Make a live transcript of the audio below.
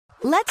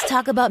Let's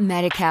talk about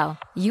Medi-Cal.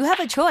 You have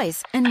a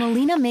choice, and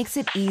Molina makes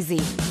it easy,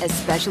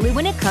 especially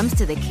when it comes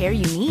to the care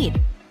you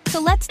need. So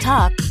let's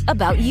talk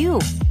about you,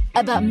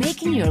 about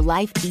making your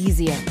life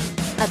easier,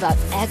 about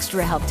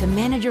extra help to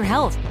manage your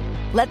health.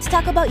 Let's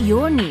talk about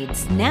your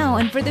needs now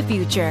and for the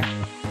future.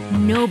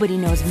 Nobody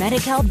knows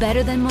Medi-Cal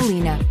better than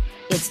Molina.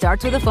 It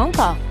starts with a phone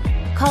call.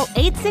 Call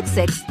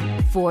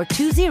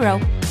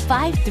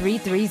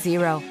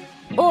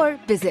 866-420-5330 or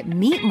visit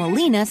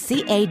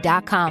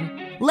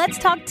meetmolinaca.com. Let's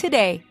talk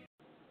today.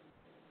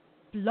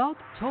 Blog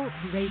Talk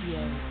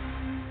Radio.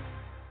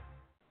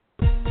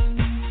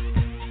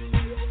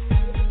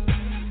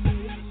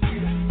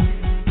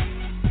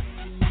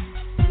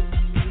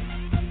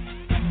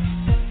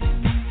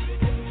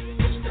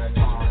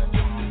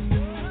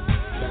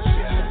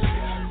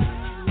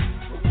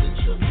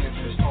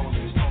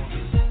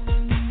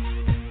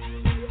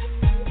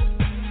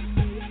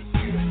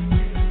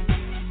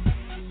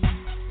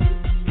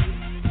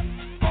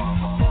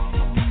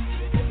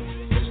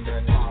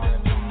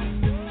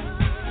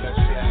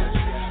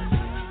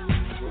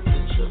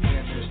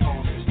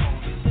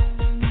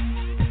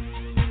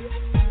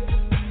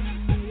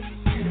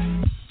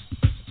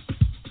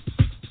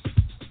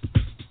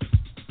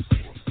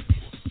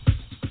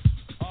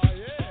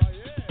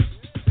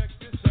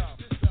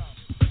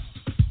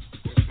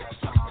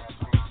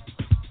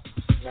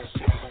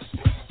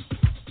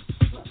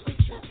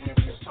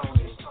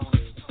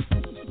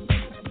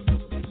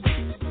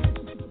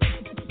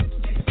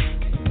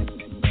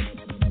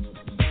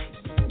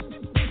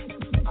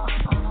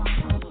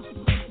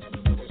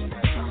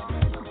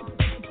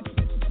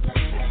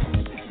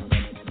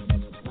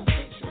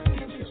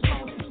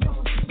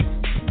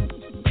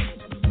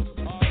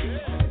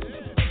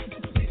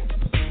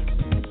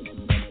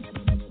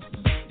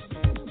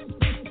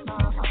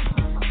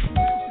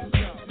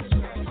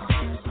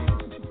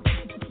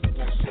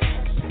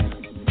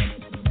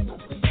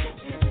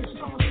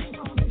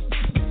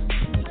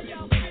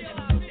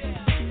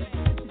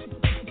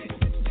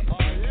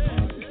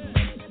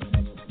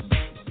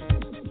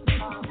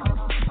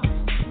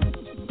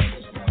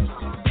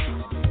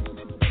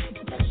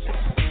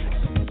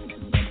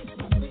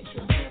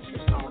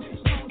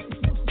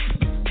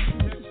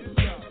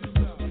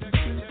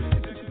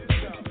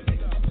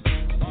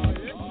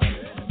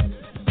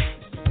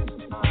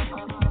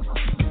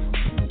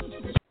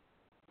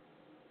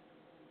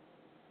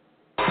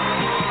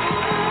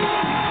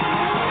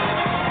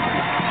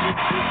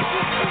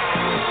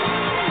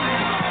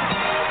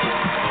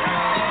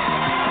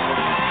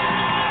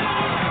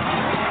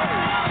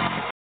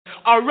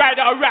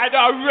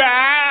 All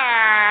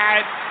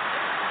right.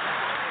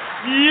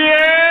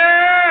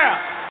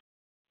 Yeah!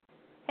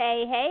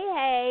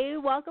 Hey.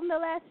 Welcome to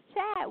Let's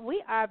Chat.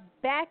 We are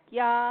back,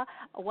 y'all.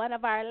 One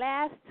of our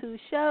last two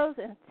shows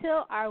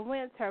until our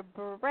winter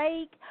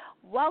break.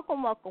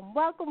 Welcome.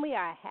 We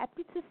are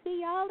happy to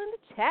see y'all in the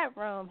chat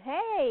room.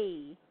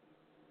 Hey,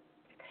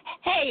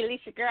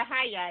 Lissha, girl,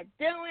 how y'all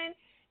doing?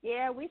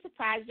 Yeah, we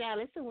surprised y'all.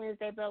 It's a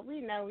Wednesday, but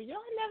we know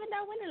y'all never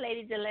know when the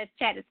ladies of Let's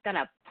Chat is going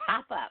to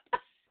pop up.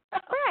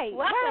 Right.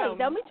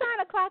 Don't be trying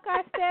to clock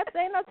our steps.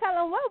 Ain't no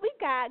telling what we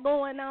got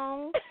going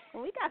on.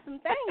 We got some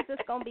things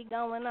that's going to be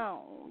going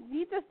on.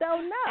 You just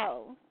don't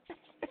know.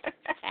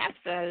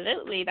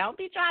 Absolutely. Don't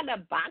be trying to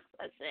box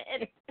us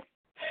in. It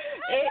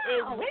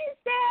is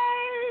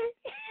Wednesday.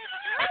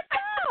 I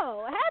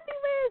know. Happy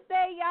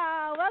Wednesday,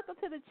 y'all. Welcome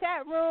to the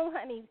chat room,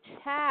 honey.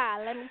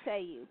 Child, let me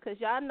tell you, because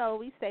y'all know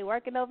we stay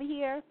working over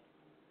here.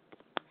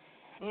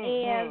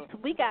 And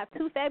we got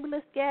two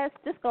fabulous guests.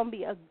 This is going to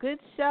be a good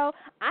show.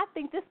 I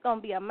think this is going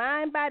to be a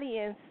mind, body,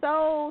 and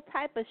soul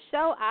type of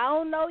show. I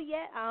don't know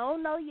yet.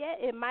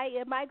 It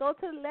might go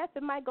to the left.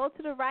 It might go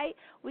to the right.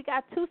 We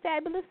got two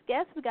fabulous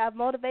guests. We got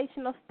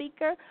motivational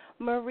speaker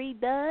Marie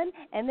Dunn,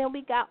 and then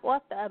we got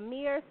author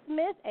Amir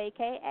Smith,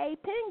 a.k.a.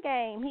 Pen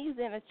Game. He's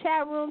in a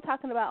chat room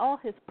talking about all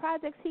his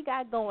projects he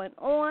got going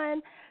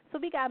on. So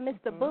we got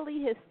Mr. Bully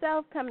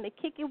himself coming to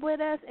kick it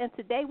with us, and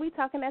today we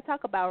talk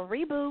about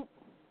Reboot.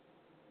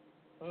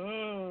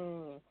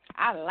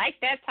 I like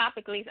that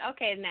topic, Lisa.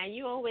 Okay, now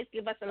you always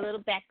give us a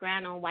little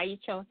background on why you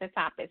chose the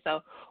topic.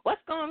 So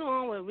what's going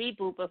on with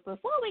Reboot? But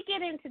before we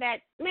get into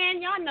that, man,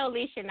 y'all know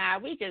Lissha and I,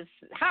 we just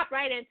hop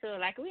right into it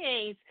like we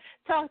ain't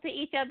talked to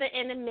each other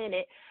in a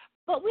minute.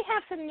 But we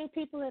have some new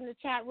people in the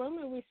chat room,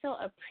 and we so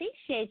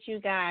appreciate you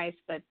guys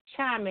for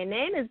chiming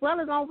in as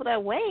well as over the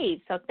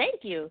waves. So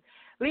thank you.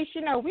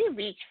 Lissha, we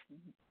reach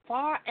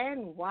far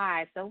and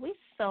wide, so we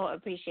so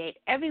appreciate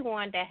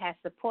everyone that has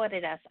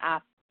supported us,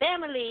 our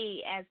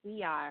family as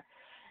we are.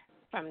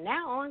 From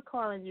now on,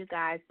 calling you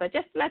guys. But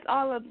just let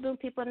all the new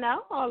people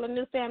know, all the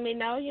new family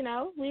know,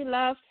 we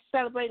love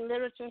celebrating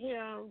literature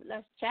here on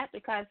Let's Chat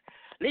because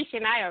Lissha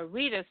and I are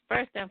readers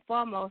first and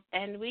foremost,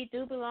 and we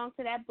do belong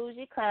to that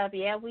bougie club.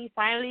 Yeah, we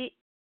finally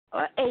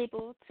are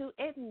able to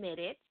admit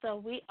it. So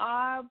we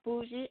are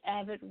bougie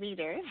avid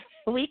readers.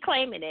 We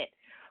claiming it.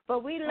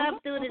 But we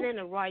love doing it in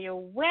a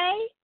royal way,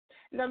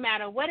 no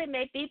matter what it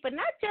may be, but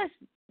not just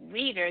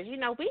readers.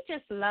 We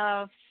just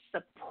love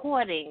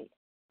supporting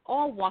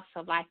all walks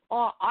of life,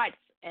 all arts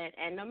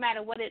And no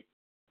matter what it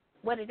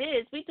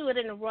is, we do it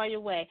in a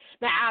royal way.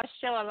 Now, our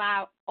show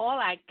allows all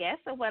our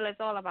guests, as well as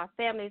all of our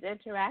families,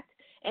 interact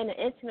in an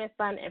intimate,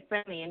 fun, and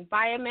friendly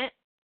environment.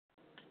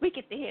 We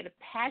get to hear the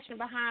passion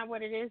behind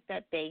what it is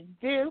that they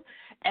do.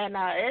 And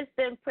it's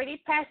been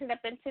pretty passionate up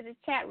into the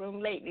chat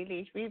room lately,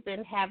 Leash. We've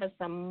been having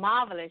some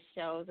marvelous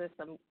shows and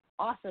some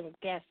awesome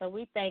guests, so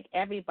we thank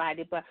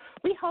everybody. But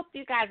we hope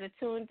you guys are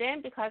tuned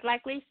in because,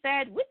 like we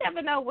said, we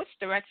never know which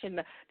direction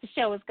the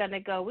show is going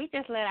to go. We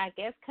just let our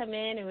guests come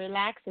in and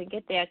relax and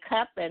get their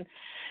cup and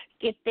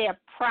get their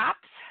props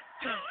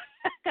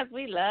because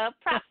we love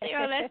props here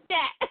on Let's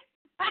Chat.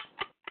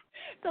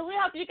 So we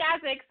hope you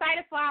guys are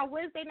excited for our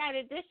Wednesday night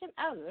edition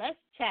of Let's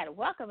Chat.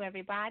 Welcome,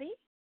 everybody.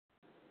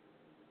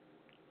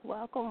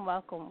 Welcome.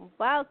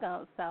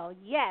 So,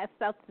 yes,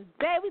 so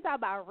today we talk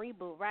about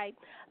Reboot, right?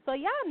 So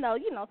y'all know,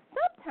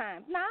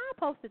 sometimes, now I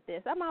posted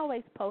this. I'm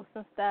always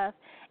posting stuff,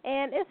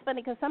 and it's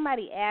funny because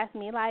somebody asked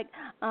me, like,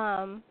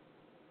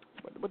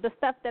 with the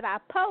stuff that I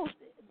post,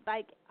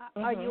 like,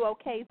 are you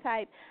okay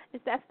type,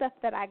 it's that stuff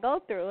that I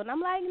go through. And I'm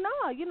like,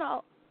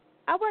 no,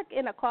 I work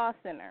in a call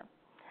center.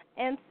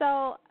 And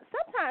so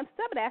sometimes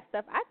some of that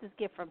stuff I just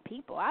get from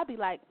people. I'll be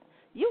like,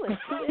 you is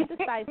too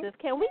indecisive.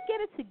 Can we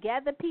get it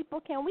together,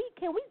 people? Can we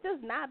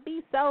just not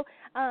be so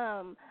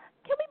can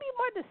we be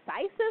more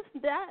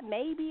decisive? That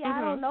maybe,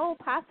 I don't know,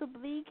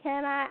 possibly.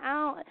 Can I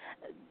don't,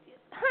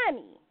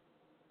 honey,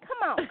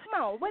 come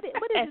on. What is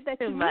it that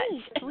you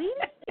need, sweetie?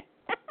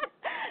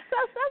 So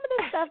some of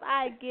the stuff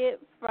I get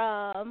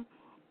from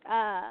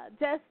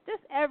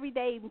just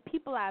everyday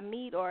people I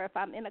meet, or if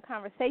I'm in a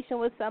conversation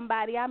with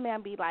somebody, I may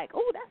be like,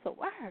 oh, that's a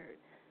word.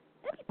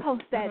 Let me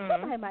post that.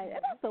 Somebody might,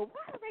 that's a word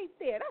right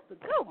there. That's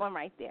a good one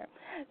right there.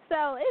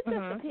 So it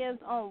just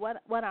depends on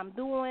what I'm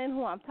doing,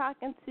 who I'm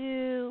talking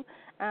to.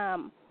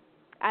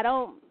 I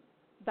don't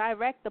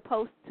direct the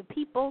post to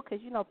people because,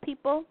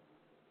 people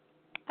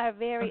are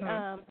very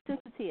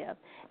sensitive,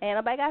 and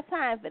nobody got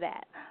time for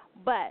that.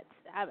 But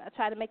I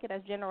try to make it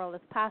as general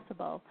as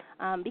possible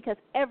because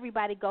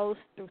everybody goes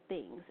through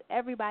things.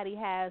 Everybody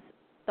has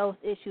those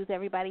issues.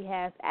 Everybody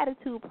has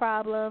attitude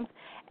problems.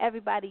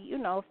 Everybody,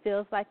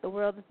 feels like the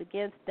world is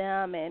against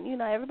them.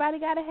 And, everybody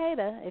got a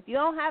hater. If you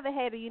don't have a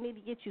hater, you need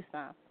to get you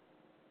some.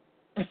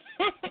 Because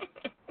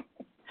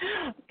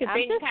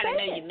then you kind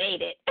of know you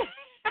made it.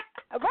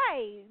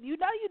 Right. You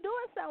know you're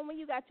doing something when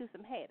you got you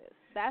some haters.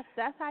 That's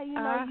how you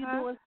know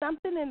you're doing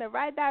something in the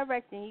right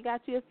direction. You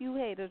got you a few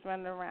haters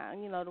running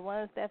around. The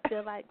ones that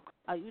feel like,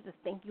 oh, you just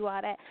think you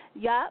are that.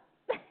 Yup.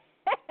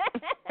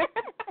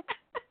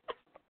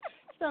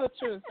 So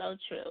true.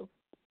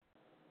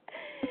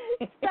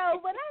 So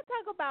when I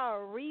talk about a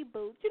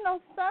reboot,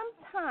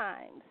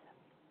 sometimes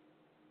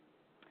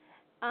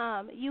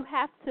you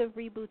have to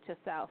reboot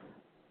yourself.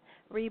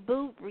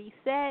 Reboot,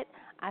 reset.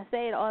 I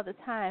say it all the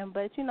time,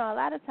 but, a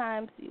lot of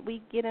times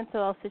we get into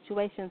those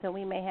situations and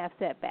we may have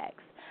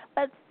setbacks.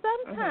 But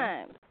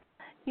sometimes,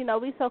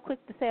 we so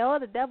quick to say, oh,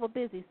 the devil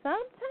busy.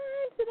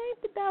 Sometimes it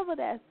ain't the devil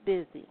that's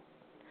busy.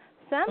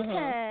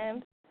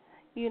 Sometimes,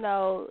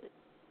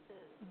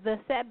 the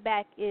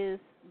setback is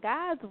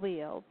God's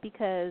will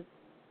because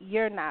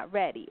you're not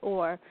ready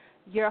or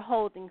you're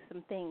holding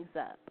some things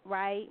up,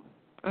 right?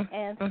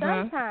 And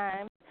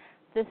sometimes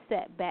the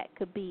setback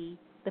could be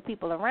the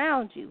people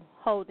around you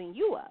holding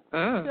you up. You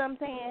know what I'm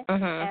saying?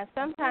 And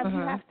sometimes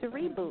you have to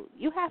reboot.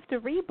 You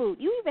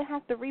even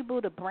have to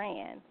reboot a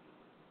brand.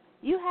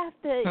 You have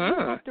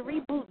to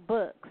reboot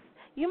books.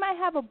 You might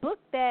have a book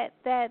that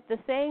the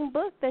same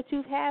book that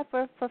you've had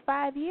for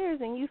 5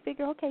 years, and you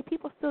figure, okay,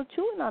 people still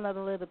chewing on it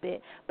a little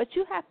bit. But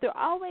you have to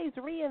always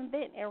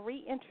reinvent and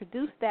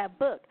reintroduce that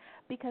book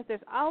because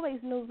there's always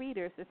new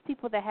readers. There's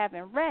people that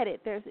haven't read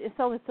it.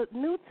 So it's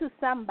new to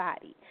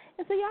somebody.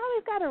 And so you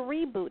always got to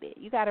reboot it.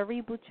 You got to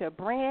reboot your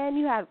brand.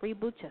 You got to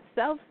reboot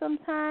yourself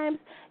sometimes.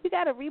 You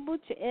got to reboot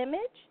your image.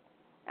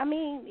 I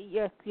mean,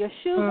 your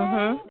shoe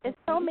game. There's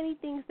so many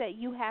things that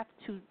you have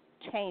to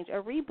change.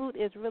 A reboot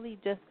is really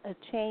just a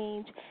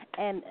change,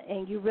 and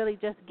you're really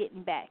just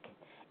getting back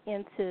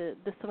into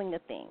the swing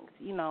of things.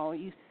 You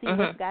see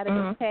what's got to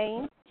be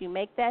changed, you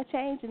make that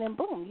change, and then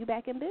boom, you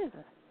back in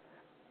business.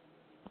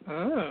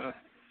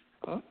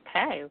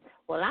 Okay.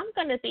 Well, I'm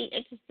going to be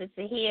interested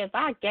to hear if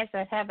our guests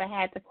have ever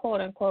had the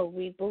quote-unquote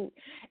reboot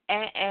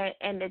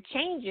and the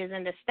changes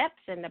and the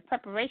steps and the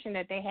preparation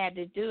that they had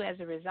to do as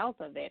a result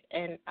of it.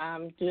 And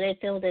do they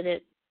feel that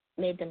it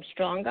made them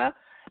stronger,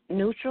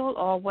 neutral,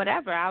 or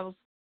whatever?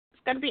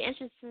 It's going to be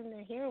interesting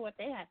to hear what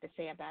they have to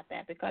say about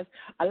that because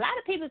a lot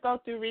of people go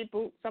through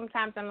reboot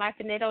sometimes in life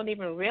and they don't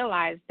even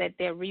realize that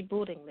they're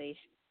rebooting,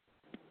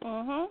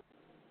 Lissha.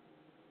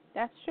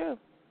 That's true.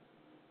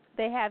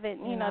 They haven't,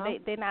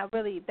 they're not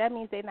really, that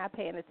means they're not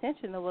paying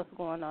attention to what's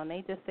going on.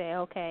 They just say,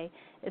 okay,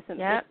 it's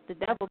the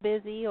devil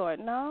busy, or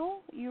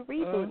no, you're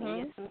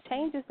rebooting. There's some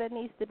changes that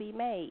needs to be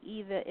made,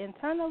 either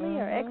internally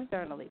or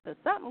externally, but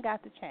something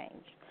got to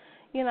change.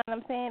 You know what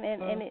I'm saying?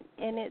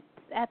 And it's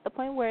at the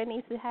point where it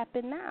needs to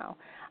happen now.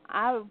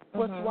 I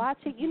was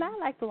watching, I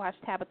like to watch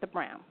Tabitha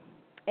Brown,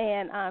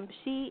 and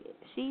she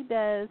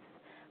does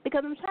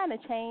because I'm trying to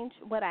change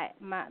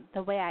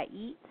the way I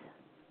eat.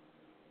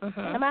 Mm-hmm.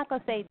 I'm not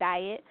going to say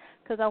diet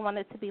because I want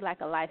it to be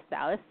like a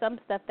lifestyle. It's some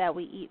stuff that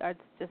we eat are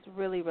just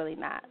really, really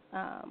not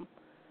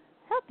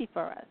healthy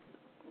for us.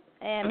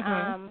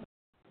 And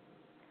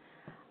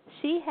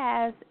she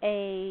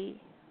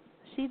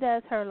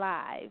does her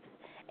lives.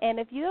 And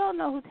if you don't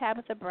know who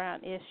Tabitha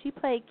Brown is, she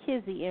played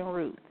Kizzy in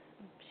Roots.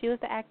 She was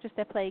the actress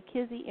that played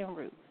Kizzy in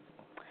Roots.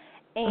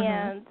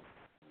 And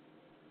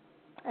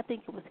I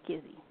think it was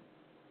Kizzy.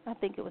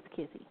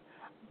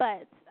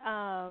 But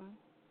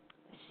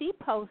she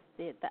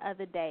posted the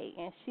other day,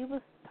 and she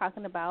was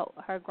talking about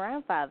her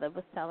grandfather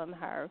was telling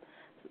her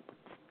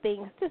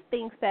things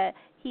that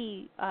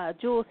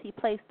jewels he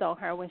placed on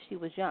her when she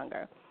was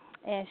younger.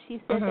 And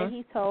she said that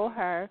he told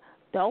her,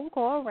 don't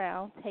go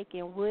around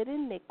taking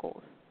wooden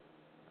nickels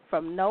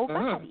from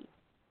nobody.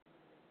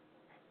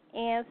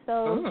 And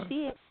so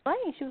she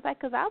explained, she was like,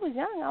 because I was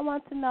young, I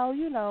wanted to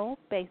know,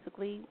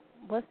 basically,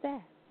 what's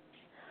that?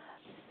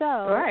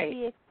 So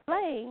she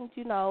explained,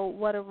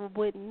 what a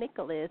wooden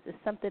nickel is. It's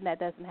something that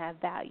doesn't have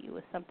value.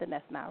 It's something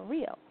that's not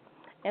real.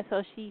 And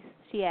so she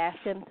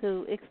asked him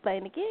to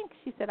explain again.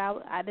 She said,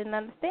 I didn't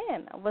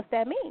understand. What's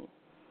that mean?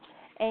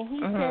 And he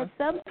said,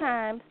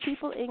 sometimes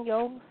people in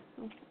your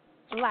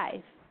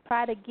life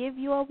try to give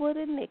you a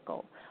wooden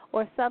nickel,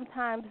 or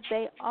sometimes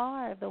they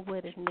are the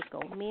wooden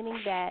nickel, meaning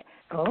that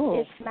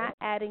it's not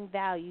adding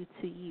value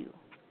to you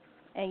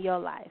and your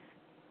life.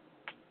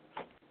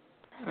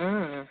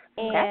 And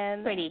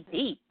that's pretty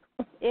deep.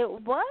 It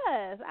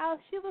was.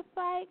 She was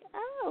like,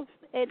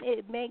 and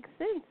it makes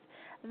sense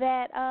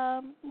that,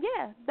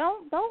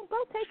 don't go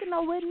taking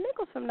no wooden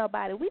nickels from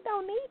nobody. We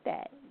don't need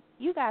that.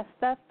 You got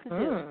stuff to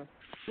do.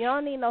 You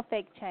don't need no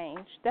fake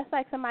change. That's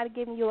like somebody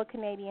giving you a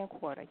Canadian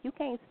quarter. You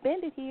can't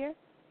spend it here.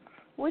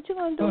 What you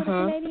going to do with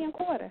a Canadian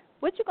quarter?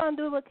 What you going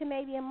to do with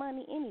Canadian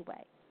money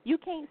anyway? You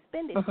can't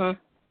spend it here.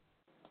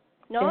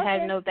 No, it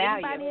has no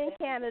value. Anybody in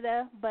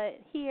Canada, but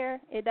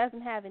here it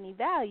doesn't have any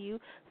value.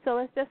 So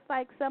it's just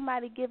like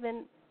somebody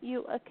giving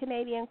you a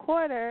Canadian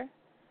quarter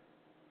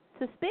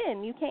to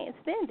spend. You can't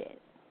spend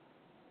it.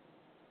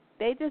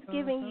 They're just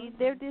giving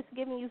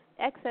you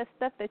excess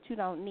stuff that you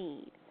don't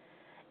need.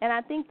 And I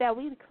think that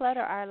we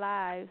clutter our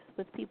lives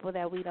with people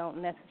that we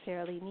don't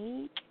necessarily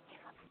need,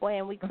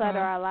 and we clutter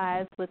our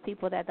lives with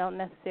people that don't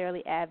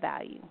necessarily add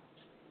value.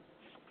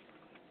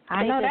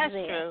 I know that's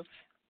true.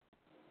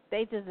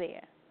 They just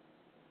there.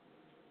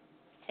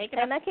 Taking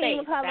up I can't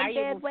even call them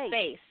dead weight.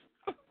 Space.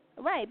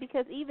 Right,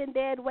 because even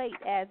dead weight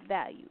adds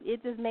value.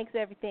 It just makes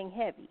everything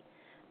heavy.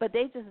 But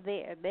they just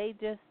there. They're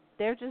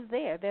just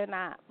there. They're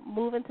not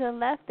moving to the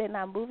left. They're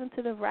not moving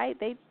to the right.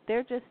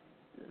 They're just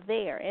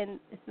there. And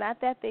it's not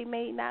that they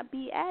may not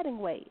be adding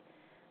weight.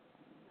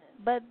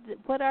 But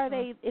what are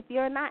they? If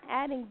you're not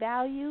adding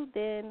value,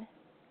 then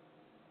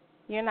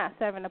you're not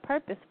serving a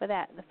purpose for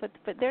that.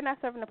 They're not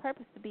serving a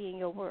purpose to be in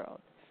your world.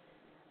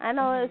 I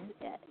know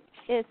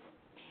it's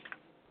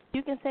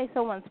you can say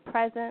someone's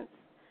presence.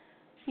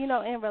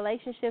 In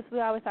relationships,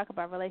 we always talk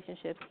about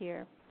relationships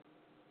here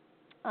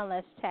on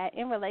Let's Chat.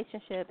 In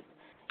relationships,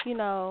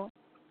 sometimes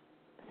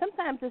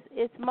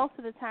it's most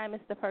of the time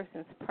it's the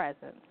person's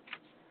presence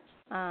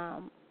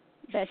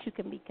that you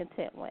can be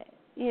content with,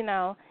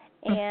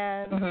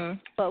 and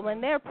but when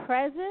their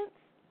presence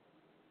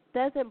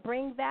doesn't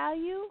bring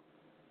value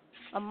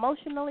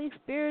emotionally,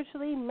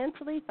 spiritually,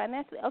 mentally,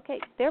 financially,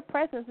 their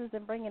presence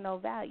isn't bringing no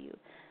value.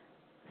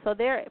 So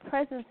their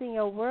presence in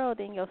your world,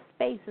 in your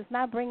space, is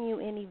not bringing you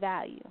any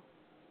value.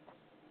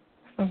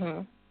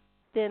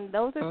 Then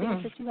those are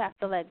things that you have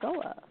to let go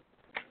of,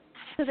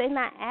 because they're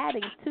not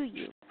adding to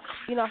you.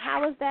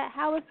 How is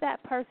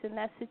that person,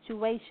 that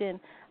situation,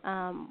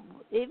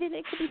 even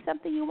it could be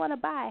something you want to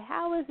buy,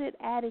 how is it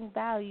adding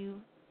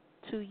value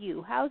to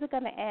you? How is it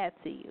going to add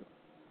to you?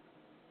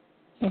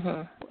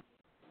 And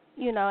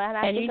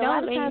I think a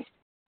lot of times,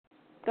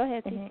 go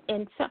ahead, T.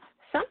 And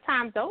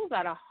sometimes those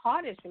are the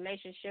hardest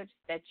relationships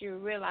that you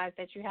realize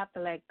that you have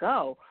to let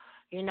go.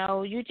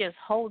 You just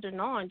holding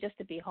on just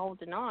to be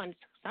holding on.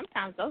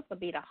 Sometimes those will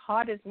be the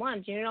hardest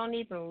ones. You don't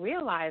even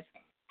realize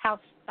how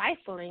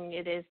stifling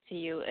it is to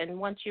you. And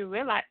once you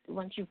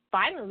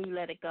finally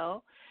let it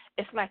go,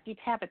 it's like you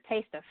have a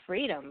taste of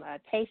freedom, a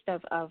taste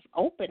of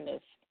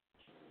openness.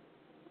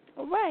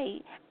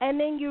 Right. And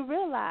then you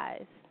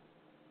realize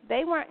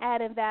they weren't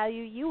adding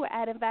value. You were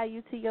adding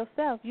value to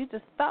yourself. You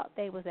just thought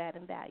they was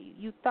adding value.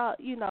 You thought,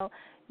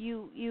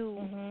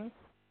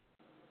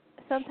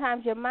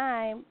 sometimes your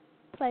mind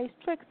plays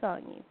tricks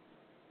on you.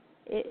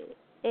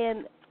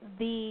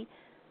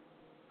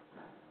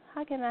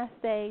 How can I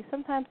say,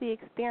 sometimes the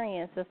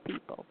experience of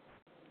people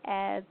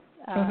adds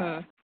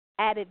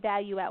added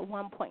value at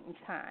one point in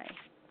time.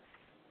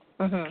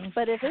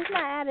 But if it's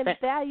not adding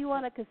value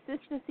on a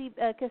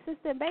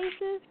consistent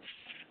basis,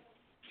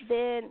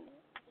 then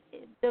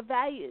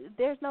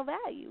there's no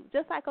value.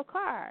 Just like a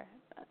car,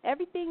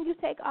 everything you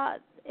take out,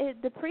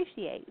 it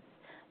depreciates.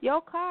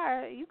 Your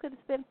car, you could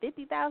spend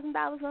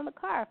 $50,000 on the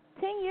car.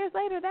 10 years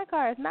later, that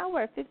car is not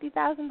worth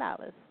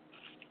 $50,000.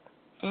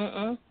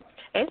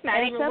 It's not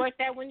And even worth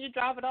that when you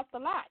drive it off the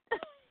lot.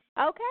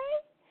 Okay?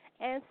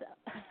 And so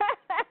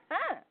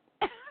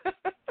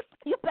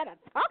you better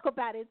talk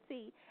about it,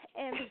 T.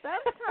 And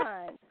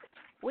sometimes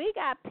we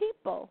got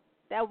people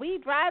that we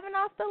driving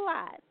off the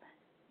lot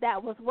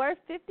that was worth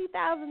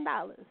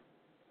 $50,000,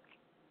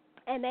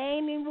 and they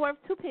ain't even worth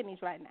 2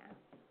 pennies right now.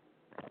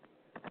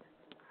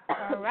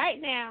 All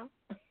right now.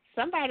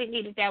 Somebody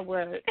needed that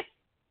word.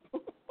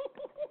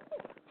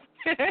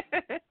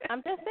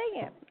 I'm just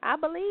saying.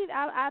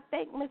 I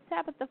thank Miss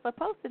Tabitha for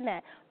posting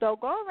that. Don't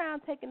go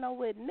around taking no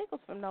wooden nickels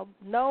from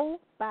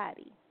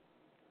nobody,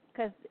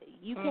 because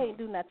you can't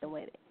do nothing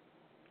with it.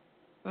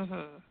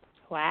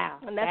 Wow.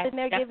 And nothing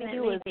they're giving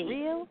you is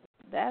real.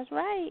 That's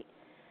right.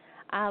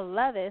 I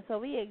love it. So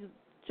we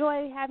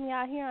enjoy having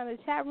y'all here on the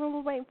chat room.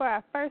 We're waiting for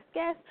our first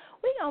guest.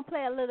 We're going to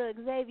play a little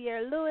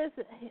Xavier Lewis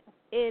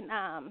in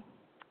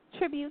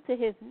tribute to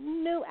his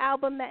new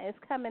album that is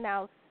coming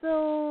out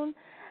soon.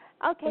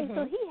 Okay,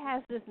 so he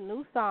has this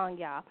new song,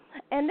 y'all.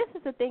 And this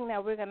is the thing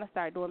that we're going to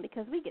start doing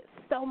because we get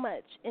so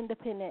much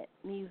independent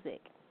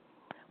music.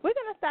 We're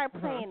going to start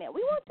playing it.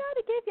 We want y'all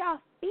to give y'all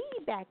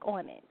feedback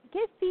on it.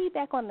 Give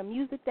feedback on the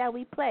music that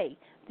we play.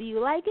 Do you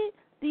like it?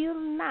 Do you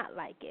not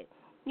like it?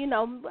 You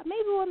know,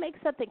 maybe we'll make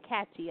something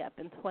catchy up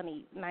in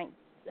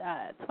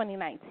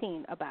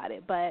 2019 about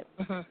it. But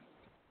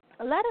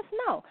let us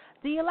know.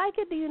 Do you like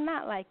it? Do you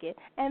not like it?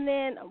 And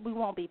then we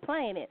won't be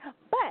playing it.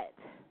 But,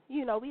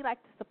 you know, we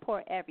like to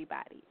support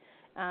everybody.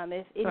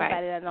 If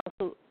anybody that knows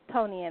who,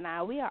 Toni and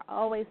I, we are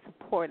always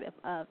supportive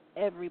of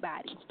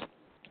everybody.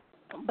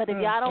 But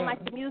if y'all don't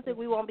like the music,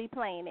 we won't be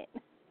playing it.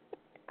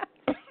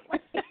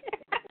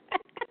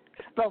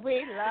 But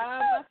we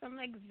love us some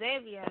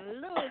Xavier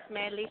Lewis,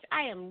 man. Lissha,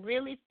 I am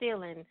really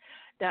feeling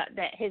that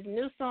his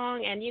new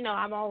song, and, you know,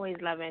 I'm always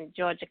loving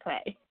Georgia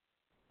Clay.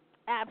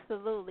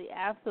 Absolutely,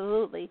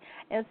 absolutely.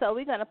 And so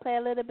we're going to play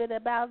a little bit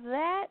about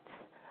that.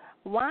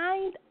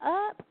 Wind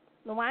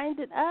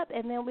it up,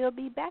 and then we'll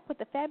be back with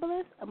the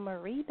fabulous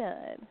Marie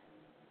Dunn.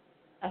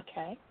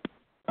 Okay.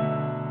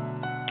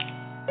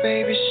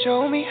 Baby,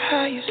 show me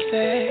how you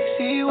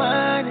sexy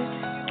whining.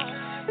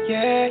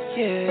 Yeah,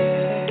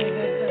 yeah.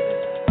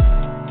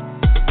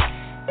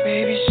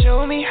 Baby,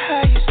 show me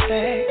how you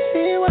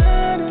sexy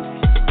whining.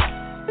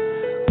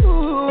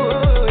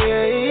 Ooh,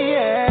 yeah,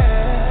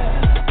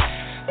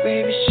 yeah.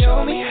 Baby,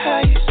 show me how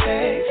you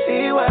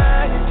sexy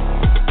whining.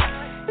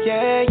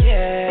 Yeah,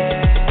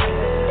 yeah.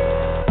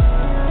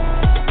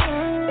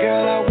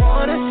 Girl, I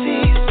wanna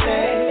see you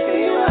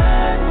sexy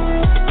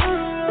whining.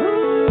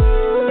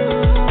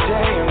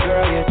 Damn,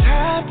 girl, you're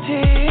top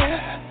tier.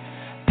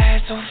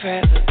 Ass so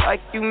fast,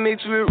 like you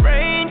mix with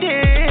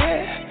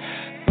reindeer.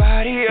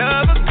 Body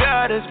of a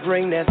goddess,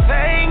 bring that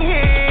thing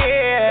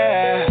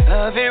here.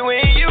 Love it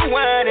when you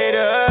wind it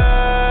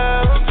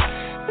up,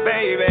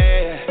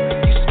 baby.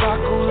 You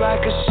sparkle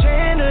like a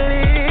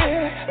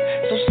chandelier,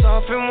 so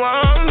soft and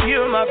warm.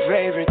 You're my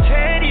favorite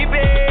teddy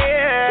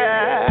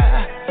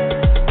bear.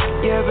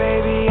 Yeah,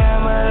 baby,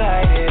 I'ma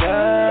light it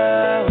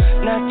up.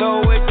 Now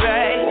throw it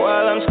back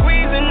while I'm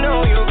squeezing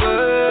on your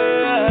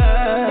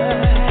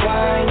butt.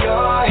 Wind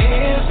your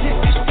hips if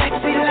you're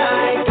sexy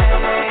like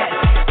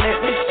that. Let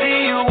me see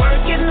you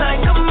working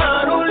like a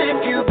model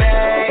if you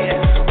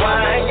bad.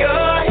 Wind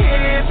your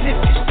hips if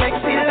you're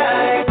sexy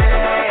like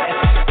that.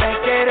 Back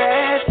that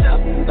ass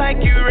up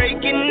like you're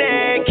raking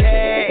that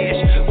cash.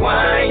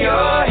 Wind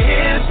your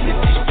hips if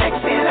you're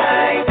sexy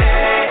like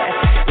that.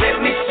 Let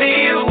me see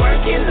you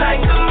working like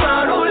a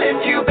model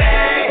if you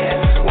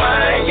bad.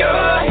 Wind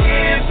your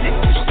hips if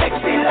you're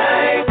sexy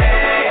like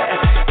that.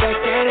 Back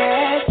that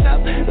ass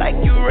up like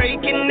you're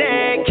raking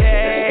that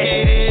cash.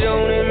 Get it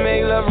on and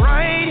make love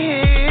right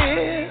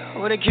here.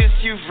 Wanna kiss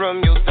you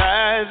from your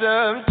thighs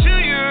up to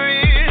your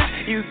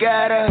ears. You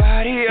got a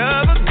body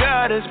of a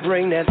goddess,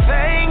 bring that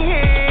thing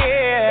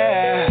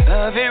here.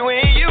 Love it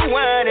when you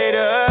wind it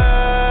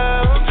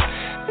up,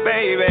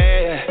 baby.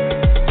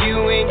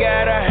 You ain't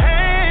gotta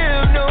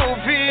have no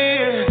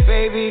fear,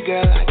 baby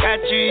girl. I got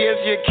you, yes,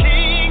 you're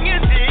king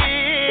of dear.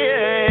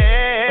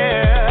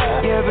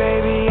 Yeah,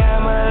 baby,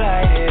 I'ma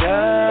light it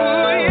up.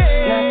 Ooh,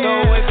 yeah. Now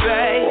throw it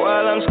back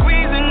while I'm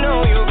squeezing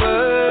on your butt.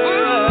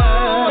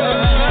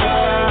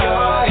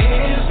 Your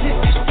hips if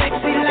you're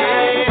sexy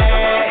like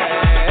that.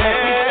 Let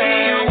me see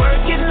you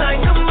working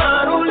like a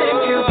model if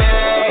you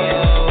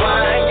bad.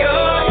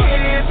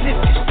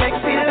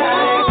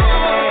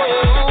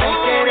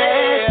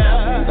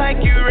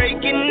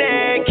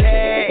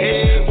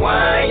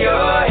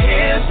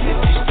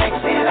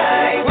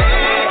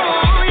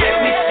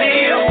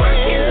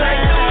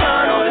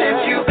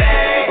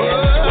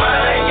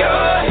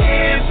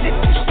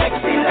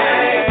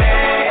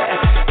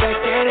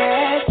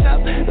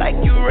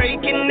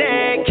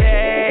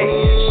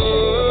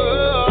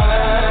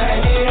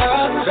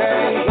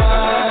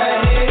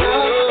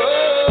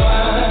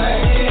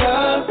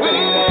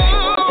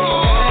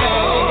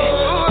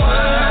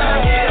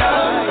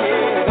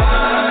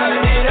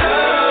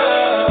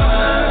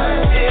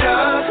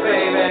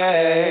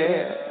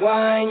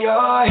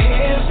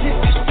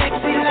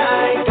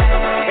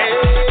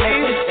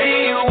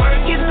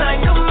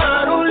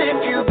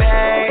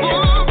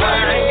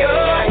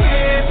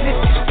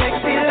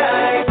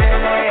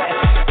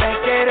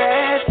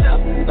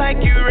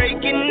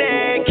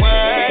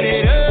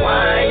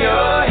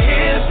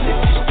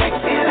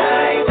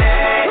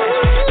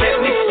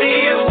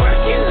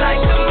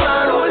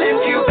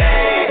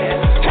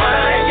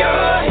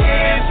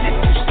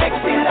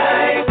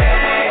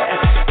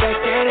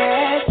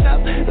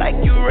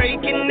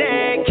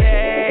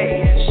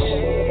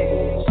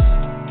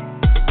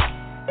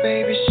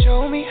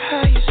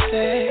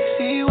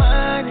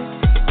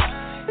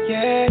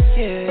 Yeah,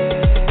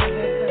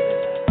 yeah.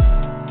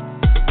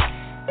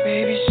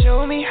 Baby,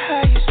 show me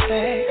how you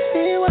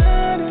sexy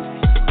wine.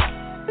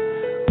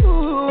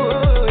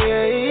 Ooh,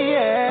 yeah,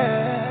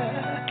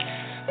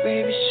 yeah.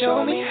 Baby,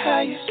 show me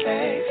how you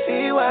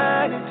sexy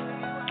wine.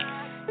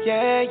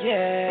 Yeah,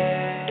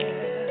 yeah.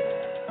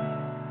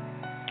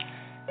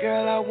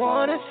 Girl, I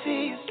wanna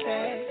see you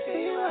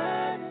sexy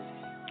wine.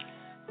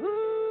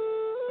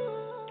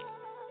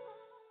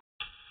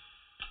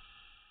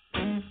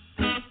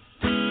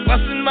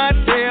 Busting my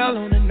tail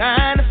on a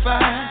 9 to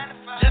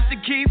 5, just to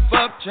keep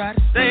up, try to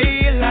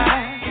stay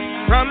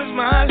alive. Promise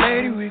my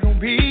lady we gon'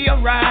 be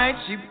alright.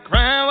 She be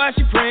crying while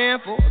she praying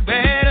for a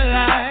better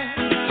life.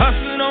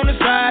 Hustling on the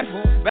side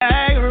for a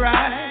bag of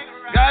rice.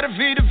 Gotta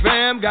feed the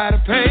fam,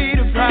 gotta pay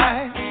the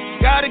price.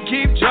 Gotta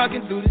keep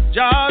trucking through the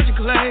Georgia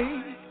clay.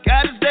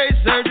 Gotta stay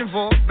searching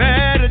for a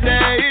better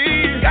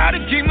day.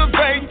 Gotta keep my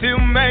faith till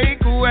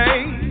make a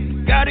way.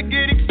 Gotta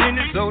get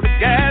extended so the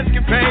gas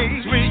can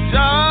pay. Sweet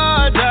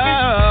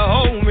Georgia,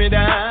 hold me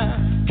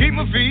down. Keep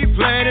my feet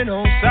planted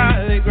on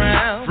solid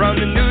ground. From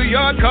the New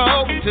York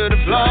cold to the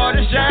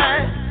Florida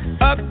shine.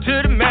 Up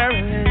to the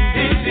Maryland,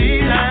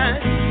 D.C.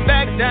 line.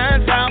 Back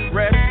down south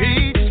where the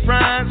peach is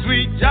prime.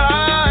 Sweet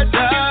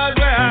Georgia's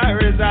where I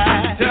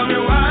reside. Tell me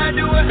why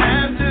do I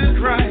have to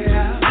cry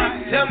out?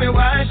 Tell me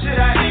why should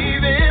I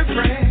even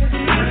pray?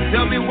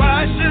 Tell me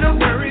why should I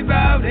worry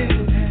about it?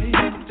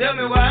 Tell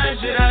me why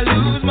should I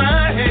lose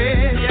my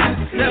head? Yeah.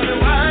 Tell me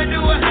why do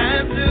I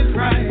have to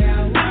cry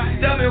out?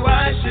 Tell me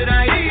why should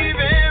I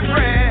even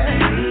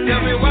pray?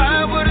 Tell me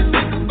why would I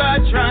think about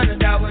trying to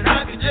die when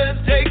I could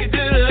just take it to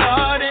the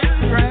Lord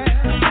in prayer?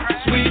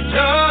 Sweet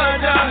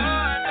Georgia,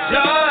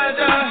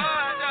 Georgia,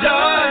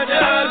 Georgia,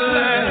 Georgia,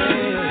 Georgia,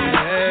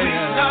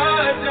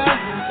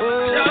 Georgia,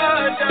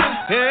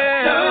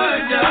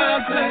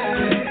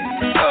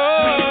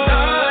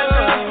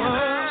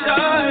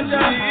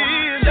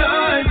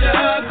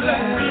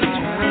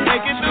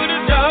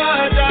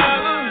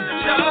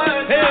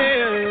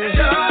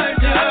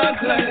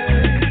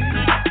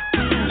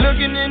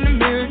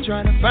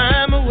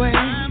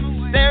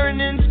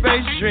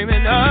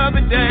 dreaming of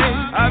a day.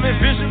 I've been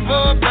fishing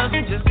for a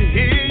blessing just to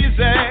hear you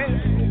say,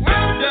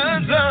 well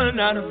done, son,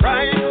 not a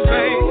price to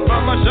pay.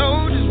 From my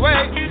shoulders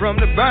weight,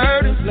 from the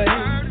burdens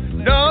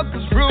laid. No,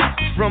 cause fruit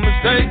from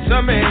mistakes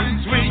I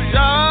made. Sweet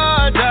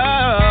Georgia,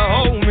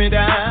 hold me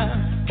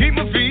down. Keep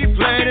my feet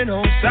planted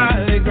on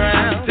solid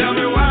ground. Tell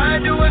me why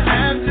do I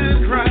have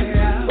to cry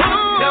out?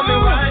 Tell me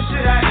why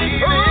should I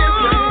even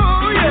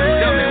pray?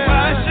 Tell me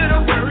why should I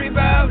worry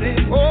about it?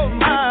 Tell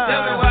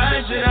me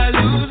why should I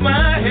lose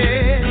my head?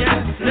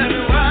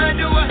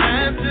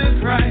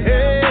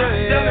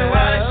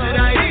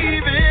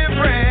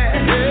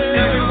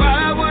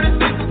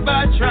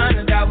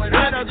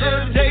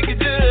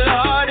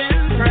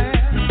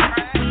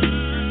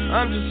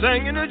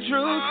 Singing the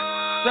truth,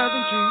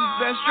 Southern trees,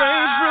 that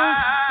strange fruit.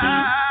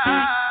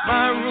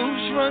 My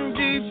roots run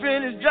deep in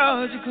this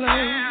Georgia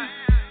clay.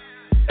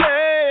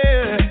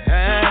 Hey,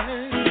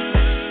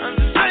 I'm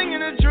just singing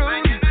the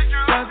truth,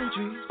 Southern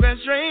trees, that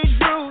strange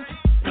fruit.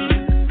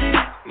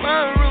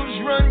 My roots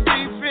run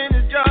deep in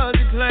this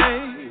Georgia clay.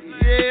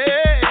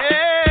 Yeah,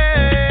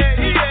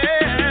 yeah.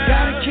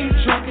 Gotta keep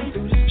trucking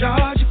through this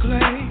Georgia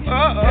clay.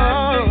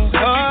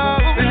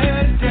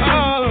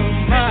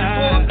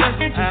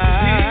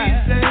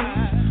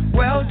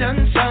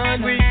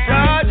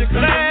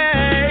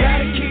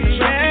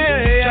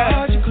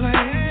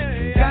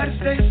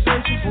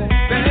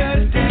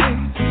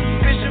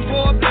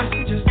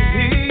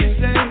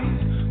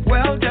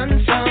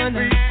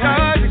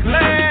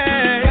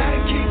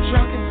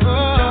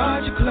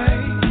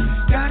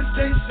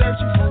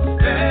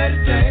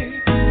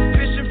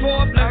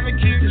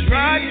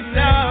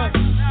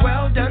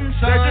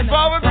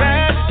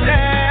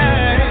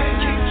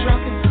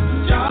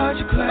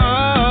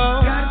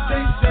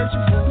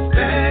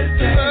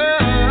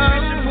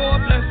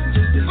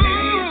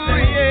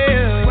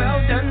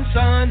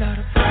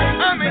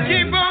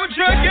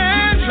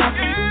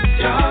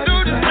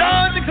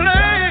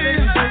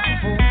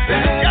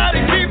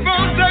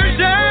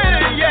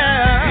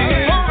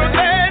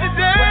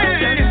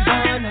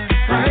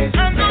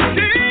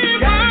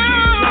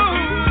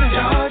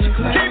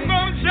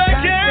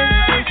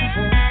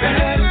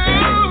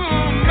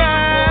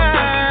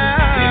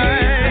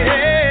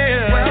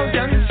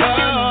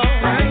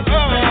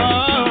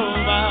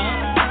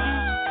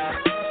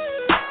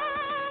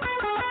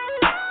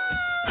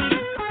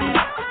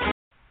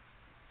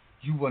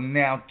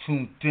 Now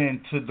tuned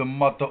in to the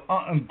mother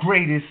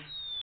greatest.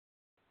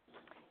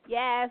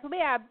 Yes,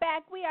 we are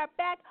back. We are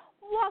back.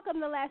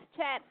 Welcome to Let's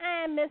Chat.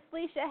 I'm Miss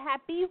Lissha.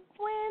 Happy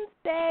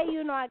Wednesday.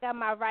 You know I got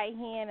my right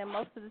hand, and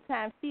most of the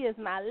time she is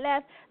my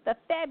left. The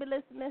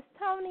fabulous Miss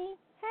Toni.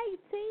 Hey,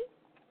 T.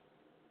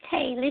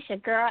 Hey,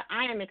 Lissha, girl.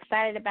 I am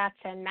excited about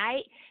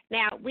tonight.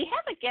 Now, we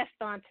have a guest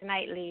on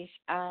tonight, Lish,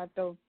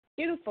 the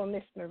beautiful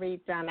Miss Marie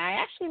Dunn. I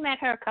actually met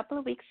her a couple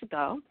of weeks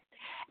ago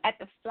at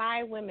the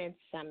Fly Women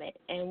Summit.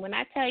 And when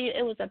I tell you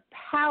it was a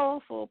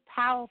powerful,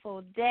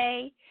 powerful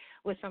day,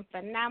 with some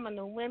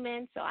phenomenal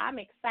women. So I'm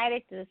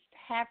excited to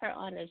have her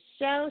on the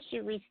show. She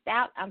reached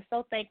out. I'm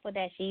so thankful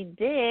that she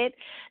did.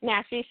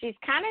 Now she's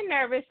kind of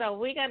nervous, so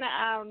we're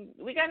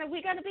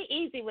gonna be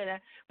easy with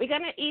her. We're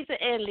gonna ease her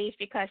in, Leash,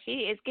 because she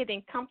is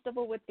getting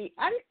comfortable with the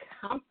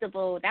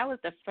uncomfortable. That was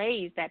the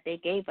phrase that they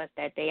gave us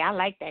that day. I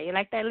like that. You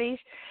like that,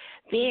 Leash?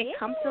 Being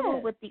comfortable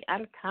with the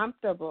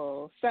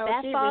uncomfortable. So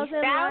that she falls in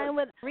reached out. line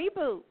with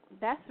Reboot.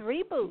 That's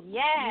Reboot.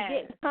 Yes.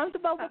 You get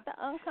comfortable with the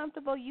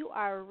uncomfortable, you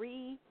are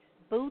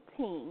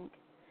rebooting.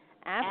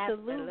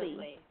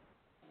 Absolutely.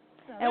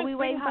 So and we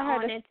waiting for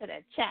her into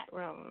the chat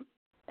room.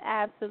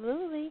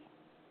 Absolutely.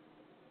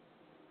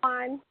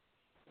 On.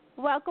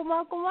 Welcome.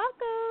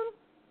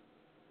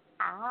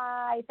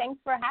 Hi. Thanks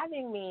for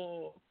having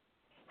me.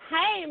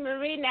 Hey,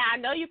 Marie, now I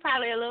know you're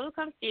probably a little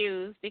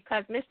confused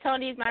because Miss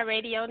Toni is my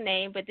radio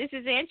name, but this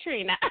is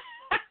Antrina.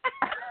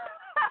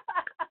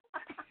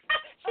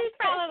 She's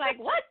probably like,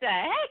 what the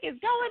heck is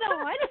going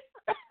on?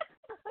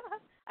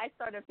 I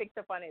sort of picked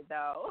up on it,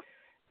 though.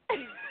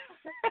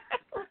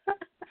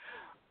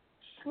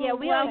 Yeah,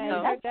 we all use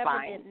her That's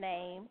government fine.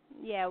 name.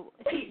 Yeah,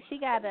 she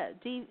got a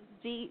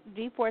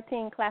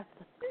G14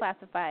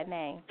 classified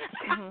name.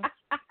 Mm-hmm.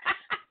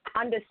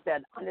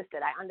 Understood. I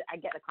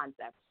get the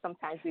concept.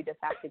 Sometimes we just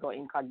have to go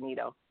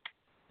incognito.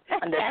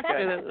 Understood.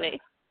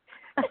 Absolutely.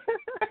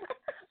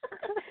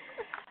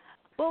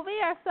 Well,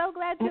 we are so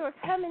glad you are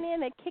coming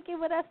in and kicking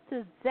with us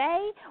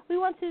today. We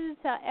want you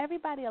to tell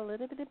everybody a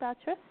little bit about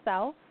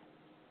yourself.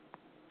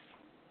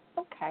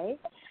 Okay.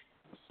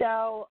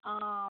 So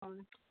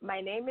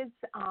my name is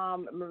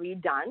Marie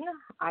Dunn.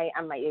 I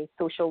am a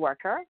social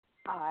worker.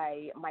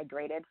 I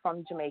migrated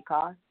from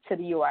Jamaica to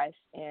the U.S.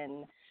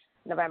 in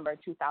November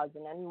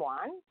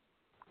 2001,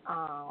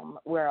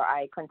 where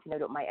I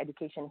continued with my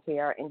education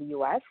here in the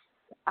U.S.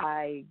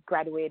 I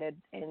graduated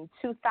in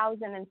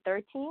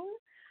 2013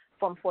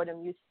 from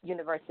Fordham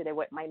University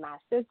with my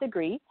master's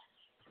degree,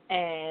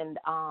 and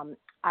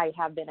I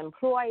have been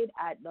employed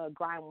at the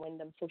Graham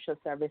Wyndham Social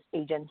Service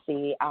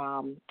Agency.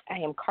 I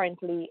am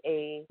currently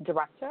a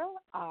director.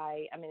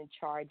 I am in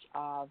charge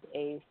of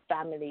a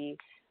family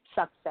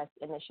success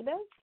initiative.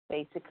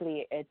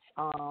 Basically, it's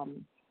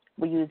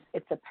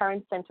a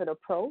parent-centered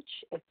approach.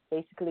 It's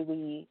basically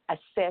we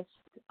assist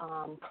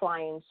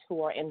clients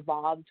who are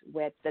involved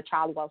with the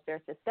child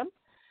welfare system.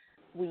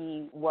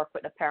 We work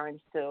with the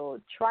parents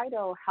to try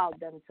to help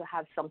them to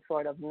have some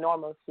sort of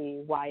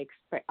normalcy while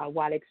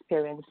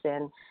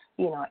experiencing,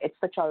 it's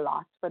such a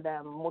loss for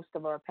them. Most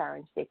of our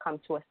parents, they come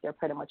to us, they're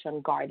pretty much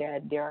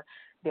unguarded. They're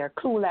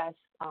clueless.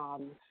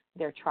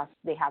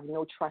 They have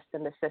no trust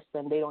in the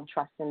system. They don't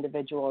trust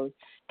individuals,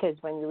 because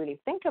when you really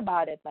think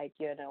about it,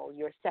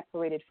 you're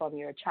separated from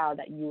your child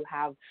that you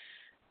have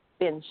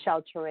been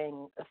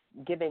sheltering,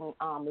 giving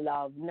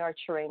love,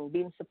 nurturing,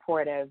 being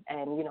supportive,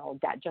 and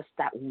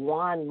that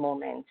one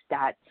moment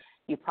that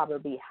you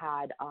probably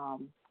had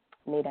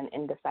made an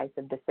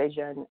indecisive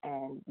decision,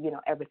 and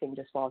everything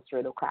just falls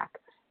through the crack.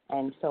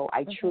 And so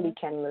I truly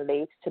can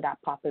relate to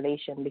that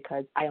population,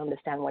 because I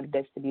understand what it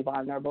is to be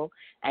vulnerable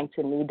and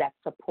to need that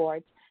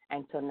support,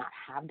 and to not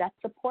have that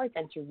support,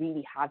 and to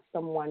really have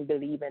someone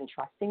believe and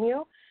trust in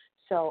you.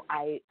 So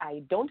I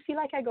don't feel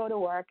like I go to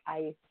work.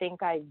 I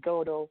think I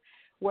go to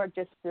work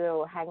just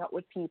to hang out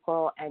with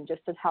people and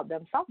just to help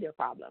them solve their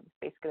problems.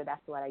 Basically,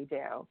 that's what I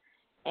do.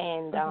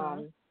 And,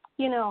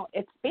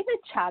 it's been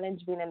a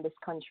challenge being in this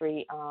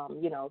country,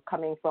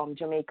 coming from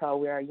Jamaica,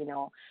 where,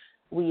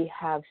 we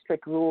have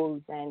strict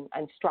rules and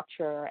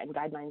structure and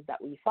guidelines that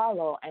we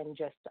follow, and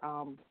just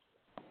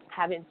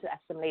having to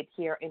assimilate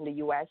here in the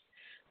U.S.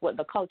 with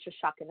the culture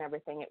shock and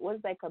everything. It was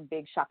like a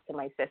big shock to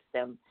my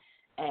system.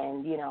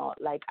 And,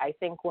 I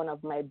think one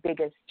of my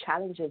biggest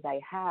challenges I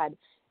had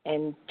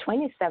in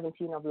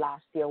 2017 of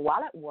last year,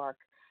 while at work,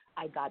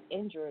 I got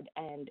injured,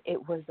 and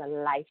it was a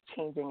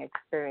life-changing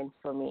experience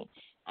for me.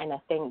 And I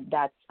think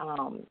that's,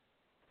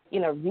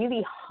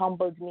 really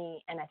humbled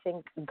me, and I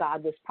think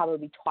God was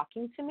probably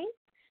talking to me,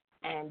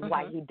 and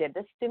why he did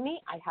this to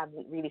me. I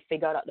haven't really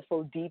figured out the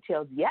full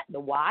details yet, the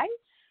why,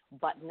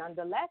 but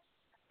nonetheless,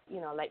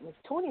 like Ms.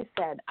 Toni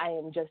said, I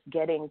am just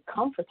getting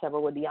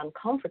comfortable with the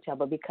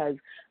uncomfortable, because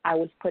I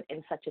was put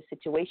in such a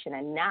situation,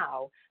 and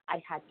now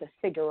I had to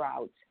figure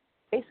out,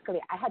 basically,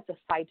 I had to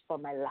fight for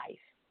my life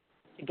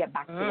to get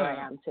back to where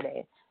I am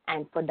today.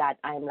 And for that,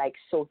 I'm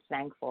so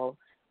thankful.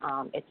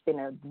 It's been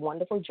a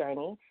wonderful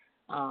journey.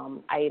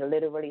 I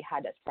literally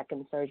had a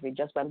second surgery,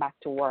 just went back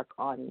to work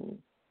on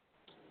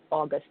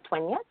August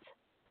 20th.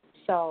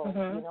 So,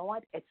 you know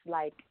what? It's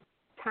like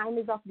time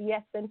is of the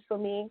essence for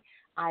me.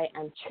 I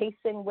am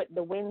chasing with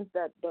the winds,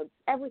 the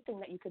everything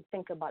that you could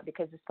think about,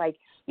 because it's like,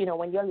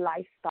 when your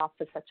life stops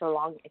for such a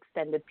long,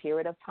 extended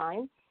period of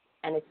time,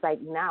 and it's like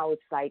now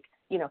it's like,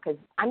 because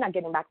I'm not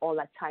getting back all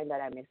that time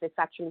that I missed. It's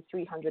actually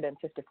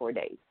 354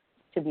 days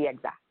to be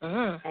exact.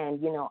 And,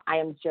 I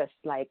am just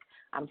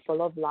I'm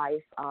full of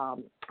life.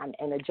 I'm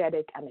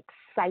energetic. I'm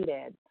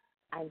excited.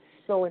 I'm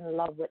so in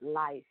love with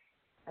life,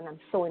 and I'm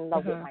so in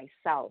love with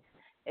myself.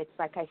 It's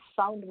like I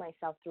found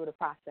myself through the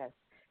process,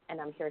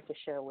 and I'm here to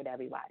share with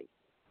everybody.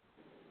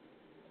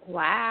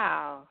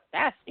 Wow,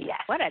 that's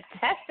what a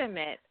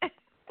testament.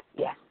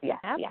 Yes, yes,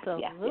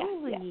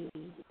 absolutely.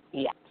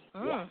 Yes,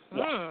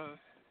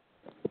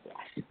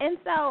 And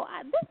so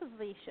this is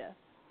Lissha,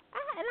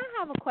 I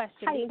have a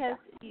question. Hi, because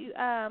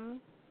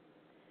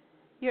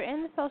you're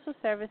in the social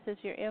services.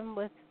 You're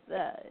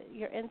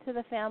into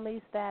the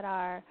families that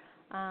are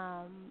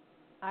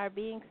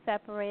being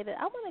separated.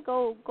 I want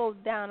to go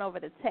down over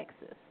to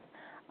Texas,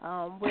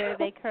 where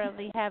they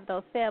currently have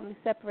those families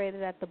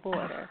separated at the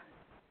border.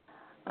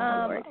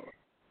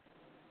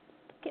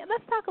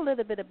 Let's talk a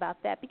little bit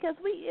about that, because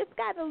it's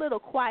gotten a little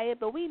quiet,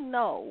 but we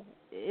know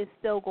it's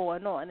still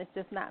going on. It's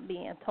just not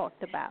being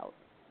talked about.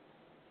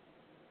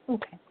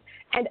 Okay.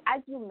 And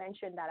as you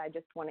mentioned that, I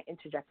just want to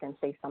interject and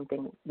say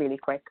something really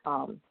quick.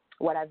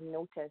 What I've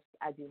noticed,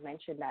 as you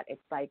mentioned that,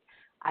 it's like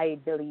I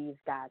believe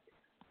that,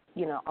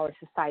 our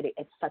society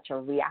is such a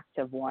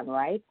reactive one,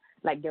 right?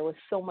 Like there was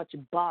so much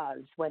buzz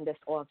when this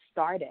all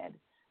started,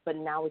 but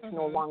now it's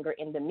no longer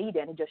in the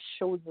media. And it just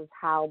shows us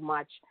how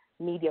much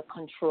media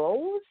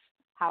controls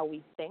how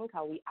we think,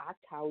 how we act,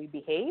 how we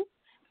behave.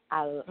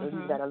 I'll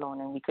leave that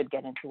alone, and we could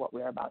get into what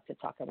we're about to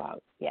talk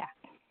about. Yeah.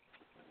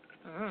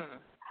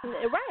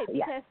 Right,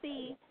 because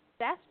see,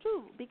 that's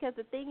true. Because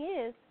the thing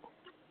is,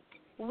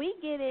 we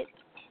get it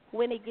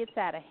when it gets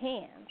out of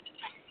hand.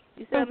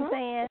 You see what I'm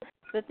saying?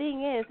 The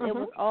thing is, it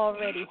was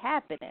already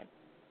happening.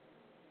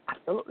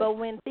 Absolutely. But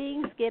when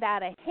things get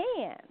out of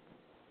hand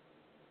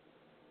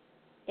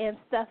and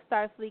stuff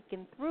starts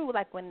leaking through,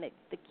 like when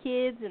the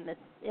kids and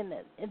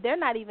they're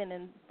not even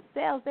in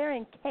cells, they're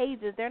in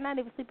cages. They're not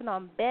even sleeping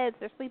on beds.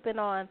 They're sleeping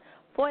on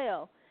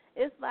foil.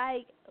 It's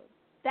like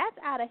that's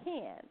out of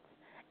hand.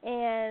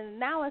 And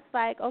now it's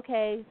like,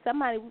 okay,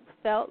 somebody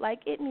felt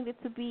like it needed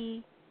to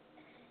be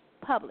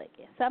public.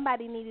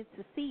 Somebody needed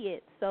to see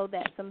it so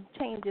that some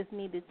changes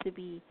needed to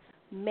be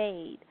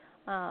made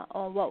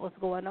on what was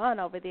going on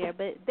over there.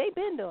 But they've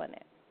been doing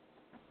it.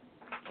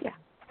 Yeah,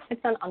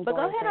 it's an ongoing But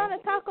go ahead thing. on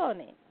and talk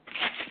on it.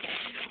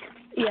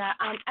 Yeah,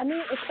 I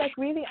mean, it's like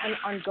really an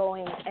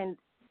ongoing, and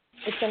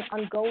it's an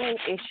ongoing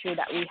issue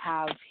that we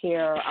have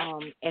here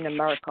in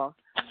America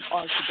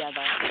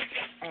altogether.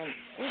 And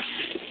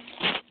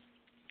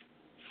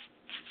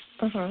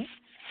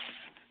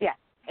yeah,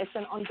 it's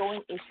an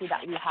ongoing issue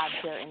that we have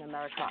here in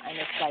America. And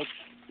it's like,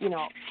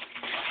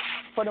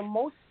 for the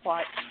most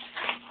part,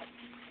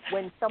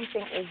 when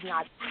something is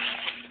not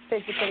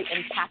physically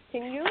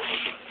impacting you,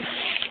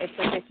 it's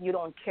as if you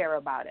don't care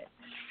about it,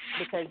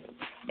 because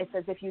it's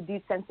as if you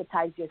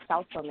desensitize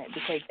yourself from it,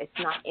 because it's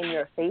not in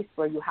your face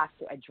where you have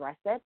to address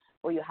it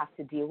or you have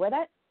to deal with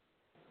it.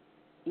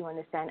 You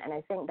understand? And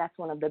I think that's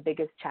one of the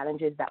biggest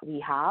challenges that we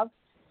have.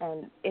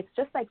 And it's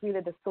just like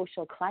really the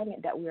social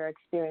climate that we're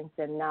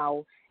experiencing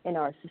now in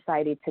our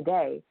society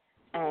today.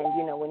 And,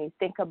 when you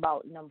think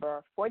about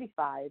number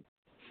 45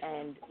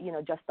 and,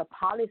 just the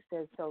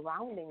policies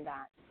surrounding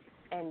that,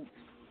 and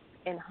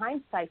in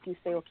hindsight, you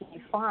say, okay,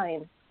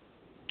 fine,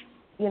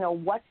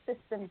 what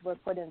systems were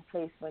put in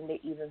place when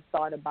they even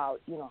thought about,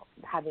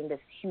 having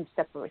this huge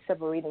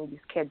separating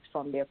these kids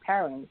from their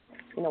parents?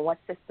 What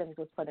systems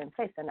was put in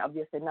place? And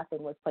obviously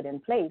nothing was put in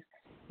place.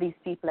 These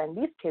people and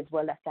these kids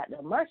were left at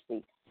their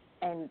mercy.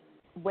 And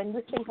when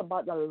we think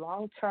about the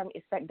long-term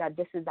effect that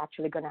this is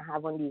actually going to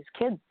have on these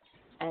kids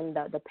and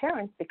the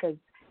parents, because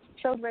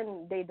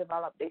children, they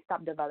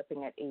stop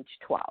developing at age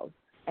 12.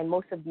 And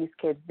most of these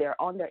kids,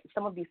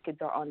 some of these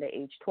kids are under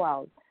age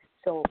 12.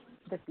 So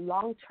this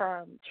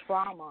long-term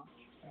trauma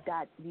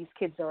that these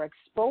kids are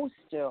exposed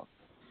to,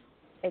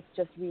 it's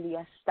just really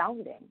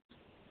astounding.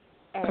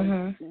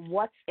 And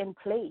what's in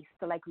place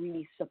to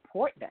really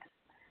support this?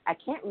 I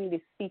can't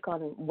really speak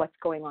on what's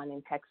going on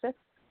in Texas,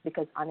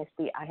 because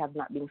honestly, I have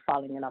not been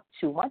following it up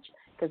too much,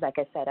 because like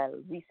I said, I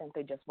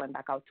recently just went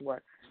back out to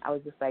work. I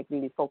was just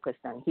really focused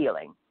on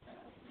healing.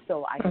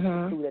 So I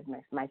excluded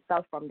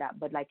myself from that.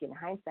 But in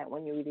hindsight,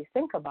 when you really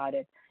think about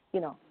it,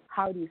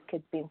 how are these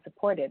kids being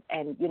supported,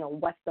 and,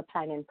 what's the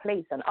plan in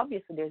place? And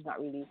obviously there's not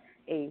really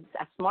a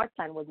smart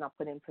plan was not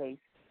put in place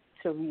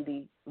to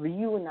really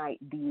reunite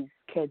these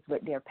kids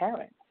with their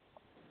parents.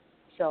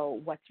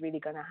 So what's really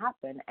going to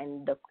happen?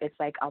 And it's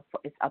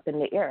up in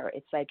the air.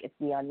 It's it's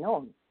the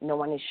unknown. No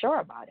one is sure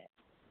about it.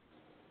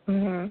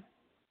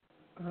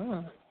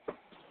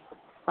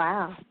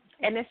 Wow.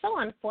 And it's so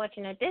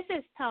unfortunate. This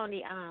is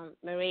Toni,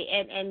 Marie,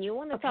 and you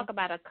want to talk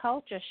about a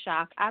culture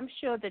shock. I'm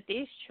sure that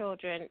these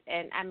children,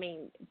 and I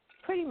mean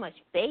pretty much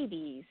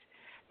babies,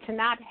 to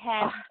not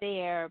have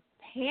their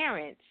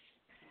parents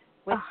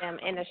with them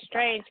in a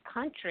strange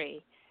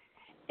country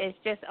is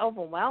just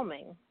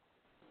overwhelming.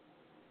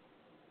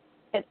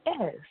 It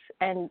is.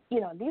 And,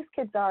 these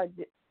kids are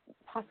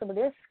possibly,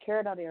 they're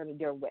scared out of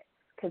their wits,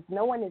 because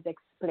no one is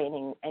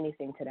explaining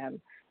anything to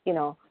them.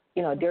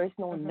 There is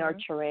no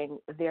nurturing.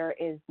 There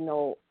is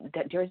no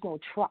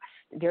trust.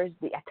 The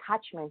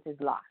attachment is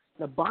lost.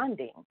 The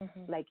bonding,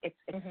 it's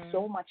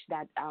so much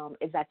that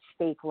is at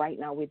stake right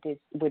now with these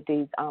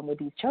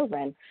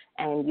children.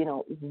 And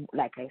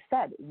like I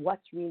said,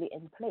 what's really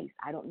in place?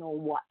 I don't know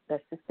what the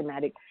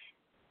systematic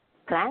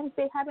plans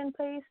they have in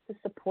place to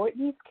support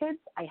these kids,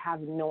 I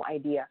have no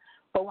idea.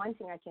 But one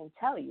thing I can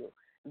tell you,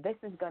 this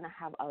is going to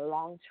have a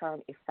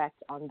long-term effect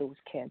on those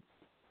kids,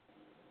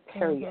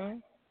 period. Mm-hmm.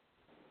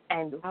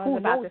 And who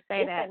knows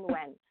if and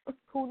when,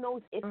 who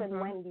knows if and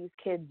when these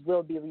kids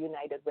will be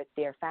reunited with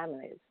their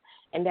families.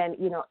 And then,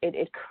 you know,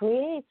 it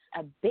creates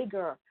a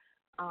bigger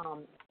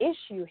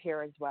issue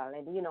here as well.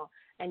 And, you know,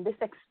 and this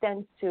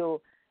extends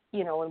to,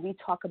 you know, when we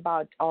talk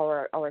about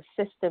our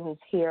systems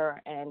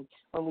here, and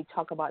when we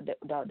talk about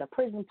the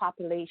prison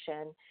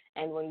population,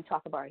 and when we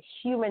talk about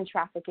human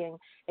trafficking,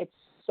 it's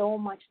so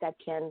much that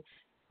can,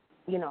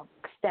 you know,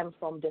 stem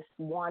from this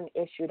one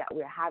issue that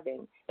we're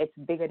having. It's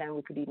bigger than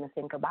we could even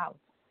think about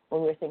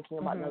when we're thinking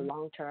about the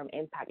long-term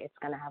impact it's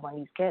going to have on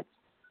these kids.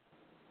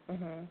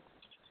 Mm-hmm.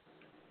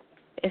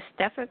 It's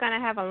definitely going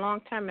to have a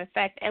long-term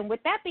effect. And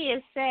with that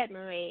being said,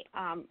 Marie,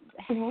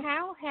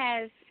 how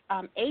has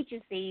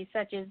agencies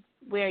such as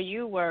where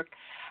you work,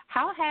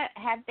 how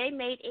have they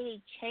made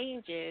any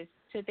changes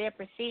to their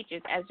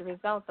procedures as a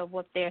result of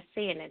what they're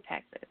seeing in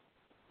Texas?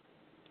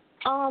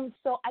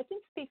 So I can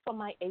speak for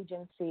my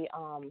agency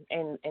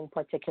in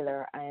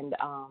particular, and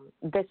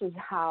this is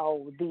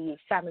how the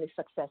Family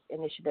Success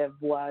Initiative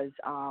was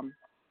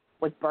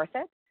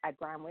birthed at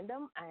Graham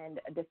Windham, and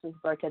this was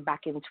birthed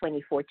back in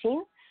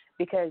 2014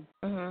 because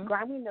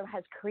Graham Windham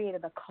has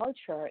created a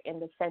culture in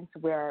the sense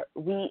where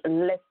we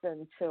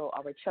listen to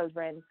our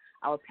children,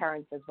 our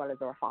parents, as well as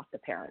our foster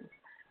parents.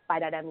 By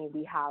that I mean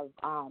we have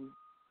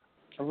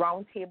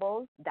round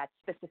tables that's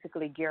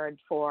specifically geared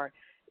for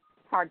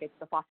targets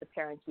the foster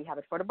parents. We have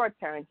it for the birth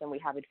parents, and we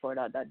have it for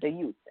the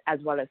youth as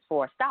well as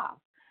for staff.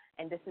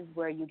 And this is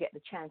where you get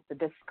the chance to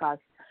discuss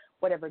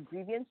whatever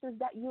grievances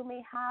that you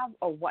may have,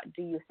 or what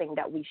do you think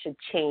that we should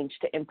change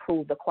to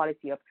improve the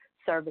quality of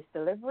service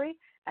delivery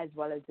as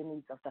well as the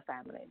needs of the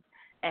families.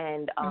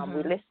 And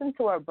we listen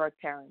to our birth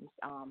parents,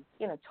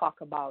 you know,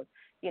 talk about,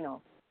 you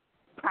know,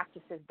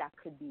 practices that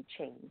could be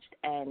changed.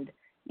 And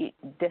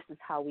this is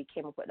how we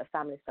came up with the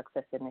Family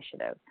Success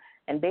Initiative.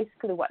 And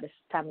basically what the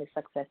Family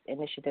Success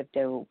Initiative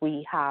do,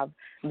 we have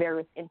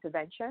various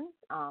interventions.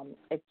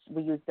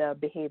 We use the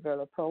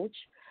behavioral approach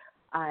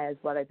as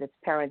well as its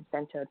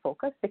parent-centered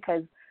focus,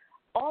 because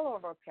all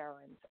of our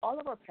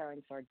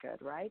parents are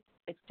good, right?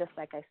 It's just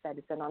like I said,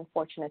 it's an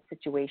unfortunate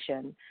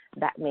situation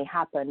that may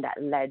happen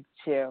that led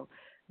to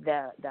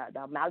the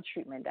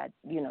maltreatment that,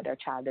 you know, their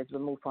child is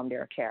removed from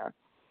their care.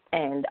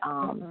 And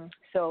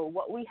so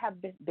what we have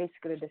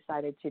basically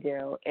decided to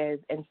do is,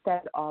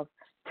 instead of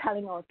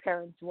telling our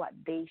parents what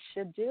they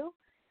should do,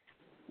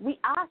 we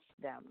ask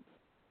them,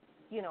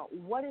 you know,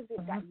 what is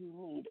it that you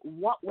need?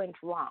 What went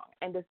wrong?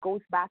 And this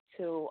goes back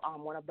to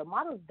one of the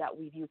models that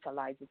we've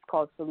utilized. It's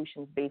called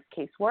solutions-based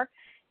casework.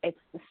 It's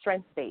the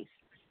strength-based.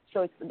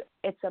 So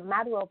it's a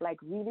matter of like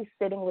really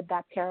sitting with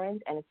that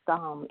parent, and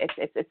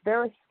it's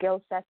very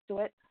skill sets to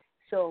it.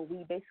 So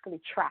we basically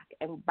track,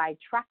 and by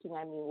tracking,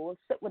 I mean we'll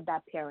sit with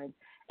that parent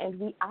and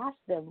we ask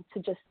them to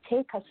just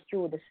take us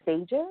through the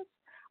stages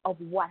of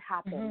what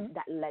happened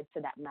that led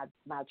to that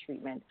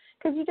maltreatment.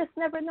 Because you just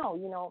never know,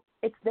 you know,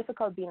 it's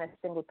difficult being a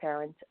single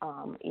parent.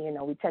 You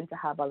know, we tend to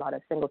have a lot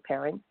of single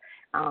parents.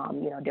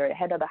 You know, they're the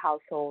head of the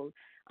household.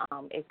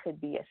 It could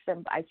be a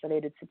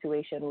isolated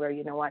situation where,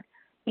 you know what,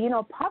 you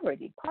know,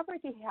 poverty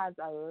has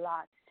a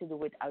lot to do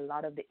with a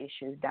lot of the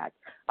issues that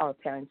our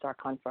parents are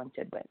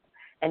confronted with.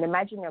 And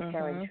imagine a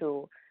parent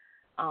who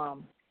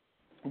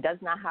does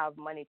not have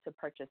money to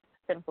purchase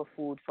simple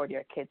food for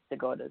their kids to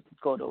go to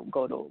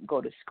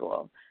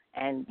school.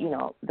 And, you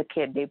know, the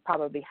kid, they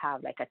probably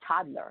have like a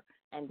toddler,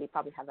 and they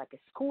probably have like a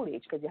school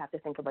age, because you have to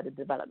think about the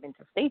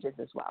developmental stages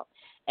as well.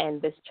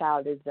 And this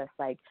child is just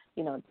like,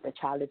 you know, the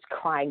child is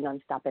crying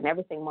nonstop, and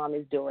everything mom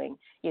is doing,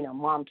 you know,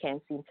 mom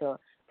can't seem to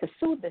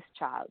soothe this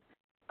child,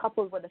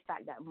 coupled with the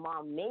fact that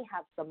mom may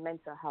have some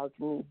mental health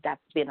needs that's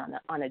been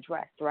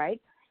unaddressed,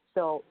 right?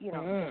 So, you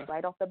know, just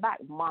right off the bat,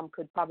 mom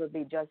could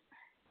probably just,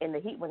 in the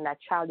heat when that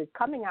child is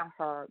coming at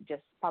her,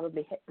 just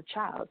probably hit the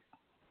child.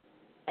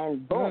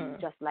 And boom,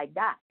 just like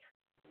that,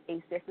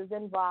 ACES is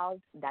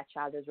involved, that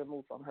child is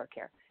removed from her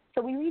care.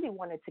 So we really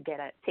wanted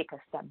to take a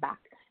step back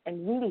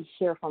and really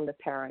hear from the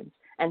parents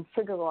and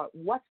figure out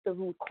what's the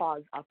root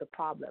cause of the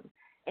problem.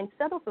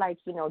 Instead of like,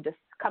 you know, just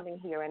coming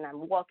here and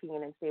I'm walking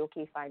in and say,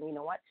 okay, fine, you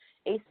know what,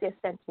 ACES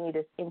sent me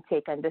this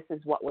intake and this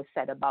is what was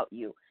said about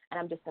you. And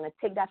I'm just going to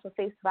take that for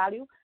face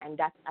value, and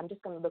I'm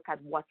just going to look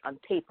at what's on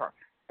paper.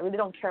 I really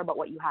don't care about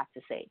what you have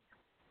to say.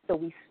 So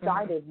we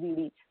started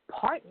really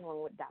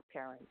partnering with that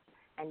parent,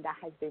 and that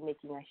has been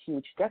making a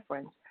huge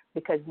difference,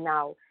 because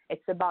now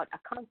it's about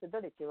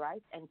accountability,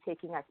 right, and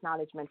taking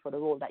acknowledgement for the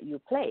role that you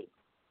play.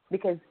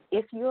 Because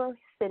if you're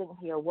sitting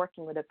here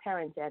working with a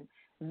parent and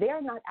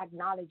they're not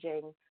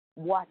acknowledging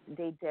what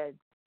they did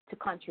to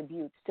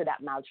contribute to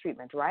that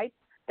maltreatment, right?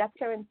 That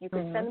parent, you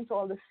could send them to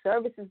all the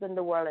services in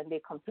the world and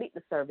they complete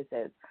the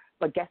services.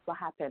 But guess what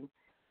happened?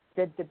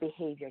 Did the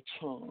behavior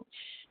change?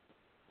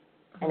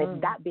 And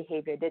if that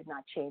behavior did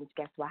not change,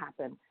 guess what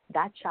happened?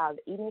 That child,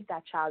 even if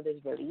that child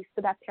is released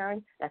to that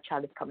parent, that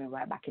child is coming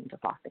right back into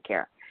foster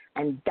care.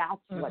 And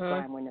that's what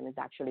Brian Wyndham is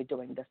actually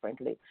doing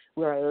differently.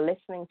 We're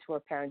listening to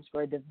our parents.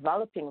 We're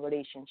developing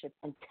relationships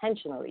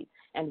intentionally,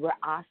 and we're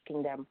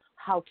asking them,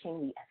 how can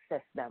we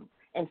assist them?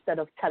 Instead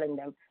of telling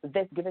them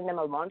this, giving them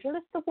a laundry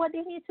list of what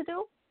they need to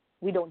do,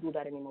 we don't do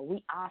that anymore.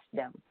 We ask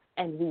them,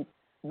 and we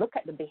look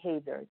at the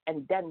behaviors,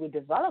 and then we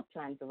develop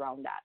plans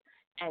around that.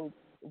 And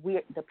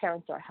the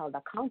parents are held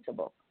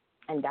accountable,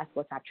 and that's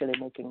what's actually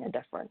making a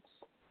difference.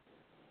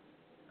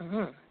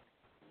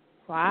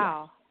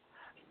 Wow.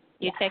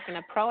 You're taking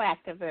a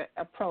proactive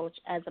approach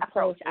as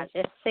opposed to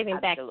just sitting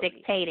back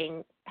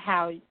dictating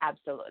how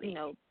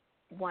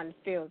one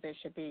feels it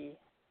should be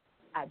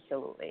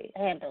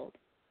handled.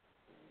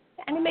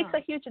 And it makes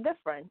a huge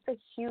difference. A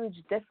huge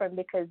difference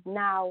because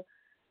now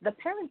the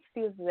parents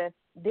feel as if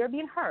they're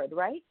being heard,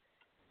 right?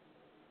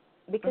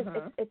 Because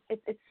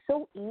it's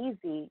so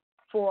easy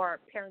for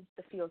parents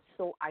to feel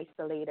so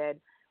isolated.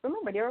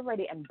 Remember, they're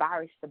already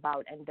embarrassed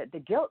about and the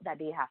guilt that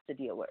they have to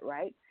deal with,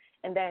 right?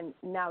 And then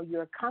now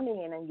you're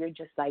coming in and you're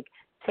just like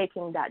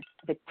taking that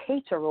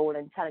dictator role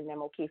and telling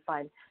them, okay,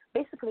 fine,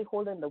 basically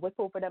holding the whip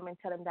over them and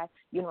telling them that,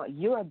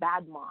 you're a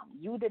bad mom.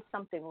 You did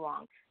something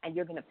wrong and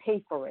you're going to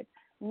pay for it.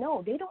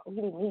 No, they don't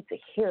really need to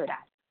hear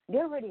that.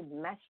 They're already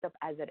messed up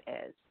as it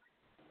is.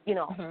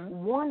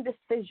 One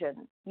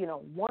decision,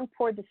 one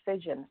poor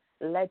decision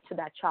led to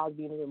that child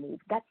being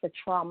removed. That's a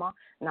trauma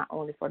not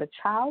only for the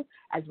child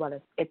as well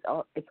as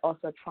it's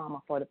also a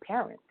trauma for the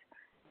parent.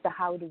 So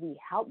how do we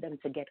help them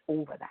to get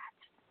over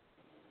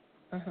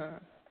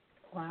that?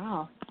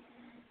 Wow.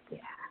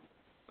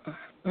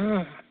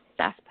 Yeah.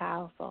 That's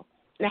powerful.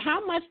 Now,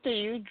 how much do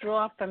you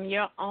draw from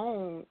your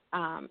own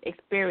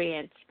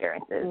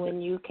experiences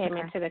when you came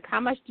into how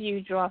much do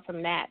you draw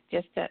from that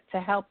just to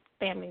help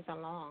families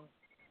along?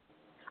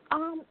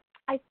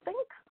 I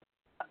think,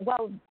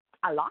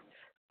 a lot,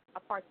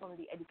 apart from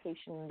the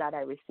education that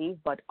I received,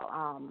 but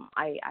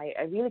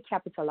I really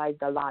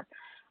capitalized a lot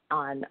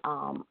on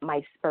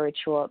my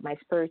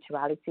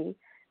spirituality,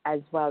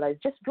 as well as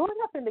just growing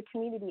up in the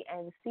community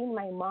and seeing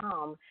my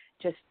mom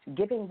just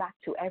giving back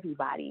to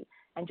everybody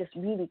and just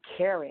really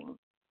caring.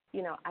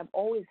 I've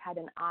always had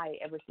an eye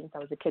ever since I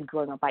was a kid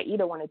growing up. I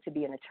either wanted to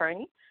be an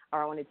attorney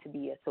or I wanted to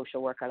be a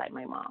social worker like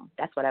my mom.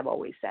 That's what I've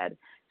always said.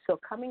 So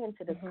coming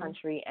into this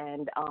country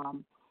and,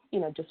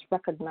 just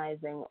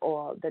recognizing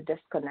all the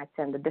disconnect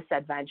and the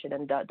disadvantaged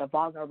and the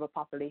vulnerable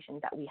population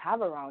that we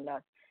have around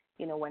us,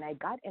 when I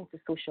got into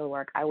social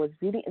work, I was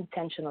really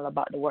intentional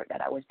about the work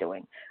that I was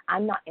doing.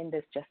 I'm not in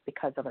this just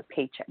because of a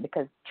paycheck,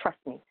 because trust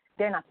me,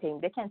 they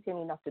can't pay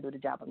me enough to do the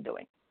job I'm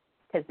doing,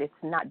 because it's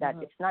not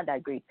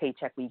that great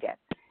paycheck we get.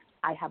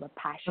 I have a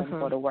passion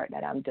for the work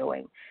that I'm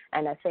doing.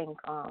 And I think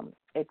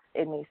it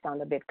may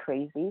sound a bit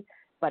crazy,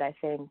 but I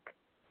think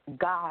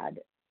God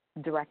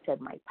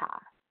directed my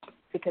path.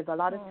 Because a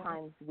lot of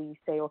times we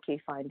say, okay,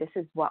 fine, this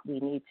is what we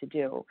need to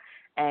do.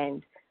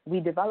 And we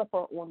develop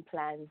our own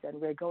plans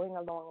and we're going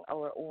along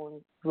our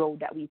own road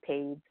that we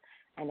paved.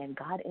 And then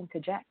God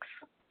interjects.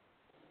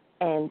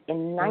 And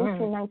in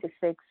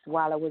 1996,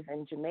 while I was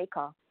in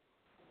Jamaica,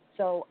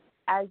 so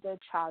as a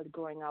child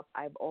growing up,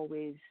 I've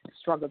always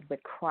struggled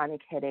with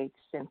chronic headaches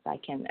as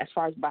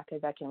far as back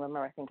as I can remember,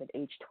 I think at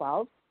age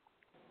 12,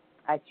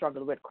 I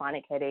struggled with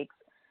chronic headaches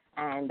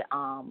and,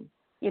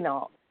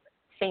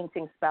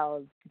 fainting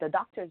spells. The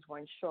doctors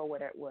weren't sure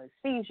whether it was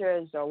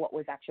seizures or what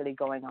was actually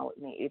going on with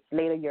me. It's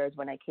later years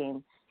when I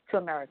came to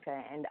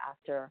America, and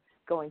after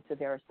going to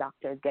various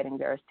doctors, getting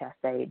various tests,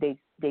 they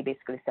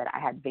basically said I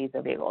had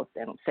vasovagal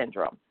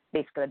syndrome.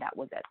 Basically, that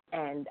was it.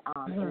 And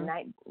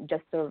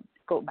just to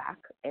go back,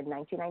 in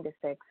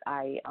 1996,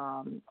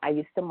 I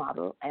used to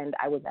model, and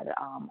I was at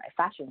a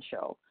fashion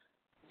show,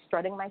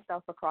 strutting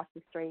myself across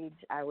the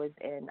stage. I was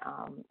in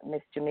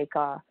Miss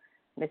Jamaica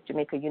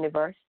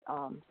Universe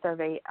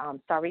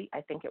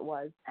I think it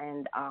was,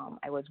 and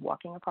I was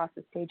walking across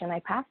the stage and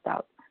I passed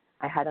out.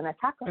 I had an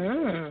attack on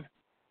stage.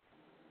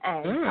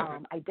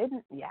 And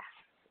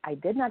I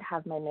did not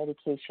have my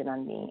medication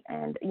on me.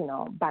 And,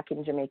 back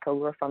in Jamaica, we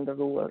were from the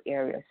rural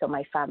area, so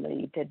my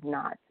family did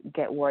not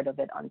get word of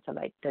it until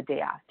like the day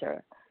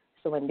after.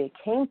 So when they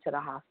came to the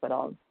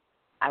hospital,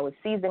 I was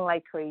seizing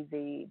like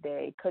crazy.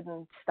 They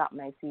couldn't stop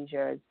my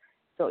seizures.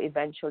 So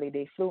eventually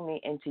they flew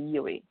me into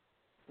UWI.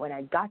 When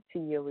I got to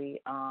UWI,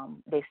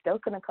 they still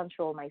couldn't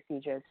control my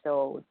seizures,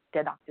 so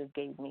the doctors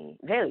gave me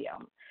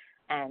Valium,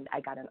 and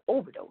I got an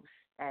overdose,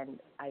 and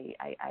I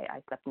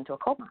slept into a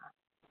coma.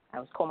 I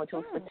was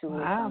comatose for 2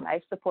 weeks on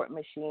life support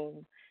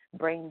machine,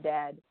 brain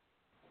dead.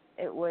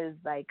 It was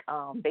like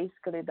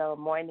basically the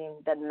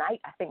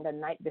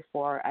night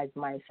before, as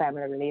my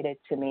family related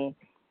to me,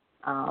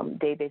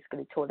 they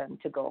basically told them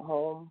to go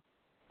home.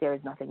 There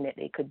was nothing that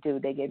they could do.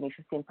 They gave me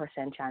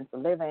 15% chance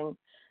of living.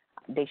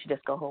 They should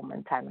just go home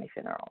and time my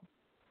funeral.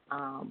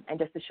 And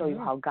just to show you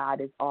how God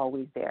is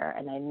always there,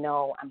 and I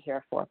know I'm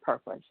here for a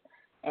purpose.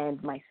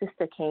 And my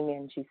sister came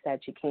in. She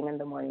said she came in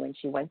the morning when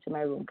she went to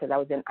my room, because I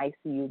was in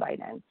ICU by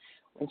then.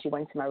 When she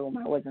went to my room,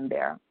 I wasn't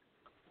there.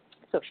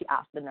 So she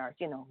asked the nurse,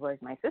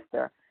 where's my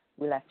sister?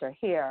 We left her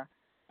here,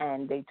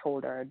 and they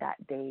told her that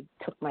they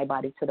took my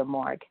body to the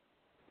morgue.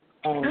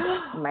 And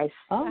my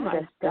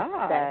sister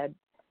said,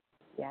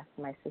 yes,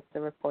 my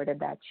sister reported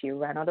that she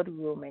ran out of the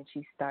room and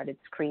she started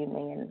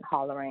screaming and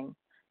hollering,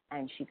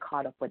 and she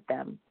caught up with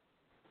them.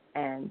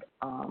 And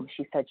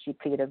she said she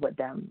pleaded with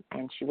them,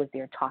 and she was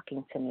there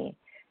talking to me.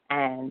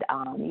 And,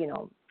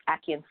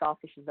 ackee and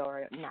saltfish is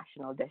our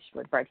national dish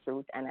with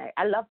breadfruit, and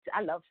I love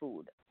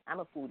food. I'm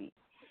a foodie.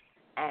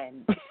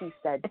 And she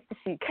said,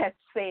 she kept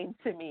saying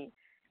to me,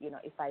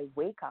 if I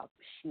wake up,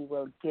 she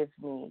will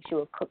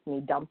cook me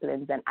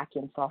dumplings and ackee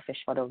and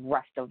saltfish for the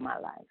rest of my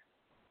life.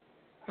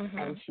 Mm-hmm.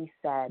 And she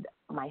said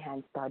my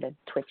hand started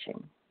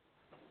twitching.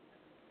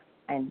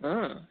 And,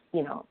 and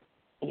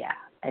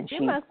she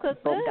must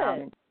cook broke good.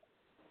 down.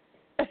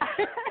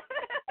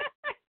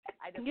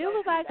 You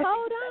was like,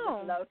 hold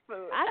on. I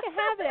can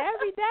have it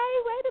every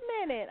day. Wait a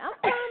minute. I'm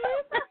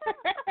coming.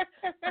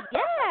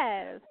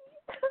 Yes.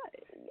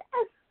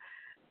 Yes.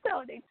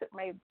 So they took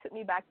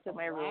me back to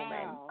my room,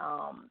 and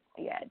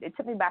they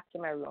took me back to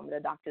my room.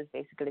 The doctors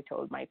basically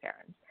told my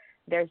parents,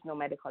 there's no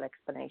medical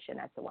explanation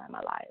as to why I'm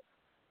alive.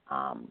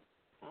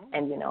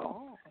 And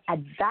at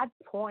that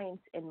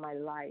point in my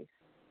life,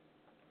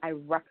 I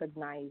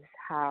recognized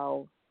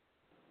how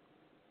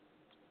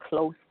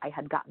close I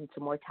had gotten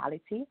to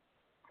mortality.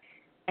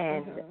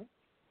 And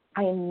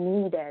I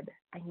needed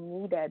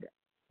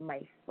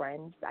my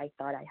friends I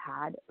thought I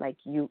had. I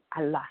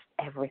lost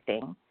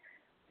everything.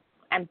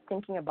 I'm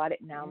thinking about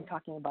it now. I'm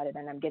talking about it,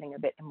 and I'm getting a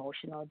bit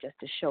emotional just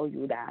to show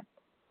you that,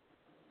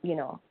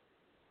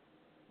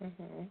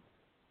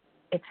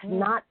 it's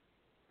not,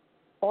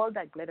 all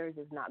that glitters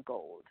is not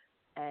gold.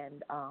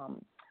 And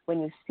when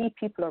you see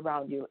people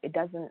around you, it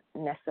doesn't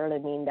necessarily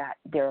mean that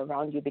they're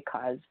around you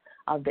because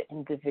of the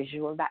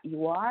individual that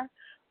you are,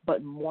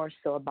 but more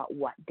so about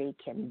what they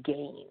can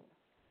gain.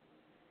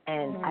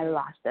 And I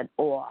lost it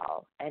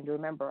all. And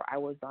remember, I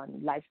was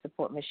on life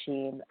support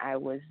machine. I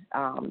was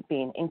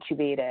being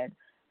incubated,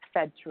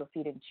 fed through a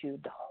feeding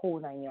tube, the whole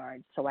 9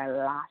 yards. So I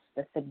lost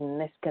a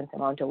significant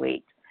amount of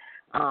weight.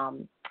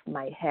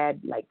 My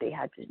head, they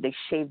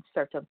shaved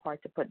certain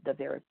parts to put the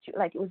various tube.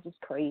 It was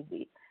just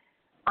crazy.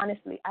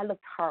 Honestly, I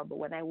looked horrible.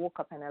 When I woke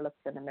up and I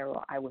looked in the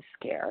mirror, I was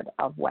scared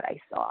of what I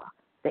saw,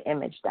 the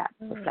image that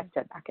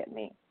reflected back at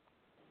me.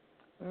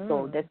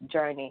 So this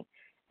journey,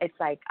 it's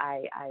like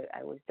I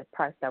was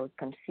depressed. I was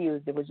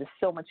confused. There was just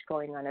so much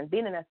going on. And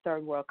being in a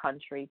third world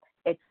country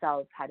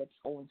itself had its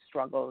own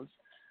struggles.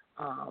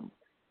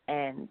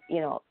 And,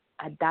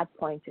 at that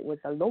point, it was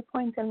a low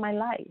point in my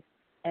life.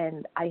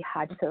 And I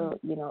had to,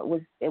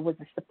 it was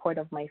the support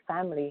of my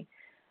family.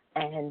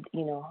 And,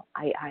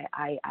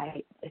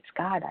 it's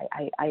God.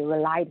 I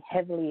relied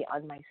heavily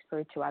on my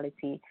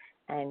spirituality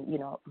and,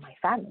 my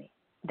family.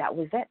 That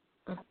was it.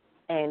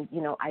 And,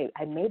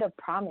 I made a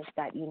promise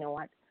that,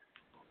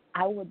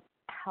 I would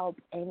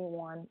help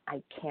anyone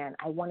I can.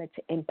 I wanted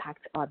to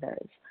impact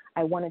others.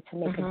 I wanted to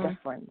make a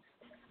difference.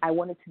 I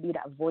wanted to be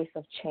that voice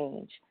of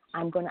change.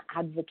 I'm going to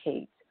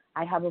advocate.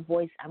 I have a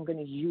voice. I'm going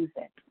to use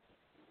it.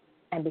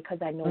 And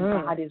because I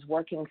know God is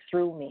working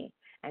through me,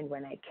 and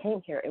when I came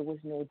here, it was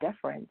no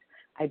different.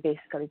 I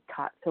basically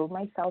threw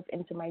myself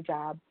into my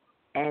job,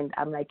 and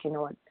I'm like,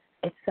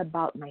 it's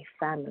about my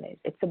family.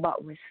 It's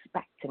about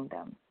respecting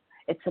them.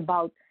 It's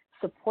about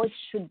support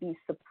should be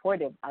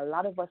supportive. A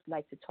lot of us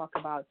like to talk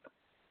about,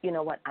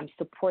 I'm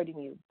supporting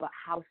you, but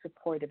how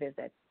supportive is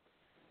it?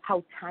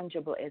 How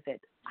tangible is it?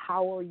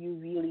 How are you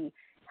really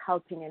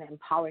helping and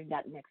empowering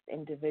that next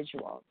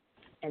individual?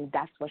 And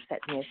that's what set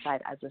me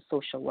aside as a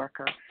social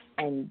worker.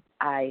 And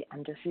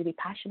I'm just really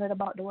passionate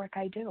about the work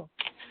I do.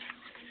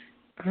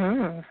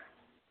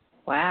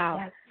 Wow.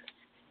 Yes.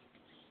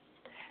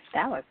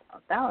 That was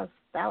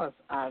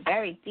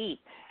very deep.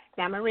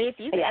 Now, Marie,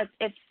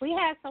 if we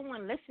have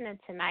someone listening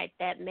tonight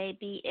that may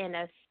be in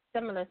a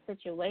similar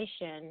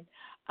situation,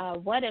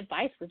 what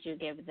advice would you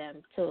give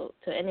them to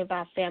any of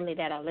our family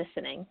that are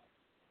listening?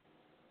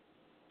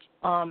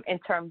 In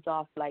terms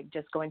of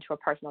just going through a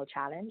personal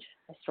challenge,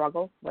 a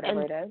struggle,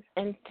 whatever it is?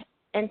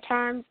 In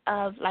terms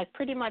of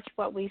pretty much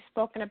what we've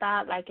spoken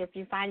about, if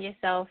you find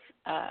yourself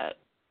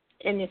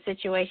in a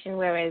situation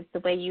where the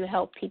way you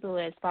help people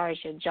as far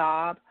as your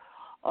job,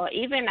 or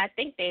even I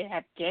think they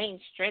have gained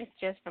strength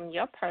just from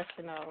your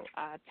personal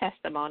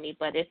testimony,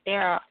 but if they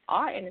are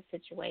in a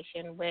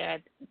situation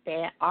where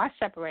they are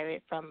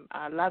separated from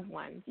loved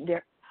ones,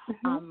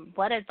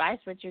 what advice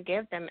would you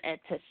give them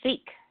to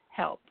seek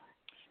help?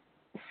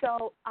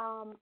 So,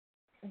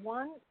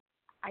 one,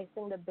 I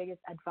think the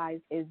biggest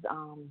advice is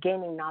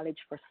gaining knowledge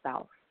for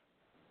self.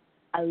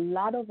 A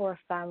lot of our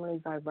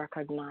families are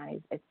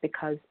recognized. It's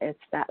because it's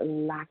that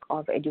lack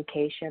of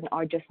education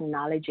or just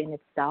knowledge in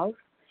itself,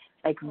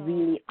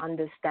 really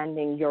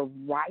understanding your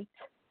right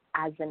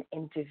as an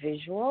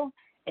individual.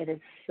 It is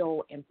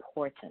so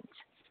important.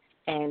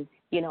 And,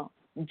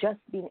 just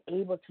being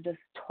able to just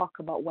talk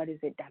about what is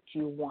it that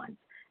you want.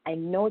 I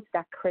know it's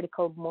that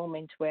critical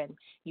moment when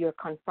you're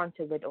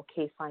confronted with,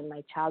 okay, fine,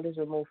 my child is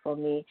removed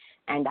from me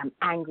and I'm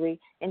angry.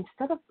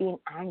 Instead of being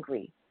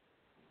angry,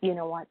 you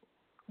know what?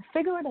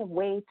 Figure out a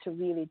way to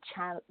really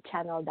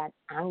channel that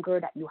anger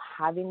that you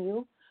have in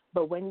you.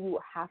 But when you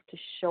have to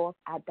show up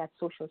at that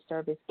social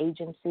service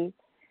agency,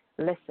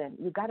 listen,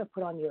 you got to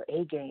put on your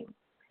A game.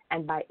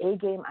 And by A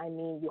game, I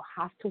mean you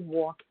have to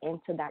walk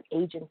into that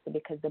agency,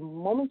 because the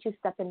moment you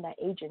step in that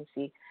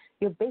agency,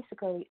 you're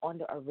basically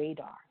under a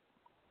radar.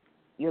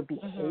 Your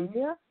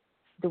behavior,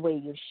 the way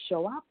you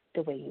show up,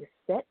 the way you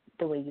sit,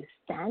 the way you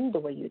stand, the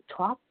way you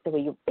talk, the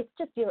way you, it's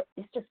just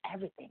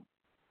everything.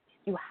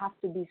 You have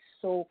to be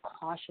so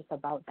cautious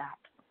about that,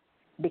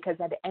 because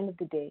at the end of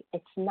the day,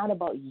 it's not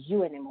about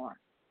you anymore.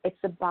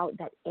 It's about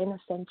that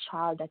innocent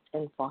child that's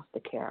in foster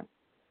care.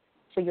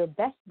 So your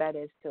best bet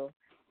is to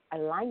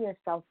align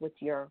yourself with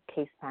your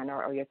case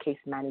planner or your case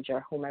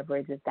manager, whomever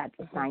it is that's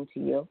assigned to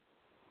you.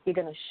 You're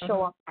going to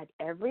show up at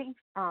every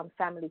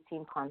family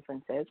team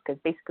conferences, because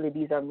basically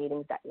these are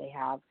meetings that they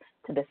have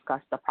to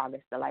discuss the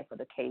progress, the life of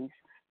the case,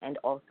 and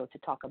also to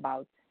talk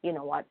about, you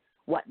know,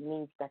 what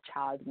needs the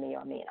child may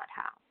or may not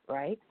have,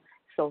 right?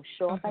 So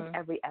show up at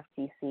every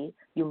FTC.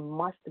 You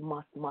must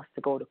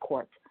go to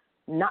court.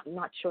 Not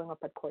showing up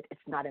at court,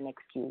 it's not an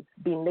excuse.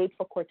 Being late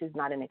for court is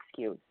not an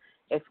excuse.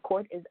 If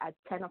court is at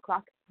 10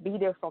 o'clock, be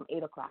there from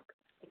 8 o'clock,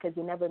 because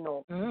you never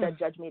know. The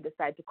judge may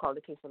decide to call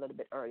the case a little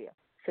bit earlier,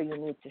 so you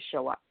need to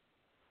show up.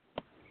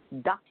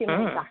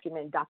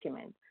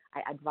 Document.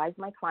 I advise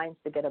my clients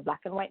to get a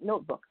black and white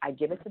notebook. I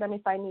give it to them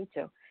if I need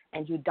to,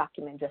 and you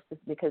document justice,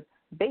 because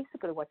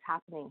basically what's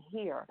happening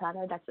here, the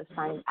planner that's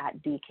assigned at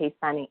the case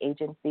planning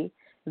agency,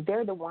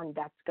 they're the one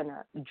that's going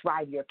to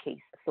drive your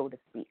case, so to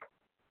speak.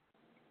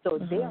 So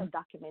they are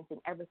documenting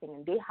everything,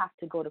 and they have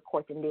to go to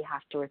court, and they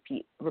have to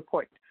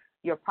report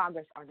your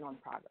progress or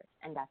non-progress,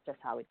 and that's just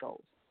how it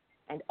goes.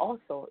 And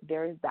also,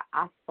 there is the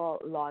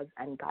ASFA laws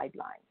and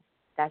guidelines.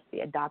 That's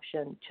the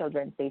Adoption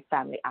Children Safe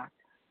Family Act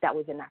that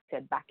was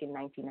enacted back in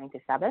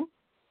 1997.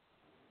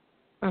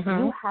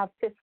 You have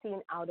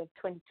 15 out of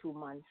 22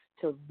 months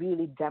to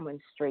really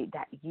demonstrate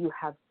that you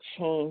have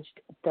changed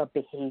the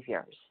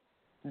behaviors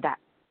that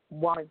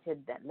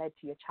led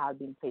to your child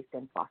being placed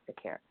in foster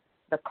care.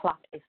 The clock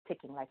is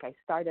ticking. Like I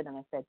started and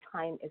I said,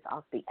 time is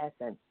of the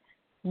essence.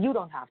 You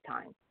don't have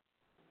time.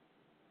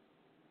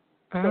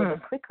 So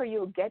the quicker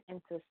you get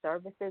into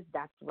services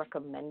that's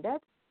recommended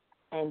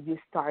and you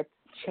start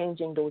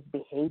changing those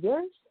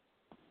behaviors,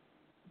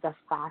 the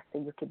faster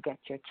you could get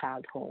your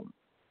child home.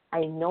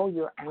 I know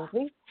you're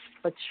angry,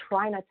 but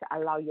try not to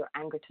allow your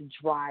anger to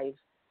drive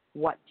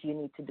what you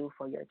need to do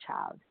for your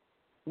child.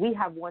 We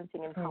have one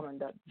thing in common,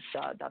 the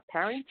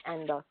parent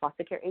and the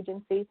foster care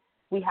agency,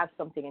 we have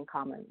something in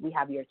common. We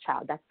have your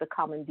child. That's the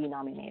common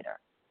denominator.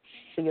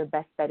 So your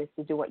best bet is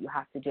to do what you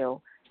have to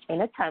do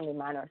in a timely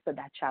manner so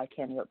that child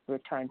can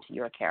return to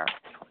your care.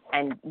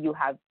 And you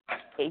have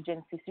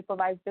agency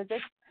supervised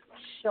visits,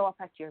 show up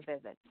at your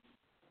visit.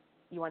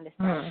 You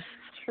understand?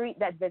 Treat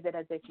that visit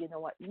as if, you know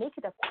what,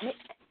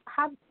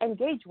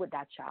 engage with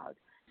that child.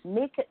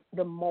 Make it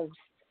the most.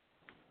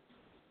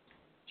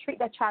 Treat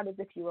that child as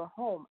if you were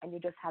home and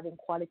you're just having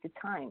quality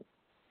time.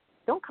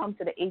 Don't come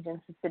to the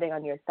agency sitting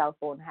on your cell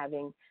phone,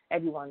 having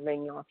everyone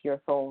ring you off your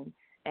phone,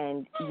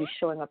 and you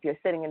showing up, you're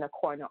sitting in a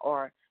corner,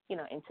 or, you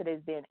know, in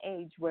today's day and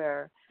age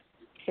where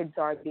kids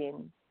are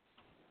being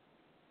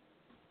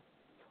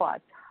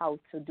taught how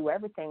to do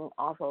everything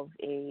off of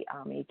a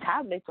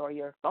tablet or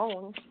your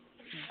phone.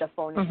 The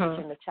phone is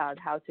teaching the child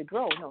how to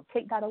grow. No,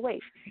 take that away.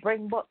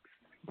 Bring books.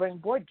 Bring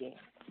board games.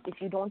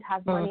 If you don't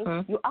have money,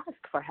 you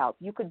ask for help.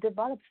 You could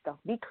develop stuff.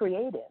 Be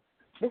creative.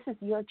 This is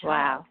your child.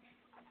 Wow.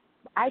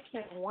 I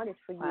can't want it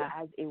for you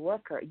as a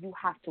worker. You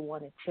have to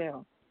want it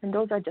too. And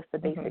those are just the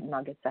basic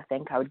nuggets I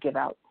think I would give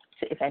out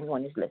to if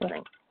anyone is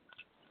listening.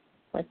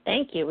 Well,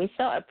 thank you. We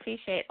so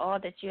appreciate all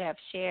that you have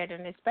shared,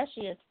 and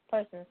especially your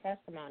personal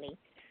testimony.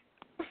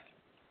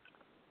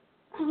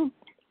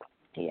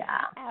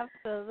 Yeah.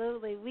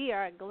 Absolutely. We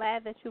are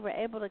glad that you were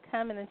able to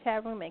come in the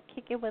chat room and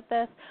kick it with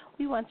us.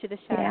 We want you to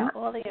shout out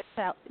all of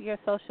your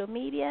social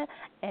media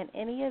and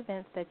any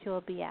events that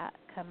you'll be at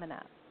coming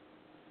up.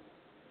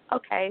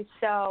 Okay,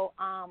 so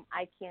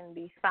I can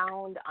be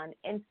found on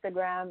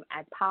Instagram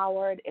at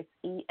Powered. It's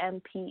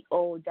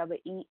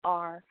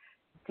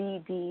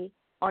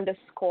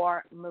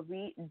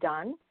EMPOWERDD_Marie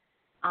Dunn.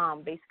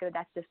 Basically,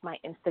 that's just my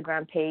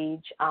Instagram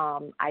page.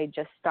 I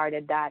just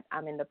started that.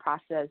 I'm in the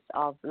process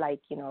of,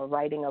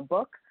 writing a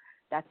book.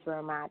 That's where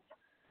I'm at.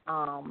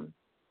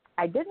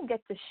 I didn't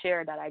get to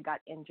share that I got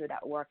injured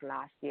at work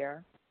last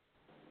year.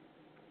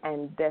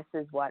 And this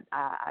is what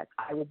I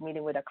was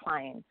meeting with a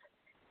client.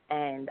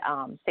 And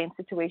same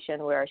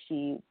situation where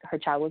her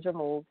child was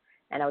removed,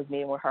 and I was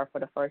meeting with her for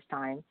the first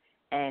time.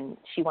 And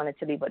she wanted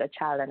to leave with a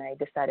child, and I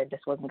decided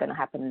this wasn't going to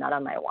happen, not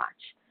on my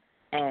watch.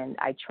 And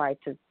I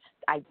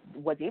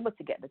was able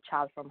to get the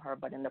child from her,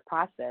 but in the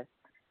process,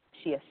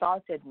 she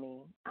assaulted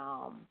me.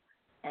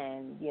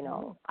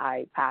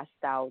 I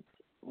passed out,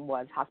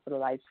 was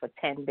hospitalized for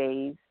 10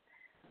 days.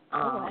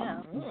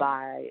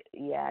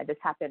 This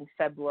happened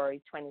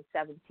February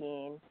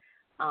 2017.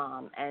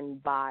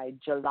 And by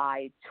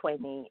July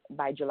 28,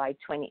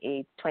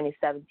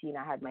 2017,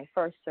 I had my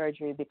first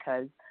surgery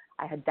because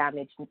I had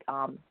damaged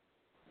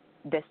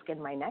disc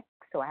in my neck,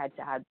 so I had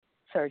to have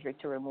surgery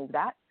to remove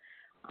that.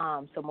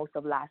 So most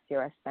of last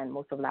year, I spent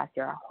most of last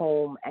year at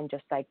home and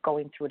just like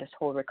going through this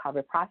whole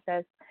recovery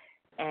process.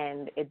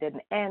 And it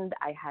didn't end.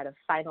 I had a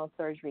final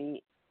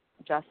surgery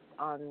just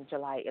on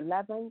July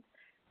 11th.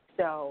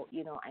 So,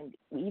 you know, and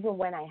even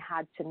when I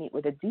had to meet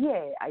with the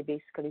DA, I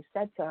basically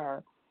said to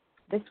her,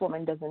 this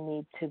woman doesn't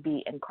need to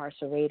be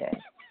incarcerated.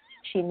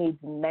 She needs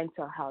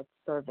mental health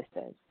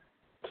services.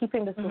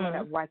 Keeping this woman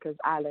at Rikers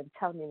Island,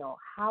 tell me,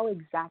 how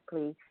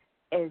exactly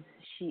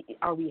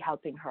are we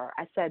helping her?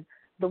 I said,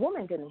 the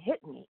woman didn't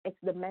hit me. It's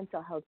the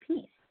mental health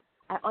piece.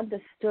 I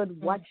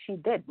understood what she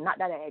did. Not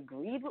that I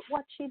agreed with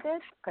what she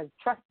did, because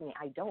trust me,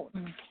 I don't.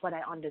 But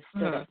I understood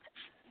it.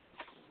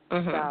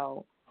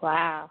 So,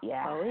 wow.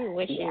 Yeah. Well, we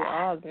wish you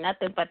all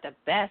nothing but the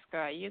best,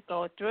 girl. You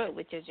go through it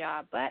with your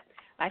job, but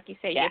like you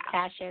said, your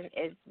passion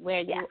is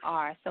where you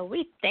are. So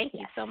we thank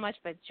you so much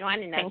for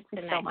joining us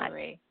tonight,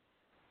 Marie.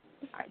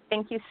 All right.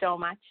 Thank you so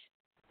much.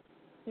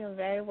 You're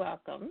very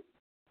welcome.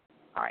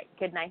 All right.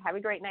 Good night. Have a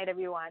great night,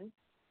 everyone.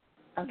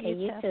 Okay,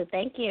 you too.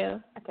 Thank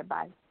you. Okay,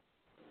 bye.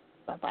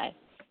 Bye-bye.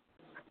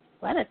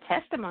 What a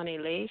testimony,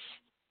 Leash.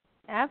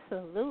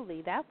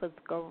 Absolutely. That was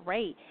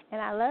great. And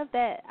I love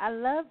that. I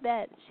love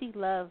that she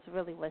loves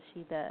really what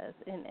she does.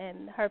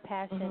 And her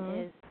passion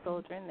is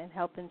children and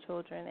helping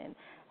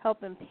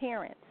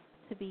parents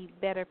to be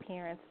better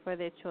parents for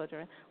their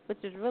children, which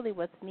is really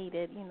what's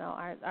needed. You know,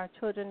 our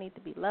children need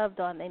to be loved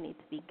on. They need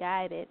to be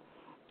guided.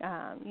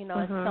 You know,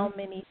 in so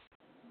many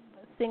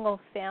single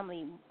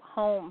family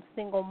homes,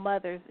 single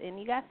mothers, and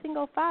you got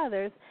single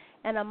fathers,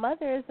 and a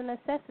mother is a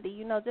necessity.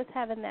 You know, just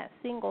having that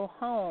single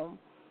home,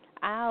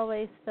 I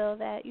always feel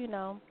that, you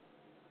know,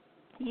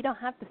 you don't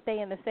have to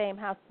stay in the same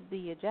house to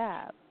do your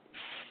job.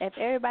 If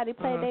everybody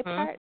play their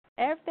part,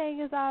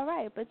 everything is all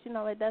right, but, you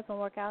know, it doesn't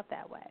work out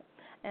that way.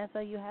 And so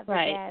you have the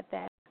dad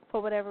that,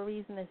 for whatever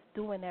reason, is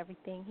doing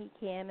everything he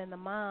can, and the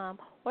mom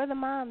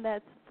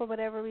that's, for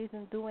whatever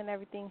reason, doing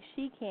everything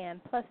she can,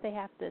 plus they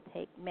have to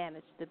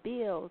manage the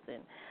bills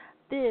and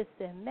this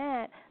and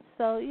that.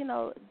 So, you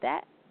know,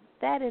 that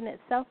in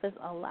itself is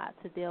a lot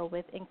to deal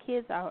with, and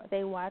kids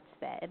they watch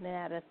that, and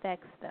that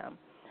affects them.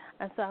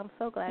 And so I'm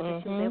so glad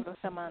that she was able to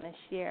come on and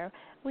share.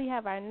 We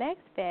have our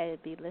next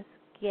fabulous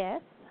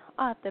guest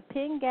off the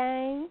Pin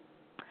Game,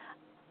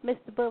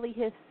 Mr. Bully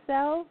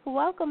himself.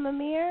 Welcome,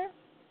 Amir.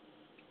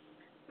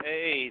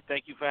 Hey,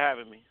 thank you for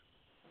having me.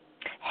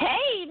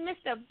 Hey,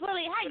 Mr.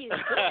 Bully, how you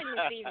doing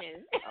this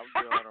evening?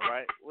 I'm doing all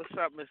right. What's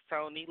up, Miss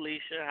Toni,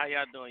 Lissha? How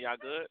y'all doing? Y'all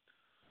good?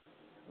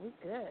 We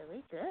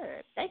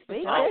good. Thanks for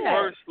joining us.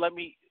 First, let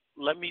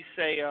me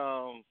say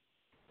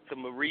to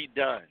Marie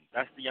Dunn.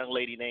 That's the young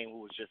lady name who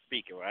was just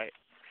speaking, right?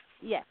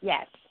 Yes.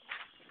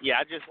 Yeah,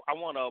 I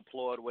want to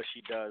applaud what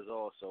she does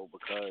also,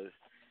 because,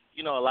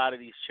 you know, a lot of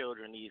these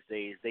children these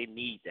days, they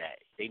need that.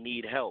 They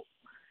need help.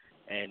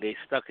 And they're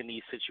stuck in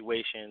these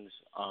situations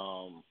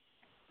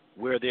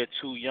where they're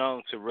too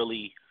young to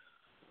really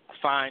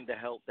find the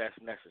help that's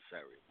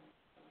necessary.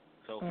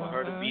 So for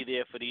her to be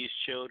there for these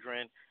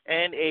children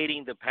and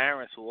aiding the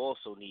parents who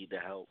also need the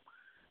help,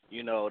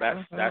 you know,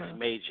 that's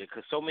major,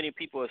 because so many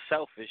people are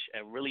selfish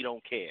and really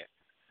don't care,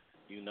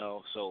 you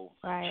know. So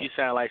she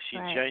sounds like she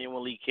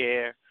genuinely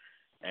care,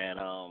 and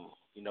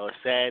you know, it's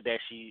sad that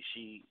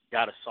she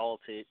got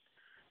assaulted,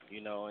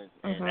 you know,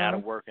 and out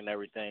of work and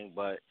everything.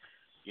 But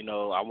you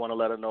know, I want to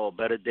let her know a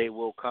better day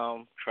will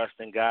come. Trust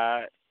in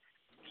God.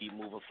 Keep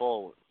moving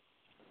forward.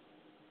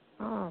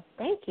 Oh,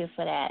 thank you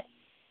for that.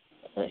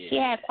 Yeah. She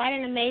had quite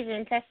an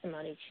amazing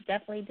testimony. She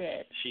definitely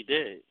did. She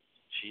did.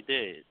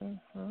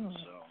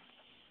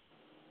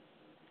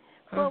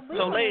 Well, we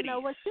want to ladies, know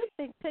what you've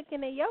been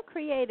cooking in your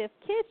creative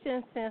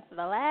kitchen since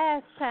the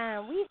last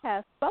time we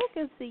have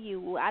spoken to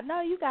you. I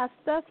know you got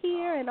stuff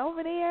here and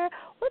over there.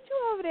 What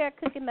you over there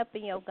cooking up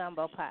in your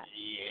gumbo pot?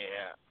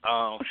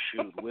 Yeah.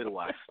 Shoot, where do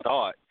I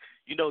start?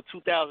 You know,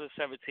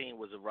 2017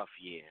 was a rough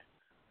year.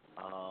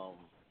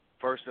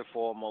 First and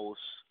foremost,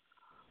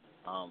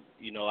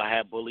 you know, I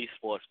had Bully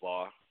Sports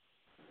Bar,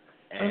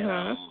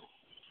 and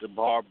the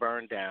bar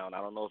burned down.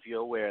 I don't know if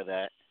you're aware of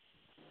that.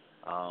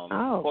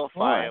 Caught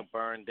fire,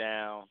 burned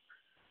down,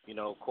 you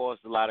know,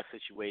 caused a lot of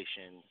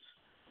situations.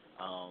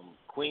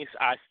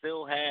 I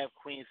still have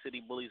Queen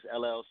City Bullies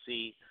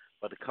LLC,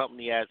 but the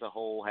company as a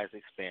whole has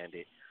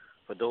expanded.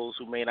 For those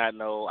who may not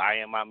know, I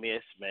am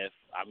Amir Smith.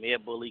 Amir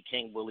Bully,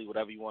 King Bully,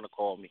 whatever you want to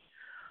call me.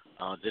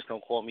 Just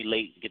don't call me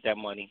late to get that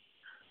money.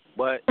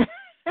 But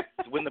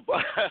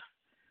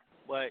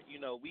but you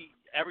know,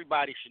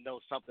 everybody should know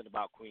something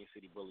about Queen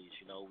City Bullies.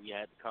 You know, we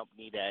had the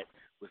company that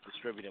was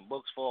distributing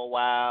books for a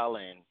while,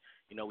 and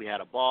you know, we had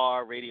a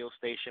bar, radio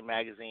station,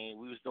 magazine.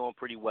 We was doing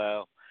pretty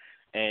well,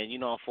 and you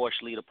know,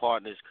 unfortunately, the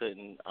partners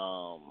couldn't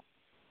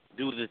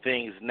do the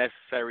things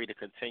necessary to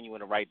continue in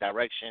the right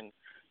direction.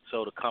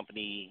 So the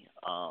company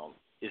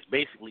is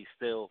basically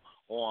still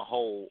on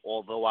hold,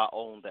 although I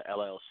own the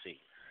LLC,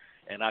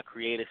 and I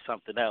created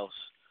something else.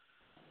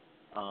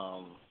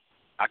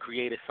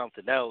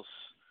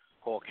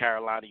 Called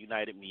Carolina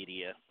United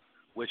Media,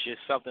 which is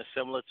something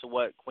similar to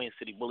what Queen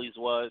City Bullies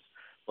was,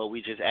 but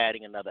we just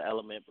adding another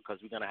element because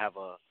we're going to have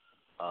a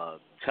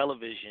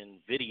television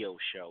video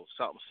show,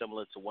 something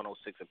similar to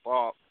 106 and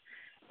Park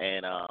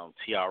and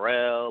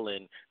TRL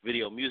and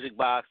Video Music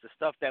Box, the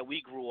stuff that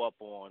we grew up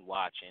on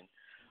watching.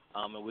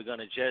 And we're going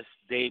to just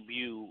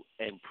debut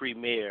and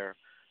premiere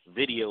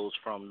videos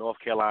from North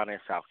Carolina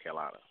and South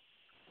Carolina.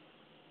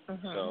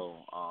 So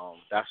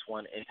that's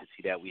one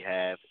entity that we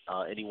have.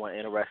 Anyone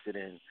interested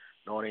in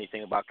knowing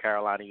anything about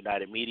Carolina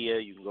United Media,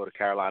 you can go to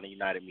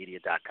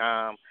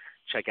carolinaunitedmedia.com,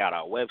 check out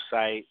our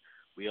website.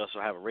 We also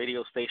have a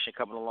radio station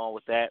coming along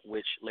with that,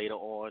 which later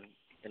on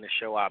in the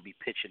show I'll be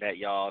pitching at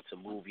y'all to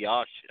move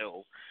y'all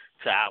show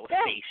to our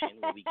station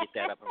when we get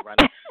that up and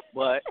running.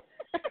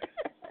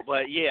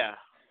 But yeah,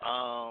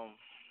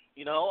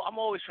 you know, I'm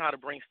always trying to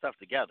bring stuff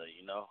together,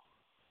 you know.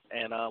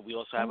 And we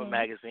also have a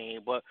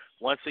magazine. But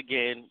once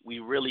again, we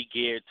really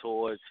geared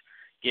towards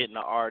getting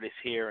the artists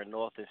here in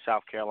North and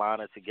South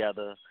Carolina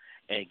together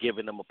and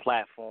giving them a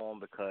platform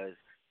because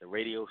the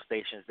radio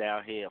stations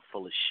down here are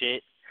full of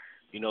shit.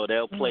 You know,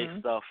 they'll play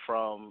stuff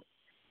from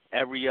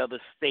every other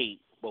state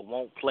but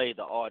won't play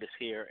the artists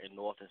here in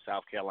North and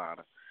South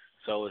Carolina.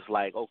 So it's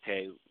like,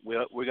 okay,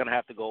 we're going to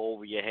have to go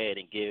over your head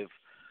and give,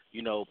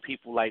 you know,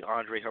 people like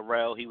Andre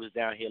Harrell, he was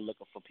down here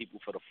looking for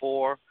people for the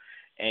 4.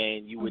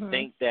 And you would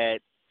think that,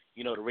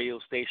 you know, the radio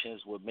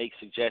stations would make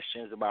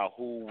suggestions about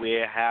who,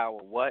 where, how,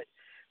 or what,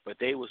 but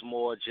they was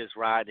more just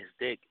riding his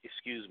dick.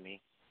 Excuse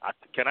me.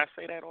 Can I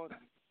say that on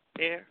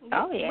air?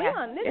 Oh,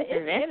 yeah. This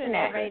is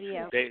internet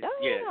radio.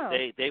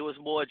 They was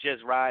more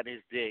just riding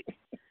his dick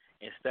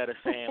instead of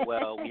saying,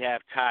 well, we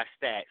have Ty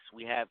Stacks,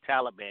 we have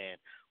Taliban,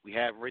 we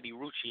have Riddy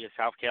Rucci in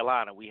South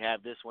Carolina, we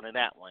have this one and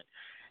that one.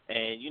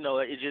 And, you know,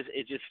 it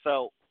just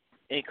felt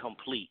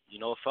incomplete. You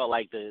know, it felt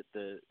like the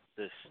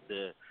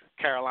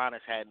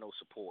Carolinas had no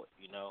support,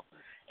 you know,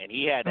 and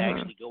he had to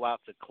actually go out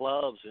to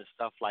clubs and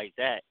stuff like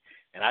that.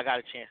 And I got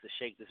a chance to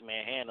shake this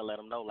man's hand and let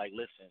him know, like,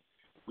 listen,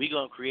 we're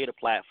going to create a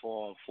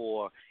platform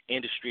for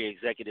industry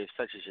executives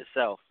such as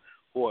yourself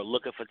who are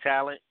looking for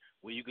talent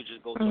where you could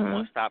just go to a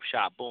one-stop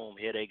shop, boom,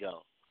 here they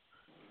go.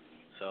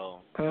 So,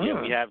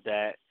 yeah, we have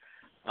that.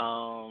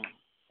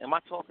 Am I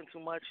talking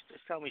too much?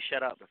 Just tell me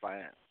shut up if I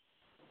am.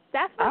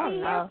 That's what we're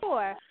here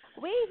for.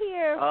 We're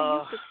here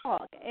for you to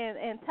talk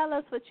and tell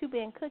us what you've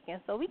been cooking.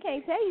 So we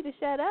can't tell you to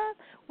shut up.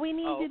 We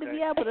need you to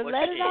be able to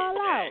let it all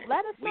out.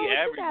 Let us know what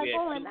you got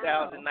going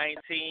on.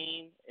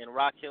 2019 in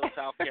Rock Hill,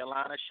 South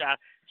Carolina.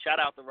 Shout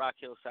out to Rock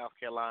Hill, South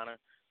Carolina.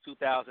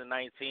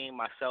 2019,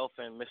 myself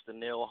and Mr.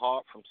 Neil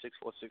Hart from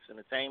 646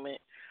 Entertainment.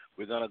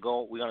 We're gonna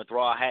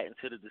throw our hat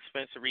into the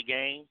dispensary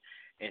game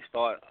and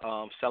start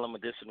selling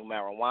medicinal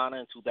marijuana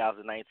in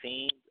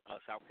 2019.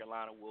 South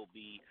Carolina will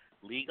be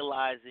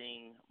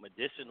legalizing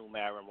medicinal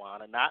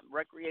marijuana, not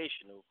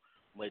recreational,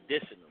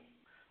 medicinal.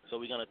 So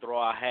we're going to throw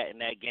our hat in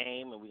that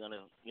game, and we're going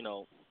to, you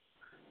know,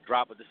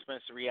 drop a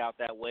dispensary out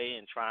that way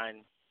and try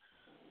and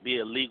be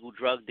a legal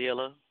drug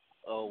dealer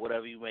or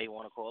whatever you may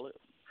want to call it.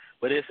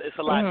 But it's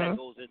a lot that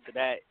goes into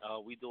that.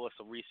 We doing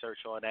some research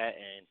on that,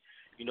 and,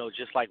 you know,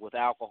 just like with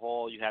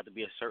alcohol, you have to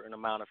be a certain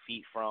amount of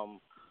feet from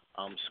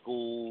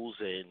schools,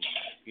 and,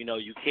 you know,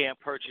 you can't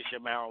purchase your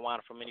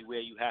marijuana from anywhere.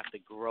 You have to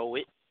grow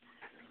it.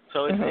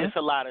 So it's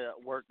a lot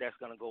of work that's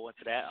going to go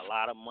into that, a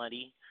lot of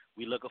money.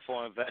 We're looking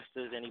for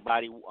investors.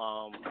 Anybody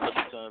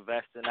looking to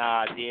invest in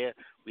our idea,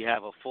 we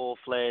have a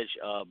full-fledged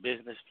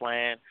business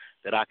plan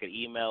that I could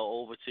email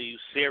over to you,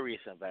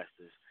 serious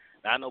investors.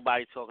 Not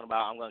nobody talking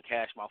about I'm going to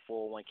cash my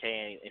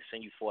 401k and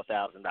send you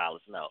 $4,000.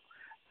 No.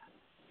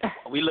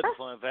 We're looking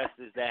for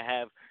investors that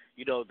have,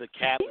 you know, the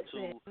capital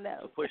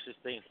to push this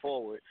thing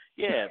forward.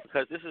 Yeah,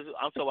 because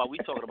I'm talking about, we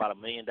talking about a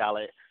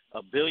 $1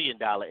 billion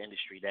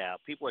industry now.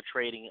 People are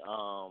trading,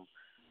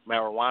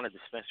 marijuana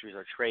dispensaries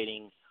are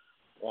trading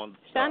on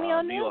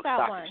New York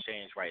Stock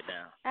Exchange right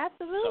now.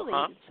 Absolutely.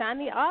 So,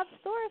 Shani, all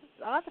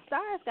the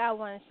stars got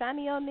one.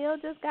 Shani O'Neal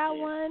just got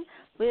one.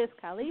 Wiz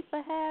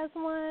Khalifa has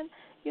one.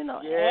 You know,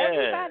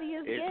 everybody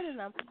is getting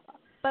them.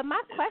 But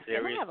my question,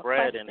 I have a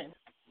question.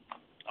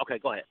 Okay,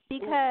 go ahead.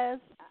 Because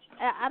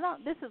I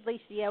don't. This is Lissha.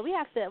 Yeah, we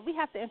have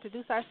to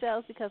introduce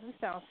ourselves because we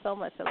sound so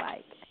much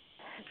alike.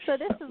 So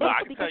this is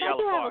Lissha because I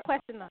do have a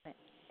question on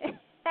it.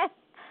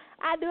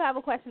 I do have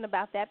a question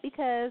about that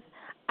because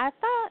I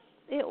thought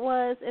it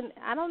was, and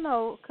I don't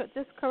know,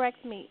 just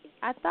correct me.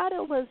 I thought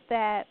it was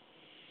that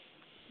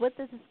with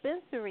the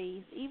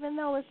dispensaries, even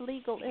though it's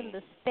legal in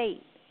the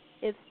state,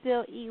 it's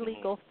still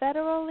illegal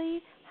federally.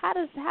 How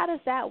does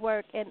that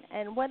work,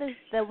 and what is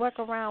the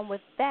workaround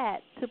with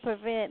that to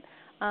prevent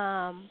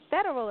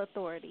federal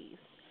authorities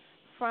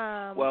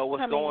from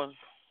what's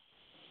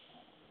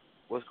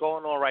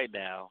going on right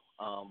now?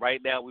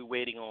 Right now we're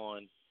waiting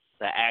on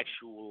the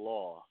actual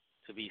law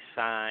to be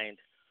signed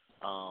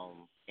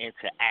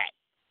into act,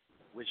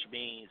 which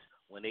means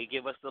when they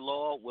give us the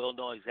law, we'll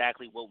know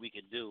exactly what we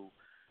can do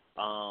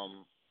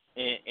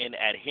in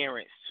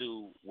adherence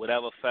to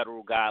whatever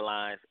federal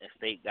guidelines and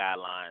state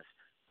guidelines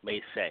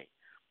may say.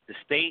 The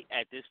state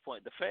at this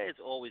point, the Fed's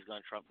always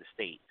going to trump the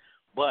state.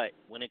 But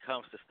when it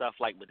comes to stuff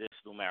like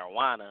medicinal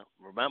marijuana,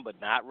 remember,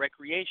 not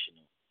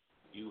recreational.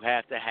 You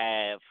have to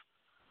have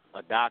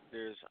a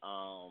doctor's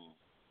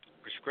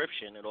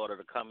prescription in order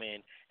to come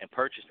in and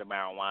purchase the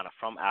marijuana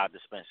from our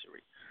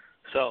dispensary.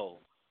 So,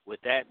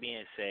 with that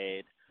being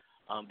said,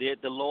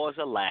 the laws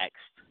are laxed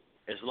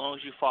as long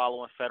as you're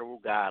following federal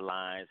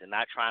guidelines and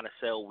not trying to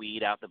sell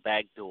weed out the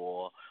back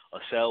door or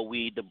sell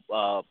weed,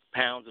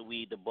 pounds of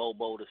weed to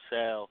Bobo to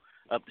sell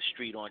up the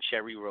street on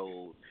Cherry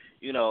Road.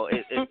 You know,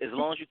 as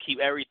long as you keep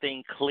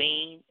everything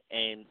clean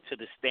and to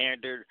the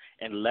standard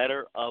and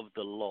letter of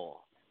the law,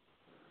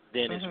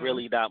 then it's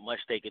really not much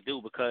they could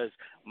do. Because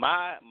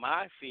my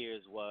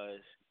fears was,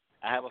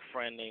 I have a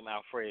friend named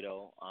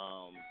Alfredo.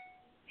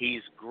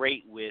 He's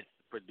great with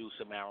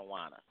producing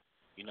marijuana.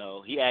 You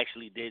know, he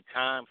actually did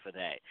time for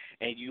that.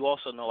 And you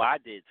also know I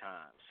did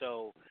time.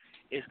 So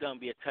it's going to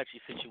be a touchy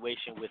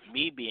situation with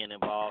me being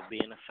involved,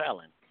 being a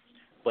felon.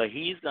 But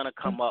he's going to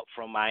come up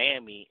from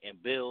Miami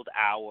and build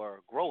our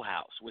grow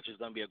house, which is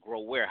going to be a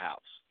grow warehouse.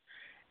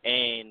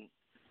 And,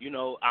 you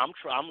know,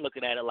 I'm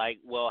looking at it like,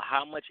 well,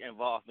 how much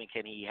involvement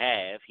can he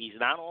have? He's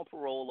not on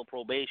parole or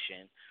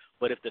probation,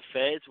 but if the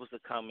feds was to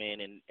come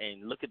in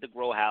and look at the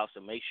grow house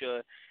and make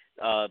sure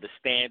the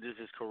standards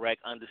is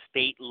correct under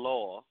state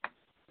law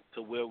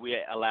to where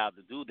we're allowed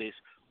to do this,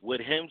 would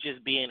him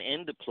just being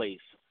in the place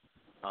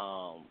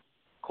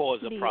cause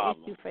a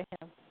problem? Issue for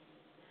him.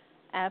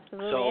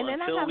 Absolutely. So and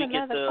then I have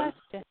another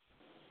question.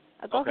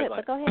 Go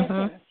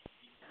ahead.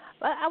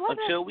 But I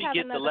until we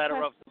get the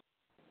letter of.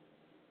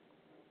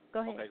 Go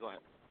ahead. Okay, go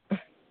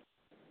ahead.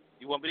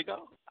 You want me to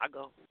go? I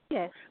go.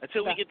 Yes.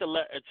 Until we get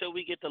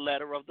the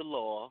letter of the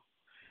law,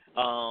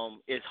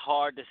 it's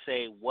hard to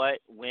say what,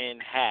 when,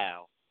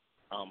 how,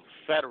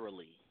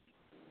 federally.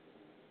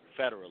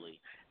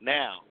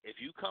 Now, if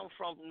you come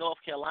from North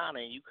Carolina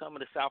and you come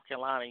into South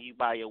Carolina and you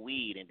buy your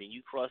weed and then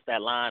you cross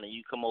that line and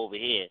you come over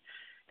here,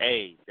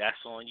 hey, that's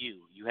on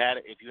you.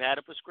 If you had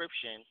a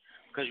prescription,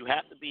 because you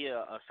have to be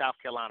a South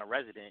Carolina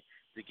resident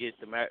to get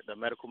the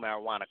medical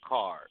marijuana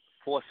card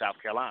for South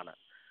Carolina.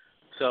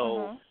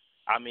 So,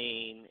 I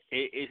mean,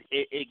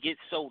 it gets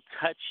so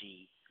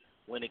touchy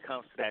when it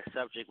comes to that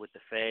subject with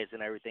the feds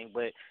and everything,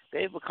 but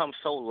they've become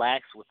so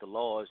lax with the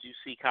laws. You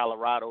see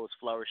Colorado is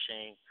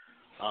flourishing.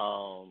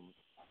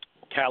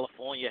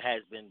 California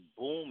has been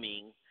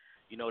booming.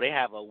 You know, they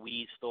have a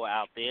weed store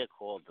out there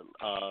called,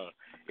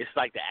 it's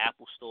like the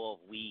Apple Store of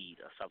weed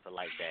or something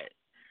like that.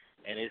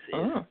 And it's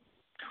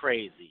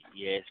crazy.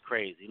 Yeah, it's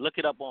crazy. Look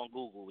it up on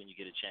Google when you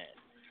get a chance.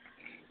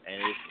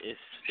 And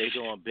they're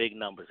doing big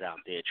numbers out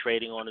there,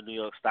 trading on the New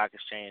York Stock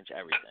Exchange,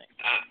 everything.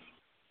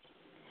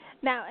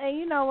 Now, and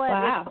you know what?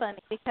 Wow. It's funny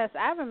because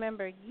I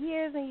remember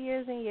years and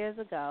years and years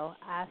ago,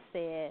 I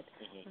said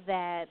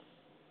that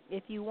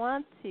if you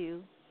want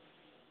to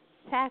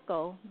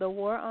tackle the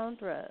war on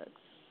drugs,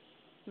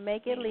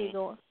 make it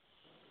legal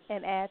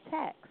and add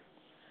tax.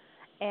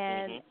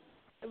 And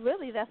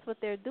really that's what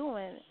they're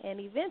doing. And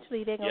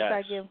eventually they're going to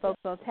start getting folks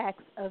on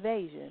tax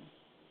evasion.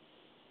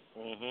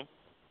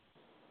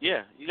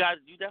 Yeah, you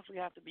definitely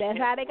have to be That's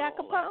careful. how they got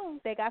Capone.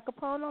 They got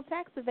Capone on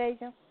tax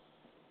evasion.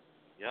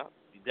 Yeah,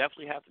 you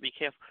definitely have to be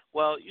careful.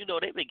 Well, you know,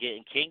 they've been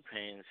getting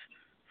kingpins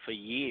for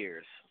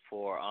years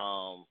for,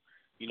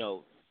 you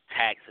know,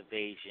 tax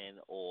evasion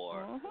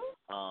or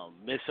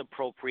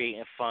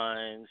misappropriating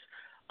funds.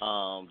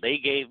 They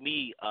gave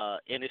me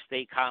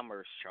interstate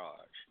commerce charge,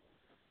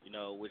 you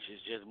know, which is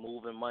just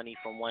moving money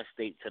from one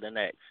state to the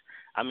next.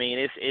 I mean,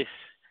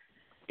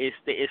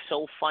 it's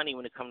so funny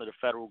when it comes to the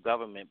federal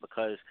government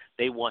because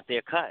they want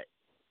their cut.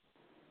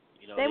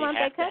 You know, they want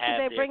their cut because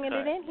they're bringing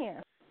it in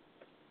here.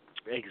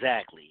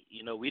 Exactly.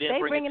 You know, we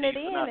didn't bring it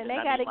in, and they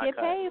got to get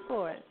paid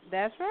for it.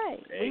 That's right.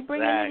 Exactly. We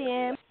bringing it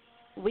in.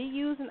 We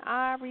using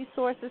our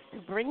resources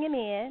to bring it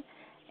in,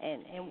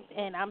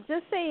 and I'm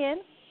just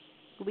saying,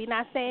 we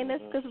not saying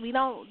this because we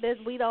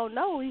don't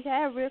know. We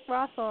have Rick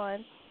Ross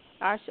on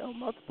our show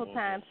multiple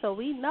times, so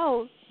we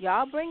know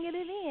y'all bringing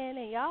it in,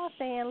 and y'all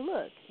saying,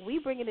 look, we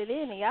bringing it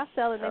in, and y'all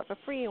selling it for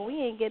free, and we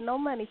ain't getting no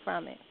money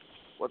from it.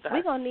 Well,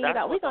 we gonna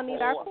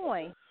need our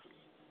coin.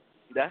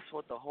 That's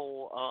what the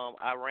whole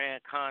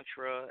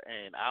Iran-Contra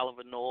and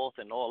Oliver North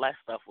and all that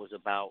stuff was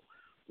about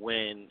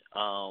when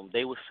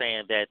they were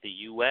saying that the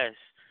U.S.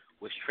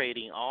 was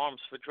trading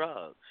arms for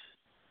drugs.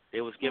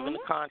 They was giving the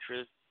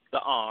Contras the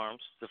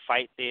arms to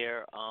fight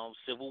their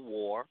civil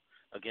war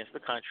against the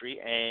country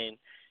and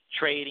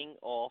trading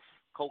off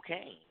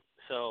cocaine.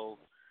 So,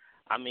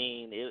 I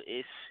mean,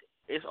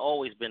 it's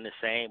always been the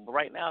same, but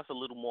right now it's a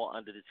little more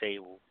under the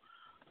table.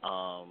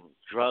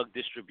 Drug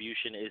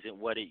distribution isn't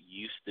what it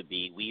used to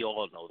be. We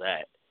all know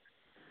that.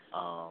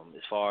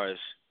 As far as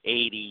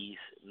 80s,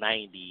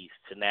 90s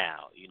to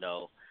now, you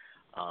know,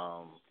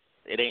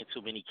 it ain't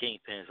too many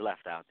kingpins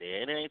left out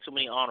there, and it ain't too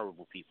many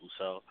honorable people.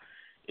 So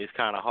it's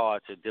kind of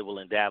hard to dibble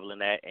and dabble in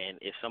that. And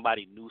if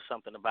somebody knew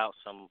something about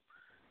some,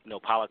 you know,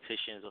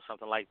 politicians or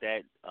something like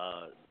that,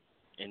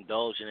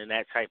 indulging in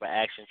that type of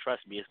action,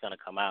 trust me, it's going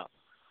to come out.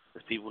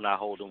 There's people not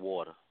holding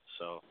water.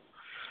 So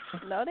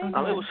no, they it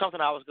was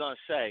something I was going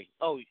to say.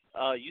 Oh,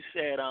 you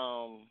said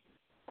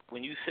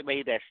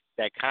made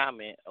that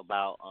comment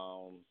about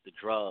the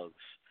drugs,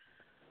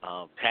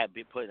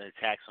 putting a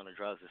tax on the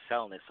drugs and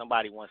selling it,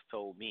 somebody once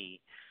told me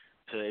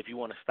if you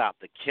want to stop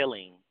the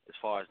killing as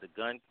far as the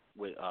gun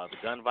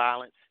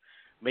violence,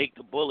 make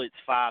the bullets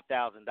 $5,000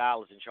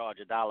 and charge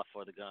 $1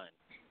 for the gun.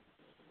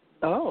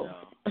 Oh. You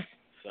know?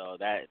 So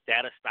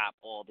that'll stop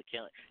all the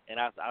killing. And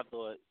I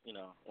thought,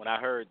 when I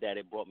heard that,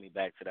 it brought me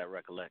back to that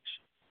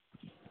recollection.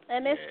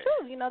 And it's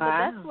true.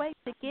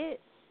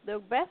 The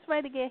best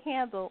way to get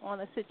handle on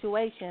a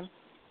situation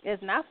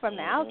is not from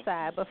the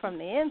outside, but from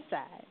the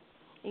inside.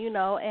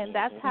 And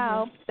that's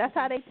how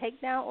they take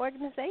down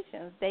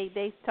organizations.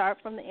 They start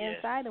from the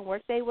inside and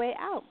work their way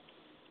out.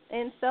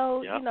 And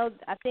so,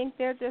 I think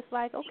they're just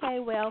like, okay,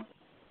 well,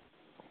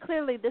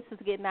 clearly this is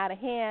getting out of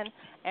hand,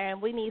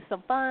 and we need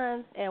some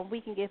funds, and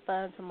we can get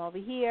funds from over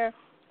here.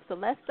 So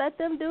let's let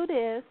them do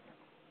this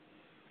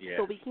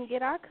so we can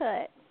get our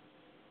cut.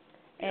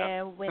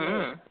 And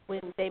when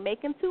they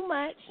making too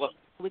much,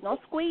 we're going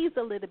to squeeze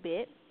a little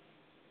bit.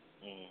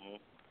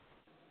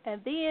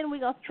 And then we're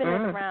going to spin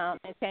it around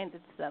and change it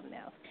to something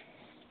else.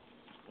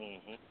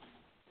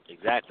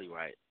 Exactly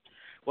right.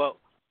 Well,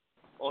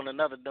 on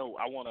another note,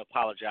 I want to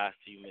apologize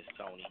to you, Miss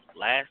Toni.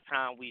 Last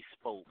time we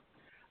spoke,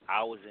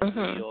 I was in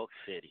New York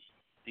City.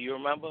 Do you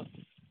remember?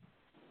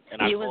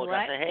 And I called you.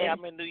 I said, hey,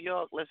 I'm in New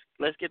York.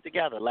 Let's get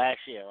together last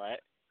year, right?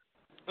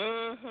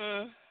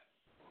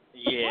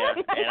 Yeah,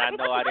 and I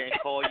know I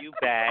didn't call you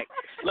back.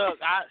 Look,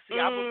 I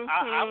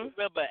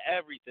remember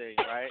everything,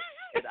 right?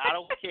 And I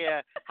don't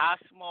care how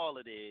small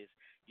it is.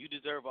 You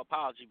deserve an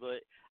apology,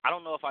 but I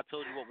don't know if I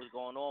told you what was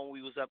going on when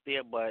we was up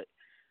there, but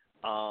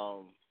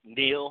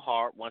Neil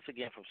Hart, once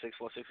again from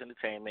 646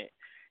 Entertainment,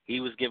 he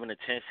was giving a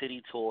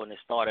 10-city tour, and it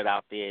started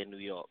out there in New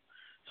York.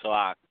 So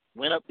I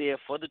went up there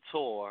for the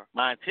tour.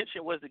 My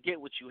intention was to get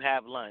with you,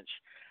 have lunch.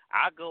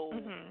 I go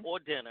or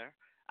dinner.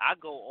 I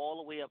go all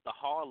the way up to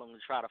Harlem to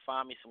try to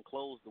find me some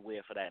clothes to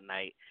wear for that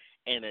night,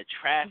 and the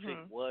traffic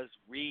was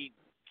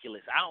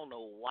ridiculous. I don't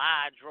know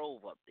why I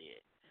drove up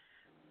there.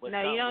 But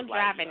no, you don't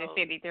drive in the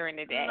city during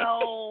the day.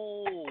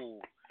 No,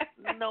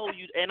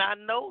 and I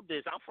know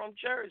this. I'm from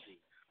Jersey.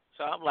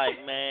 So I'm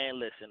like, man,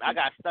 listen, I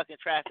got stuck in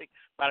traffic.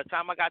 By the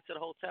time I got to the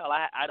hotel,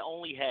 I'd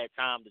only had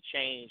time to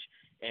change,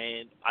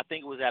 and I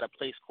think it was at a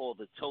place called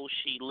the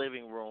Toshi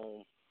Living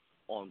Room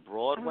on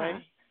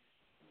Broadway,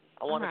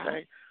 I want to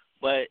say.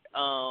 But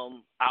I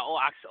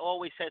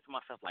always said to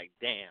myself, like,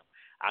 damn,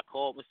 I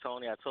called Miss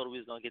Toni. I told her we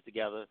was going to get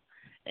together.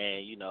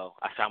 And,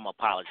 I said, I'm going to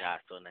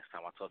apologize to her next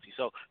time I talk to you.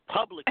 So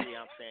publicly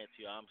I'm saying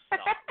to you, I'm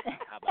sorry.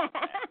 How about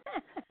that?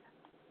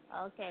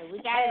 Okay,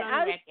 we got it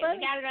on record.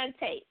 We got it on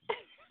tape.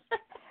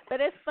 But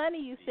it's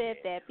funny you said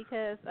that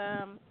because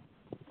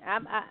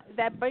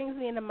that brings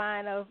me in the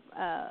mind of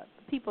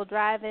people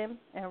driving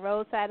and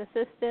roadside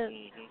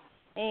assistance.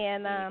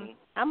 And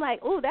I'm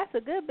like, ooh, that's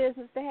a good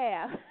business to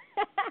have.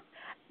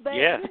 But,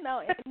 in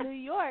New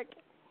York,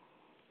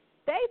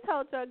 they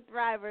tow truck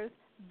drivers,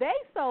 they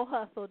so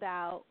hustled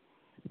out,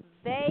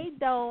 they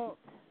don't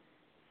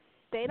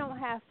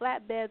have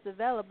flatbeds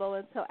available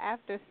until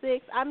after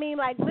 6. I mean,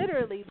 like,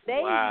 literally,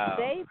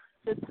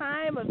 the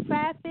time of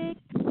traffic.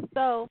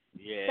 So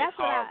that's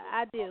what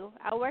I do.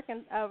 I work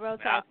in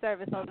roadside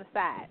service on the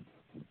side.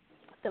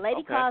 The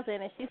lady calls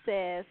in and she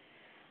says,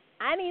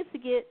 I need to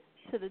get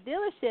to the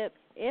dealership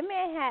in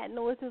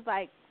Manhattan, which is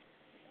like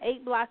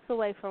 8 blocks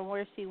away from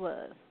where she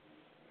was,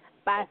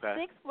 by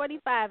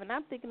 6:45, and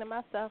I'm thinking to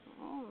myself,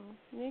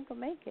 you ain't gonna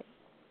make it.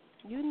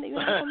 You're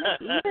not gonna make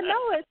it, even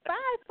though it's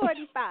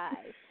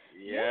 5:45.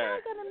 You're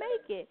not gonna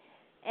make it.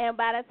 And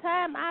by the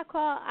time I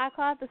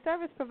called the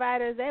service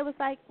providers, they was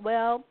like,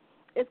 well,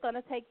 it's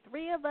gonna take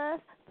 3 of us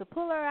to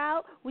pull her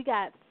out. We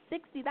got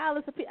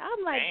 $60 a piece.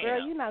 I'm like,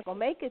 girl, you're not gonna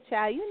make it,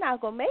 child. You're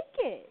not gonna make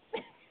it.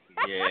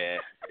 Yeah,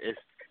 it's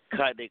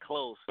cut it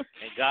close,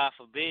 and God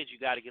forbid you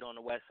got to get on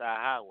the West Side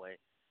Highway.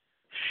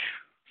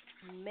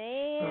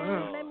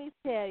 Man, let me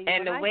tell you.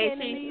 And the way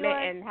she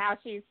and how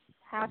she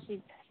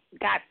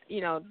got,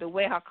 the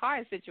way her car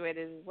is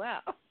situated as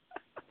well.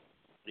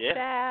 Yeah.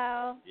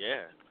 Child,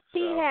 yeah.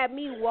 She had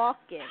me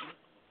walking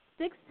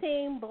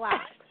 16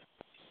 blocks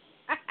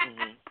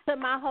to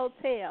my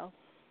hotel.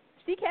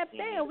 She kept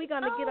saying, we're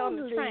going to get on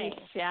the train.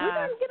 We're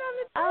going to get on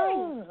the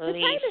train. The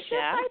train is just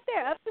right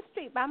there up the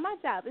street by my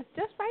job. It's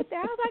just right there.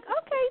 I was like,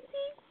 okay,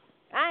 see.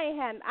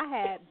 I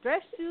had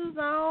dress shoes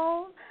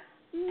on.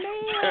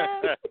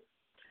 Man.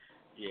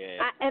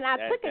 I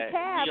took a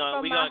cab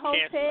from my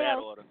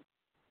hotel.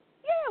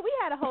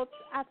 Yeah,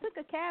 I took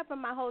a cab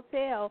from my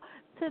hotel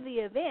to the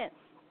event,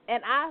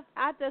 and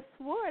I just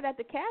swore that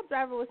the cab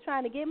driver was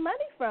trying to get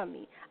money from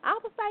me. I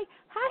was like,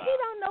 how he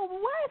don't know?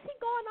 Why is he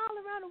going all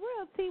around the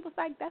world? He was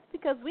like, that's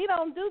because we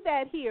don't do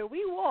that here.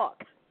 We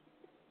walk.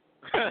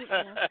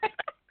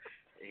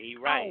 He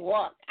right. I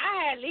walk.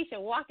 I had Lissha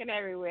walking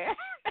everywhere.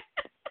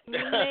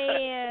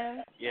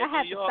 Man, yeah,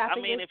 New York. I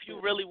mean, if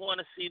you really want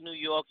to see New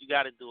York, you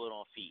got to do it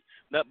on feet.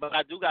 No, but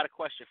I do got a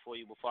question for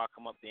you before I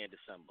come up there in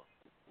December,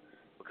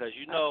 because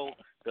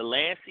the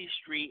Lancey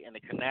Street and the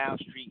Canal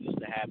Street used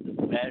to have the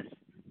best,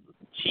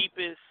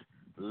 cheapest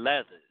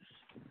leathers.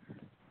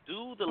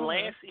 do the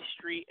Lancey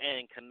Street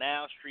and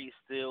Canal Street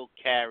still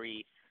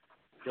carry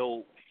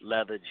dope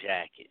leather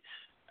jackets?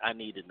 I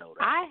need to know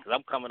that because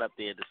I'm coming up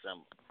there in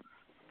December.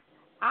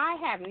 I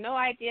have no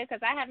idea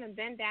because I haven't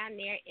been down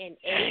there in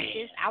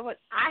ages. I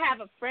have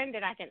a friend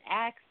that I can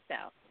ask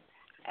though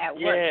at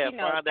work. Yeah, she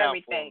knows find out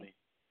everything. for me.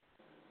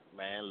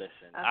 Man,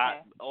 listen,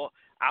 Okay.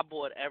 I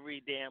bought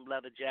every damn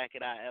leather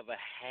jacket I ever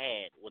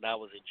had when I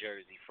was in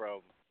Jersey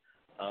from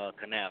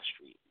Canal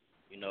Street.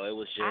 You know, it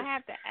was just I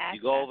have to ask.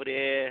 you go over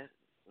there,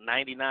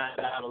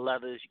 $99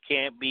 leathers, you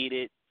can't beat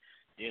it.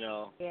 You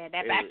know. Yeah,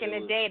 that back in the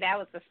day, that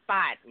was the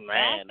spot.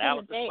 Man, that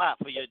was the spot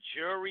for your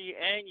jewelry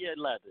and your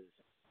leathers.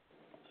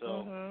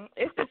 So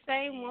it's the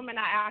same woman.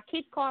 I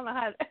keep calling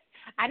her.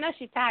 I know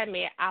she's tired of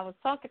me. I was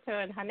talking to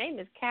her, and her name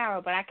is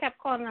Carol, but I kept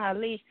calling her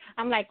Leash.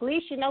 I'm like,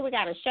 Leash, you know we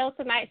got a show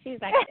tonight? She's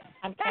like,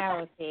 I'm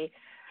Carol, T.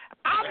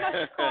 I must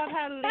have called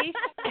her Leash.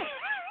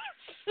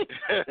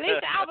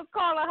 Leash, I was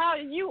calling her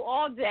you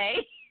all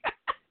day.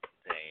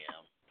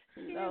 Damn.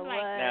 You know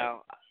like, what?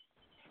 Now,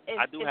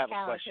 I do have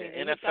a question.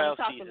 NFL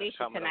season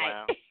coming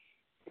around.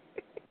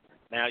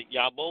 Now,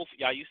 y'all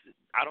used to,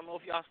 I don't know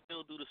if y'all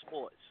still do the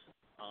sports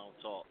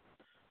talk,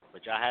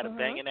 but y'all had a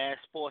banging ass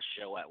sports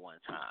show at one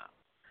time.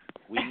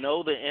 We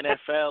know the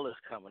NFL is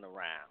coming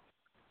around.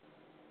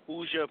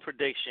 Who's your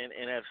prediction,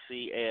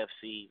 NFC,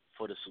 AFC,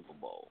 for the Super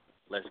Bowl?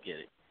 Let's get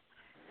it.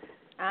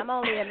 I'm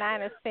only a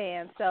Niners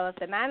fan, so if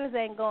the Niners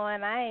ain't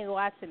going, I ain't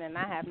watching, and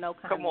I have no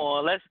comment. Come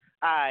on, let's.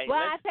 All right, well,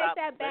 let's I take stop.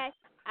 that back.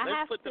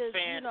 Let's put the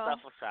fan stuff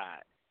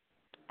aside.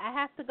 I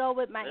have to go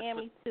with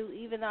Miami too,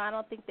 even though I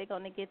don't think they're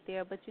going to get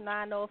there. But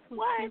I know a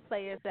few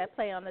players that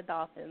play on the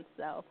Dolphins,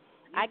 so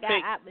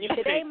if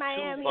it ain't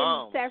Miami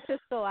and San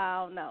Francisco,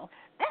 I don't know.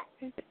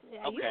 Okay.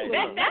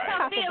 That's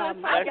her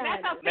feelings talking.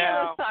 That's her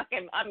feelings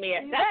talking,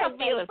 Amir. That's her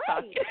feelings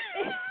talking.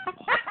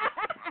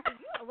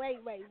 Wait.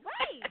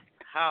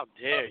 How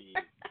dare you?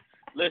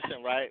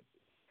 Listen, right?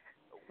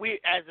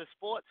 We, as a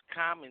sports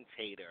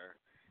commentator,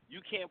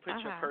 you can't put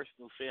your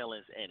personal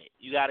feelings in it.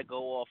 You got to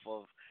go off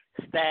of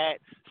stats.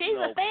 She's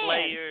a fan.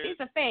 Players. She's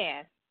a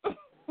fan. Oh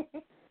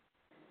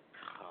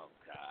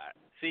God.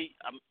 See,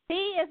 he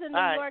is a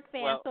New York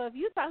fan. So if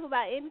you talk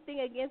about anything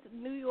against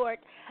New York,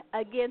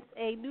 against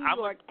a New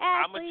York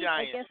athlete,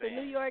 against fan. a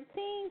New York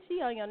team,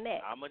 she on your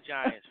neck. I'm a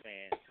Giants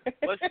fan.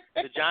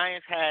 The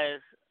Giants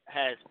has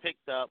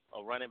picked up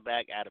a running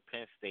back out of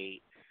Penn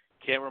State.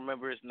 Can't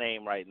remember his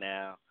name right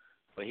now,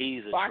 but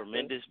he's a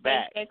tremendous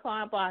back.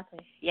 Saquon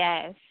Barkley.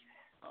 Yes.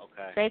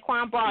 Okay.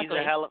 Saquon Barkley.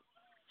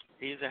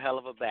 He's a hell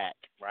of a back,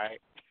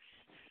 right?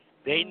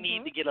 They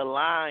need to get a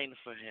line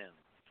for him.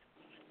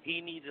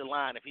 He needs a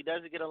line. If he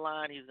doesn't get a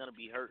line, he's going to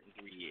be hurt in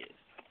 3 years.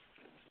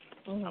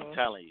 I'm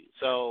telling you.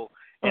 So,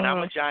 and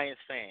I'm a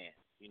Giants fan.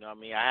 You know what I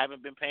mean? I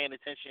haven't been paying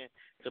attention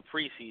to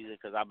preseason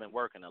because I've been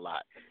working a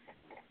lot.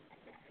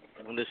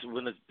 When the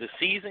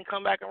season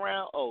come back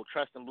around,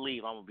 trust and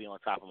believe, I'm gonna be on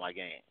top of my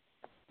game.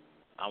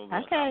 I'm gonna be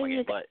on top of my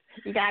game. But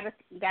you got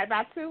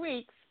about 2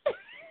 weeks.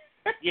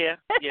 yeah,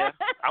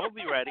 I'm gonna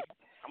be ready.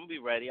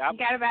 You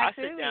got about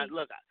 2 sit down. weeks.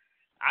 Look,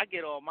 I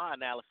get all my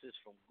analysis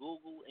from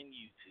Google and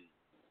YouTube.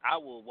 I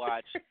will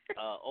watch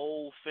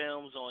old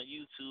films on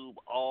YouTube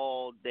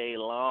all day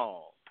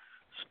long,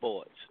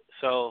 sports.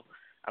 So,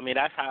 I mean,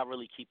 that's how I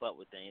really keep up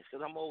with things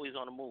because I'm always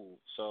on the move.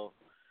 So.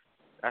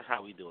 That's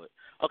how we do it.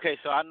 Okay,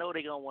 so I know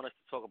they're gonna want us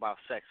to talk about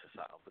sex or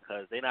something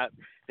because they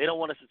don't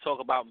want us to talk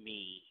about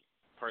me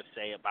per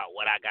se about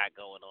what I got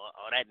going on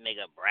or that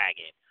nigga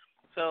bragging.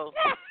 So,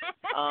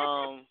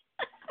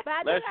 but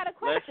I do got a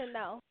question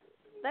though.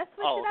 Let's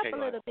switch it up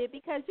a little bit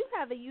because you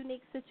have a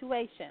unique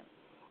situation,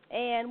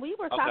 and we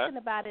were talking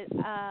about it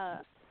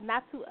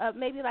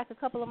maybe like a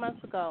couple of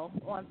months ago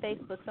on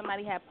Facebook.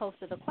 Somebody had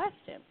posted a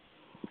question.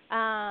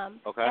 And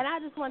I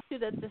just want you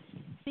to just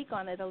speak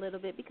on it a little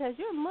bit because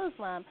you're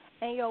Muslim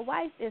and your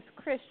wife is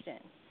Christian.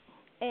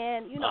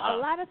 And, a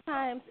lot of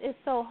times it's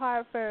so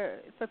hard for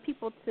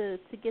people to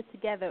get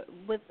together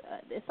with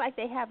it's like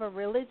they have a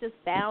religious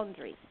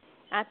boundary.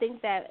 I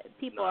think that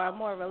people are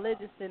more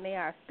religious than they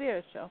are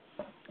spiritual.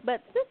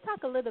 But just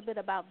talk a little bit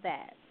about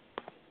that.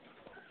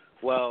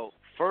 Well,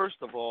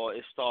 first of all,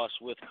 it starts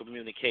with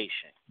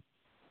communication.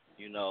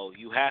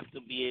 You have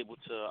to be able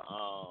to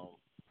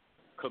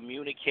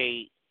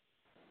communicate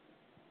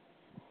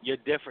your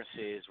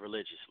differences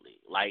religiously.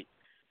 Like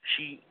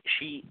she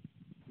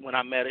when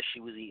I met her,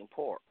 she was eating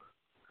pork.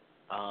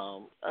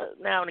 Now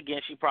and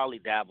again, she probably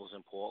dabbles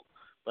in pork,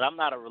 but I'm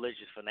not a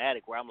religious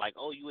fanatic where I'm like,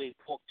 oh, you ate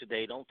pork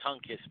today, don't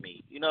tongue kiss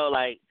me.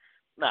 Nah,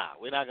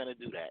 we're not gonna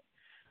do that.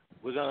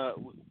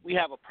 We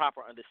have a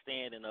proper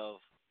understanding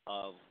of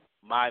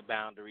my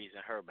boundaries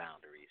and her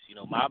boundaries.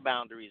 My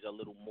boundaries are a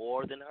little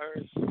more than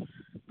hers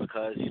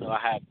because I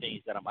have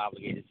things that I'm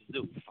obligated to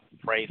do.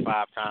 Pray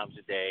 5 times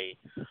a day.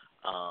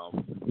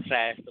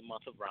 Fast the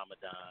month of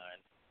Ramadan.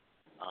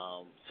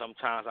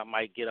 Sometimes I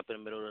might get up in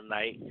the middle of the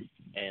night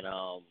and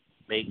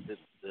make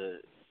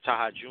the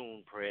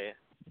Tahajjud prayer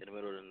in the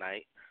middle of the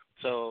night.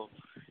 So,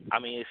 I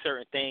mean, it's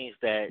certain things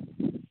that,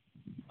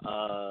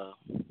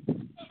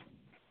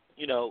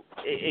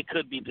 it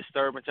could be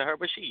disturbing to her,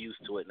 but she's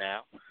used to it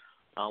now.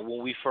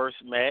 when we first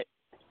met.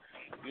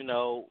 You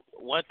know,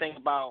 one thing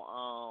about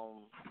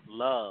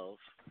love,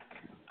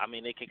 I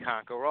mean, it can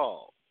conquer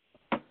all.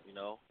 You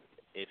know,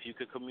 if you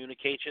could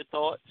communicate your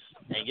thoughts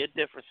and your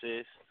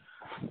differences,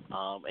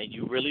 and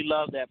you really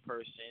love that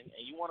person,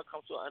 and you want to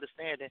come to an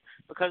understanding,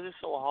 because it's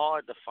so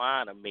hard to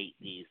find a mate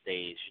these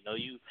days. You know,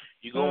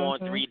 you go on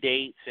 3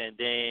 dates, and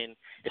then,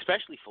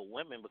 especially for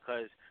women,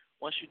 because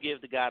once you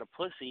give the guy the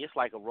pussy, it's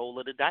like a roll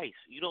of the dice.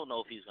 You don't know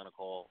if he's gonna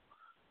call.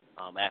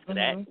 After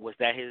that, was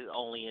that his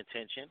only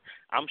intention?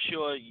 I'm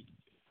sure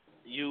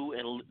you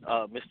and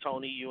Miss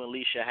Toni, you and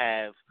Lissha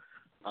have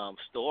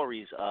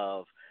stories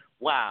of,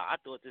 wow, I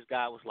thought this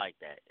guy was like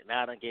that, and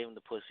now I done gave him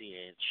the pussy,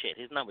 and shit,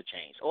 his number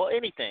changed, or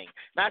anything.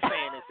 Not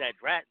saying it's that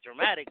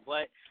dramatic,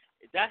 but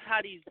that's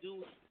how these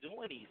dudes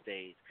doing these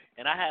days.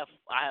 And I have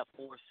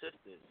 4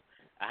 sisters.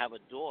 I have a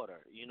daughter.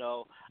 You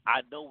know,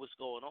 I know what's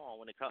going on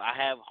when it comes. I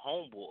have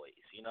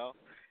homeboys. You know,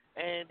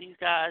 and these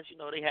guys, you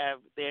know, they have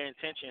their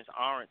intentions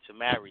aren't to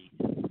marry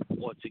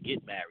or to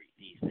get married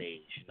these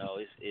days. You know,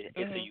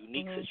 it's a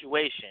unique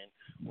situation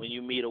when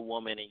you meet a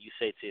woman and you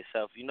say to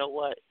yourself, you know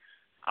what,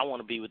 I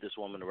want to be with this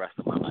woman the rest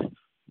of my life.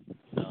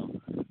 You know,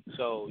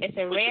 so it's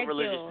a rare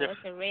jewel. It's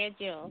a rare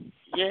jewel.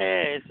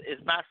 Yeah,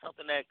 it's not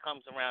something that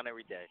comes around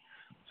every day.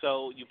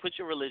 So you put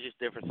your religious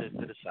differences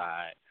to the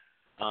side.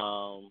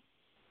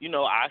 You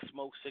know, I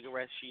smoke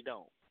cigarettes, she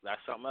don't. That's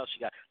something else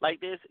she got.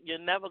 Like this, you're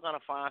never going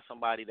to find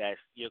somebody that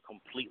you're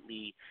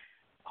completely,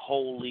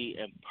 wholly,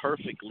 and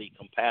perfectly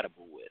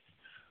compatible with.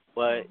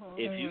 But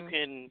if you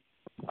can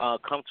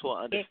come to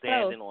an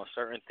understanding on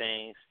certain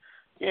things,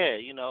 yeah,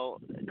 you know,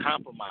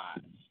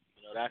 compromise.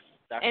 You know, that's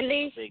a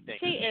big thing.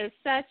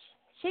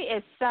 She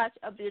is such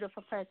a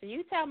beautiful person.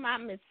 You tell my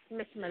Miss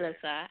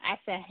Melissa, I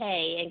said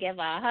hey, and give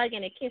her a hug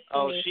and a kiss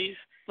to me.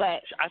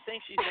 I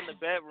think she's in the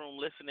bedroom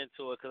listening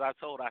to it, because I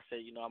told her, I said,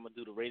 you know, I'm going to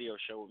do the radio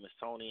show with Miss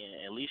Toni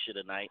and Lissha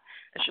tonight.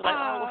 And she's like,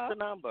 oh, what's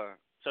the number?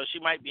 So she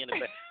might be in the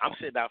bed. I'm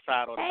sitting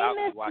outside on the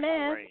balcony watching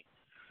the rain.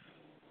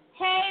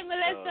 Hey,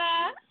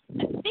 Melissa.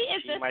 She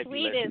is the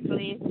sweetest,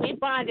 Lee. We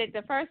bonded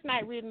the first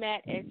night we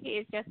met, and she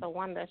is just a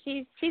wonder.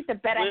 She's the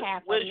better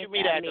half of Where did you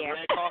meet at, the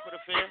red carpet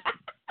affair?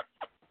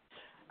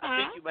 I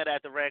think you met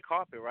at the red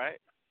carpet, right?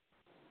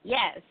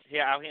 Yes.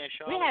 Here, out here in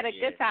Charlotte. We had a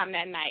good time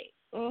that night.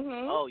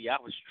 Oh yeah,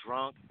 I was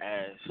drunk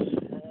as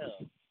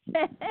hell.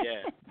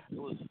 Yeah, it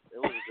was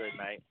a good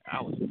night.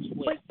 I was sweet.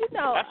 But you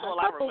know, that's all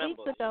I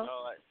remember.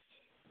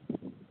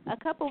 A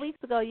couple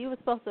weeks ago, you were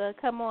supposed to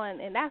come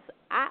on, and I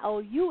owe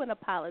you an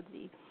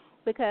apology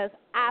because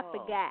I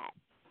forgot.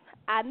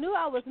 I knew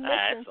I was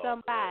missing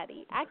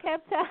somebody. I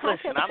kept saying, I'm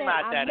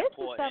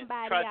missing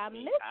somebody. I'm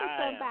missing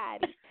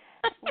somebody.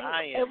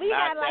 And we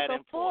had like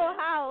a full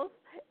house.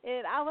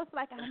 And I was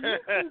like, I'm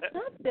missing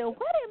something.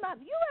 What am I?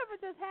 You ever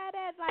just had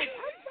that? Like,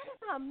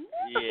 I'm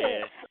missing.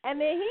 Yeah.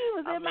 And then he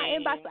was in my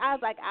inbox. I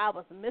was like, I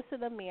was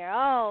missing a mirror.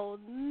 Oh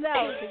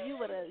no, because you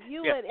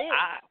would.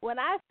 When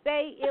I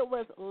say it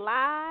was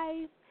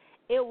live,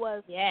 it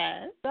was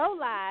so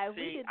live.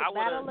 We did the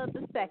battle of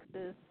the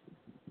sexes.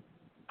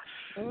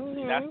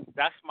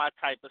 That's my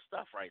type of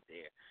stuff right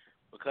there,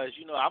 because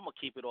you know I'm gonna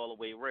keep it all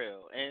the way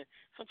real. And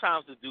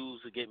sometimes the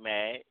dudes will get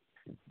mad.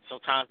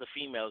 Sometimes the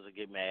females will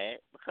get mad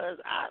because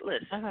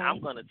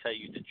I'm going to tell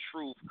you the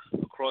truth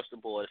across the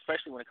board,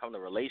 especially when it comes to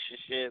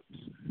relationships,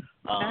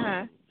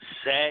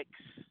 sex.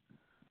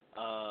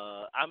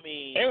 I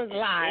mean, it was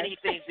live.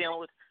 Anything dealing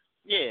with.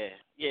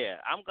 Yeah,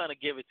 I'm going to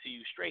give it to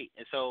you straight.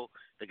 And so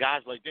the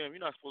guy's like, damn, you're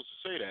not supposed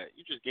to say that.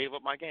 You just gave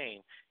up my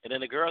game. And then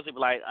the girls will be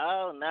like,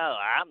 oh, no,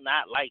 I'm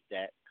not like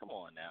that. Come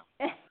on now.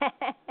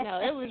 No,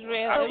 it was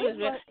real.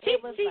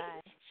 It was real.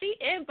 She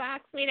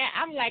inboxed me that.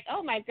 I'm like,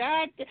 oh, my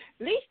God.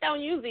 Leash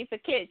don't use these for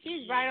kids.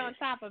 She's right on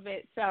top of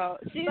it. So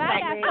she's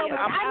like,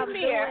 I'm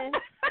here.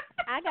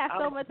 I got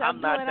so much I'm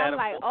doing. I'm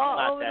like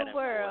all over the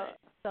world.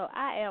 So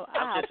I'm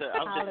just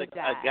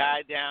a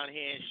guy down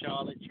here in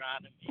Charlotte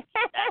trying to make it.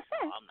 That's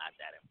all. I'm not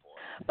that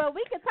important. But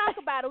we can talk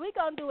about it. We're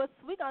gonna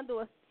do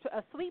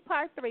a sweet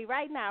part 3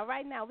 right now.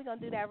 Right now, we're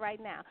gonna do that right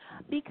now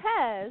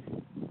because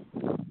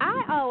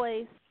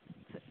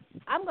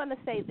I'm gonna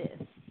say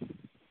this.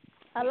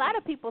 A lot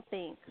of people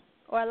think,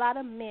 or a lot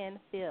of men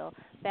feel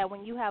that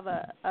when you have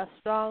a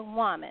strong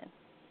woman,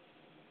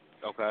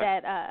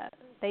 that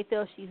they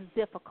feel she's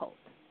difficult.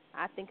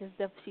 I think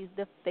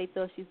they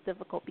feel she's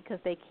difficult because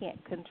they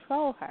can't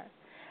control her.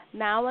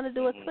 Now I want to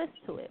do a twist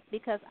to it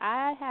because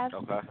I have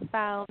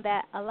found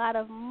that a lot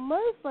of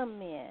Muslim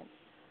men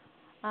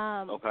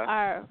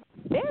are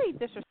very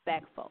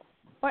disrespectful,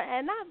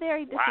 and not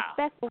very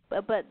disrespectful,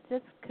 but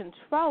just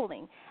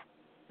controlling.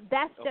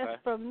 That's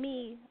just for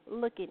me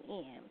looking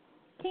in.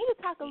 Can you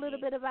talk a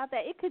little bit about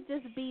that? It could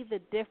just be the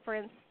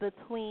difference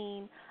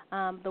between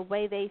the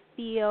way they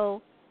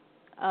feel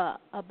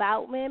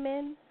about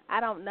women. I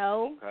don't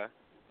know. Okay.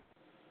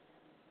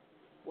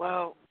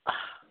 Well,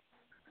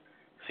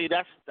 see,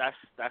 that's a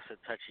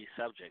touchy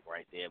subject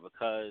right there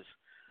because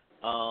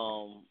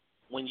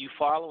when you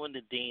following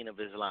the Deen of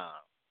Islam,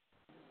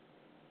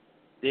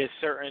 there's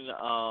certain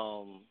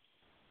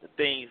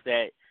things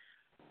that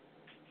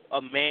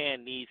a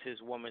man needs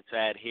his woman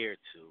to adhere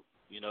to.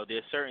 You know,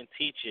 there's certain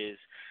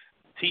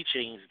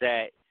teachings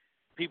that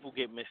people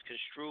get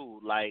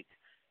misconstrued. Like,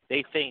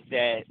 they think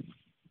that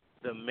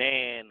the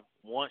man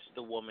wants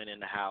the woman in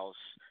the house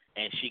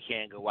and she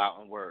can't go out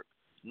and work.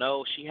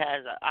 No, she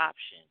has an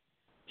option.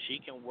 She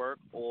can work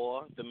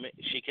or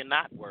she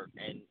cannot work,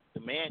 and the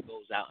man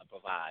goes out and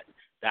provides.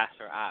 That's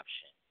her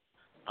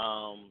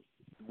option.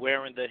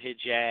 Wearing the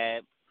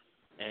hijab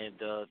and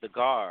the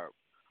garb.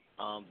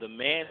 The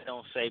man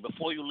don't say,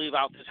 before you leave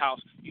out this house,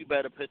 you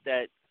better put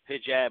that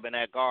hijab and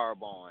that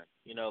garb on.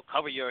 You know,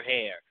 cover your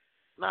hair.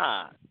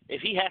 Nah.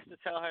 If he has to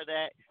tell her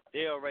that,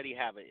 they already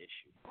have an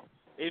issue.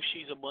 If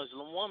she's a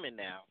Muslim woman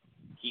now,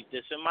 keep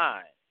this in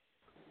mind.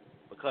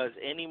 Because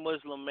any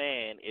Muslim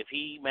man, if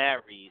he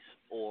marries,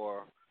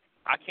 or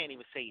I can't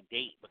even say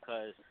date,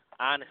 because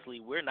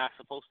honestly, we're not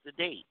supposed to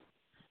date.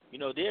 You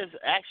know, there's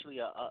actually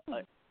a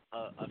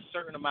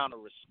certain amount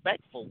of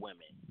respect for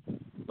women.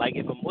 Like,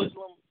 if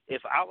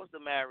I was to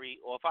marry,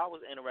 or if I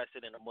was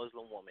interested in a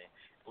Muslim woman,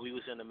 and we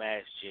was in the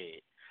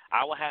masjid,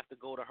 I would have to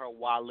go to her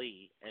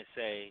wali and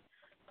say,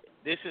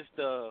 this is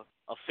the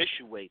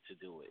official way to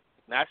do it.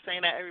 Not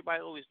saying that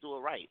everybody always do it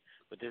right,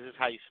 but this is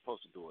how you're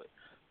supposed to do it.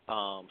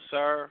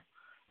 Sir,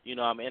 you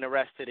know, I'm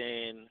interested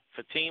in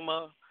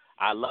Fatima.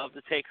 I love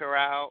to take her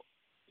out,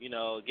 you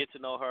know, get to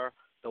know her.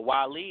 The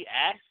wali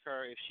asks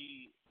her if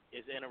she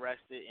is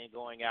interested in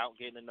going out,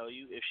 getting to know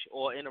you,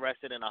 or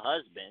interested in a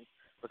husband,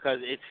 because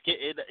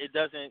it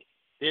doesn't.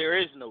 There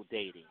is no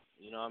dating.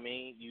 You know what I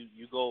mean?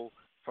 You go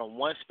from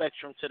one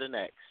spectrum to the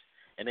next,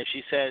 and if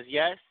she says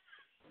yes,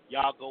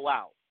 y'all go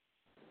out.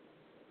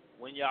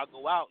 When y'all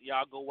go out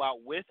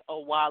with a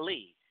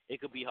wali. It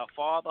could be her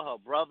father, her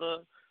brother,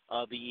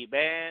 the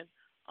imam,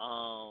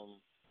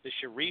 the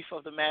sharif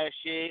of the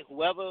masjid,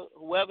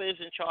 whoever is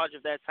in charge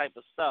of that type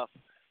of stuff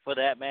for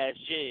that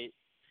masjid.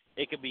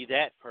 It could be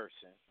that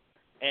person,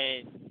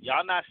 and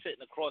y'all not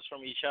sitting across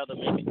from each other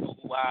making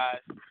Google eyes,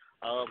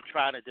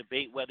 trying to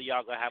debate whether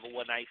y'all gonna have a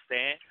one night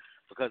stand.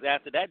 Because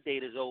after that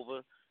date is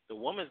over, the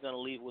woman's gonna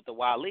leave with the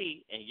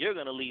wali, and you're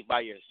gonna leave by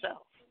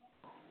yourself.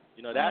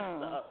 You know, that's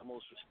the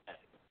utmost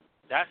respect.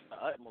 That's the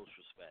utmost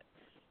respect.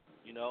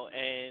 You know,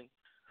 and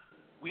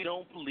we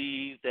don't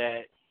believe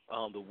that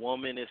the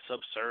woman is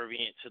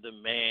subservient to the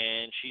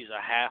man. She's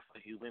a half a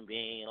human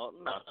being.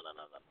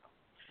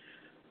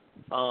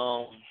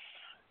 No.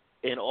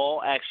 In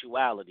all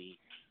actuality,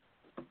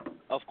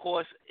 of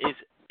course,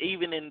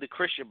 even in the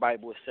Christian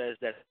Bible, it says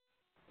that.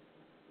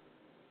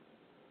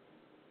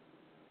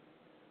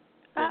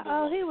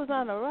 He was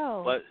on the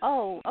road. But,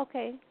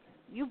 okay.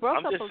 You broke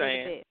up a little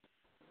bit.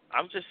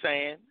 I'm just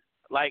saying,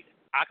 like,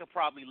 I could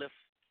probably lift.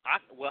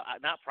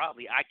 Not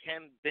probably. I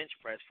can bench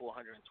press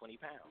 420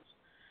 pounds.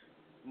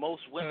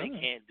 Most women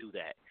can't do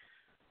that.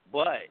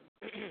 But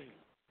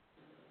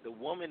the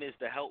woman is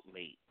the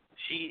helpmate.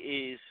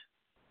 She is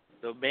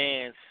the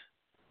man's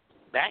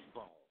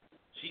backbone.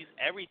 She's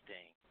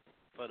everything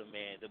for the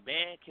man. The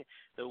man can.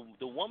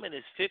 The woman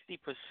is 50%.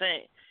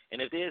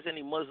 And if there's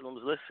any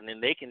Muslims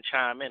listening, they can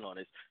chime in on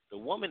this. The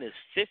woman is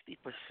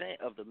 50%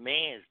 of the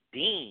man's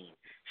deen.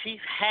 She's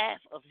half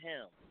of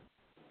him.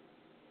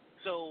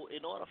 So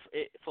in order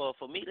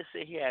for me to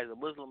sit here as a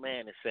Muslim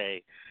man and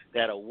say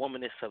that a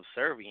woman is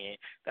subservient,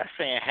 that's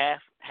saying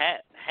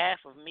half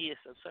of me is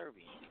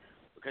subservient,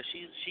 because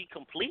she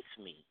completes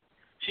me.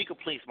 She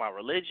completes my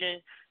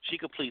religion. She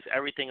completes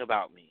everything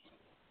about me.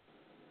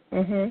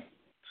 Mhm.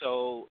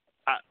 So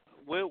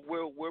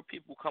where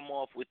people come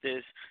off with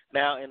this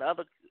now in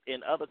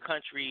other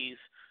countries,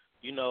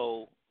 you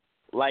know,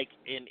 like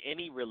in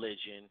any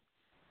religion,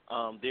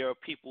 there are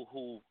people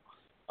who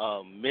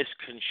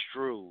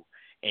misconstrue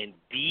and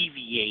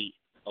deviate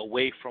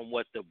away from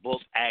what the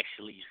book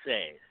actually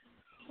says,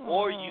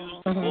 or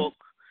use the book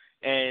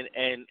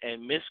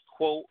and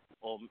misquote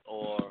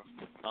or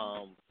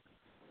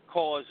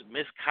cause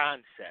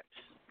misconcepts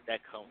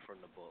that come from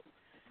the book.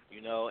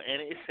 You know,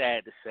 and it's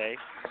sad to say,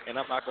 and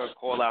I'm not going to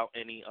call out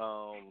any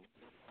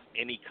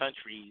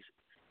countries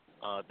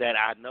that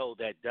I know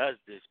that does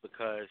this,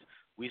 because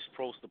we're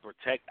supposed to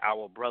protect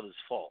our brother's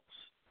faults.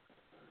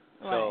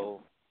 Right.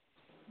 So,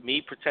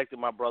 me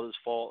protecting my brother's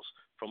faults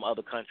from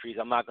other countries,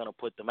 I'm not going to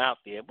put them out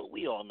there, but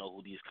we all know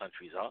who these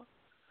countries are.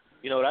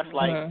 You know, that's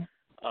like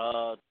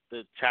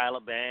the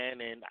Taliban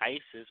and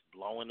ISIS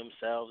blowing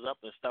themselves up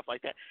and stuff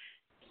like that.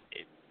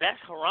 That's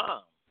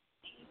haram.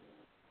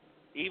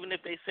 Even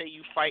if they say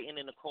you fighting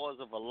in the cause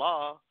of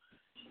Allah,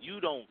 you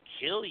don't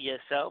kill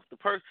yourself.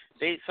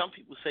 Some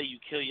people say you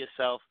kill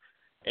yourself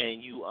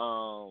and you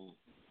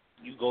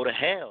go to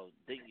hell.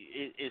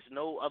 It's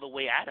no other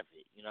way out of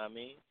it. You know what I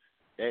mean?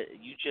 That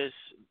you just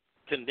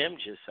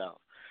condemned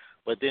yourself.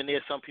 But then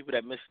there's some people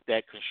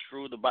that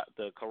construe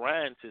the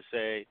Quran to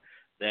say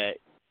that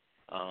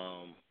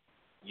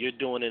you're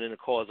doing it in the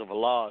cause of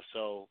Allah,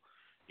 so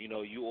you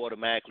know you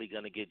automatically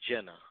gonna get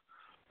Jannah.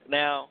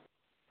 Now,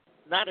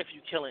 not if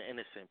you're killing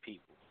innocent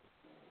people.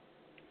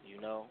 You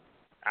know,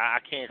 I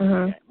can't say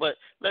that. But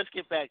let's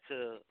get back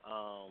to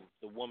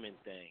the woman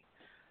thing.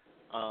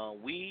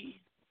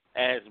 We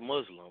as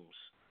Muslims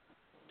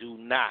do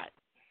not,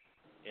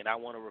 and I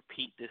want to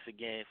repeat this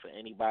again for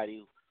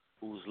anybody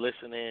who's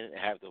listening and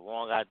have the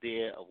wrong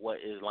idea of what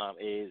Islam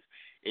is.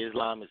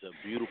 Islam is a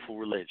beautiful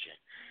religion.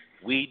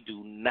 We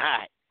do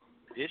not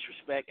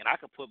disrespect, and I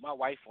can put my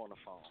wife on the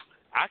phone.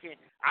 I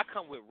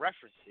come with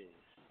references.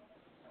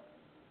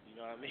 You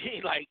know what I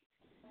mean? Like,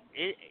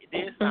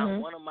 there's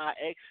not one of my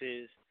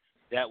exes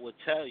that would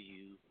tell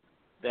you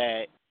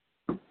that,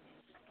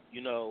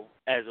 you know,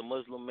 as a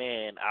Muslim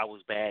man, I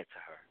was bad to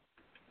her.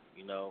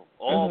 You know,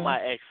 all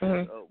my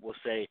exes will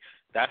say,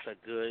 that's a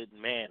good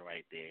man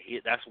right there.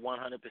 That's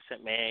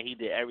 100% man. He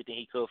did everything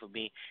he could for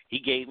me. He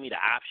gave me the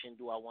option,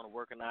 do I want to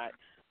work or not?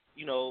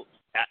 You know,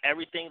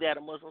 everything that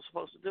a Muslim's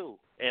supposed to do.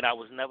 And I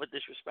was never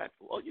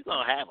disrespectful. Oh, you're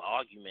going to have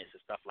arguments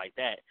and stuff like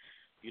that,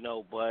 you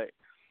know, but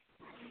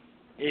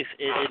it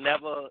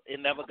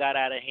never got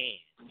out of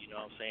hand, you know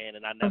what I'm saying?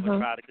 And I never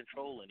try to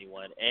control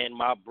anyone. And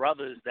my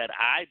brothers that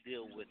I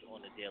deal with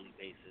on a daily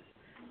basis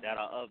that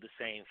are of the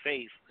same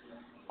faith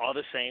are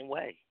the same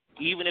way,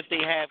 even if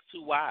they have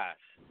two wives.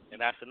 And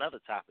that's another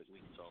topic we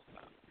can talk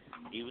about.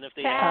 Even if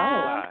they have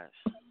two wives.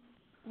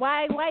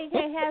 Why you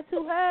can't have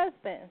two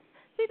husbands?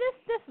 See, this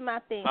is my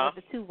thing with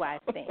the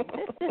two-wife thing.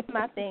 This is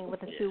my thing with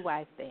the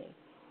two-wife thing.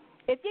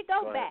 If you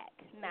go back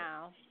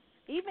now,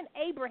 even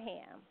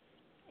Abraham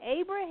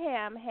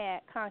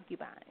had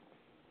concubines.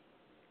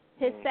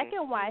 His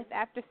second wife,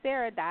 after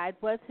Sarah died,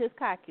 was his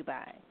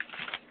concubine.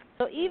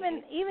 So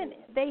even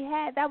they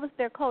had, that was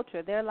their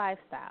culture, their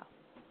lifestyle.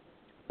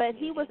 But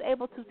he was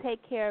able to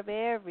take care of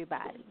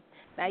everybody.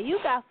 Now, you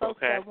got folks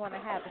that want to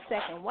have a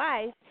second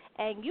wife,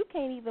 and you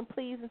can't even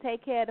please and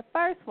take care of the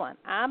first one.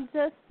 I'm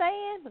just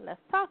saying, let's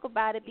talk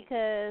about it,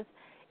 because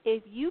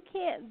if you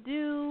can't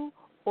do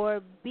or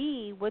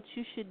be what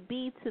you should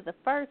be to the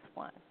first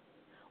one,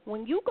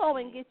 when you go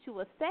and get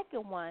you a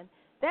second one,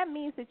 that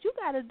means that you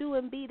got to do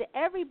and be to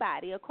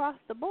everybody across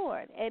the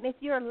board. And if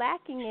you're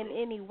lacking in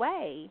any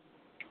way,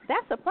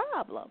 that's a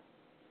problem.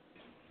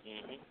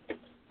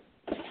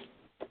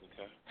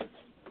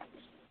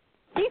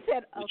 He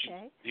said,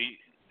 okay.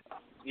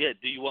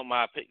 Do you want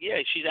my opinion?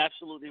 Yeah, she's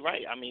absolutely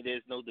right. I mean,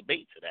 there's no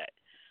debate to that.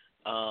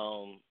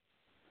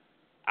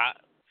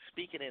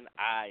 Speaking in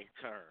I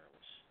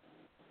terms,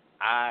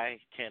 I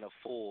can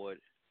afford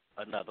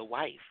another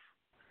wife.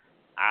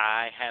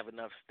 I have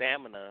enough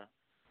stamina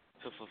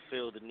to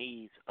fulfill the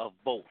needs of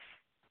both,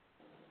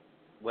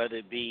 whether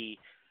it be,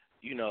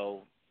 you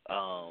know,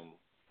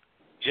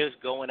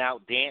 just going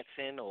out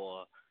dancing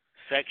or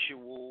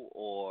sexual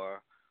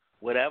or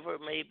whatever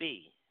it may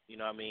be. You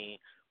know what I mean?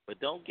 But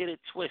don't get it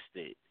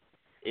twisted.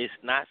 It's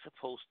not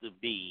supposed to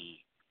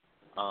be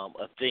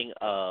a thing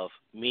of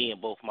me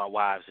and both my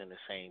wives in the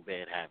same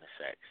bed having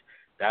sex.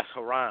 That's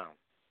haram.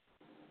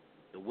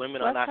 The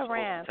women are not supposed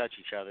to touch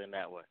each other in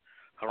that way.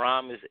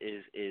 Haram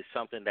is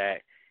something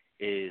that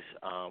is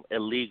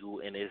illegal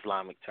in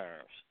Islamic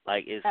terms.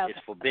 Like, it's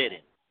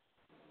forbidden.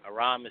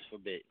 Haram is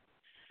forbidden.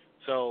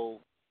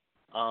 So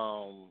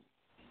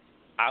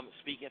I'm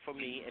speaking for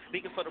me and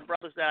speaking for the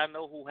brothers that I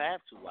know who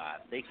have two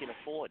wives. They can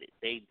afford it.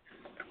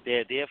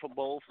 They're there for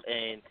both,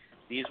 and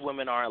these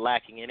women aren't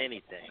lacking in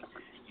anything.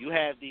 You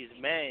have these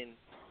men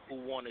who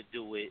want to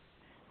do it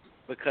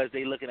because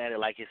they're looking at it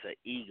like it's an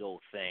ego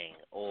thing,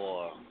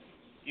 or,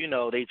 you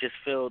know, they just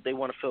they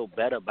want to feel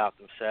better about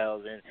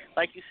themselves. And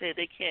like you said,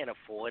 they can't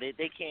afford it.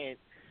 They can't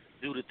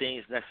do the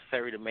things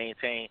necessary to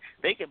maintain.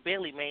 They can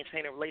barely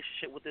maintain a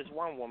relationship with this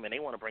one woman. They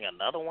want to bring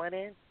another one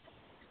in.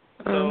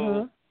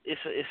 So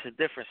it's a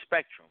different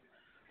spectrum.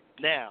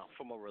 Now,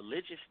 from a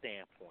religious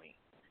standpoint,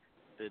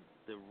 the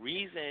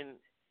reason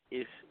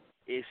is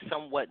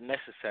somewhat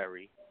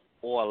necessary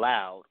or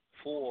allowed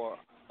for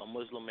a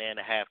Muslim man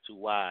to have two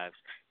wives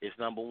is,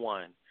 number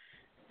one,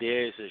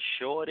 there's a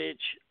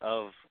shortage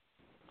of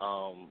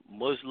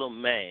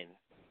Muslim men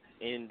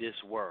in this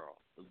world.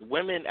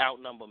 Women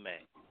outnumber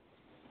men.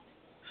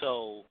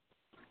 So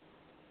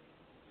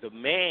the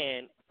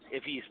man,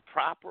 if he's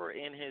proper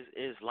in his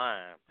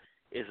Islam,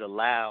 is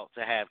allowed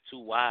to have two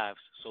wives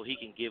so he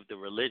can give the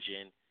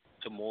religion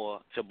to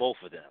both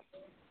of them.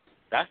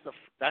 That's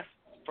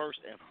first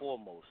and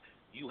foremost.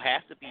 You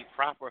have to be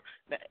proper.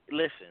 Now,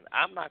 listen,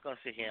 I'm not gonna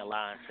sit here and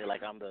lie and say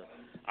like I'm the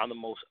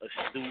most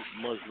astute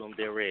Muslim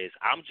there is.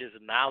 I'm just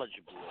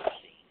knowledgeable of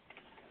it.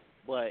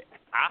 But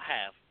I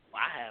have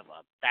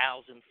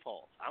 1,000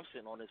 faults. I'm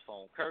sitting on this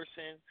phone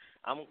cursing.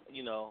 I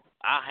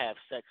have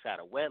sex out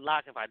of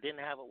wedlock if I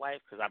didn't have a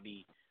wife because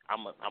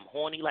I'm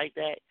horny like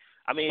that.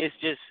 I mean, it's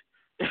just,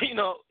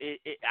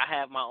 I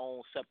have my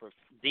own separate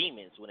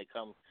demons when it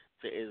comes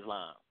to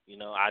Islam.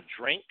 I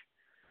drink.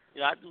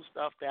 I do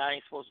stuff that I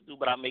ain't supposed to do,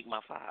 but I make my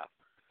five.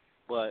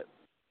 But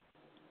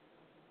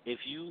if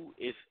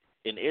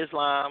in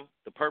Islam,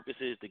 the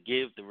purpose is to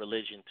give the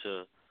religion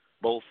to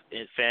both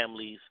in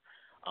families,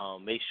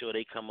 make sure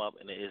they come up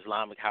in an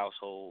Islamic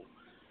household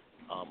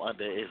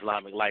under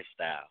Islamic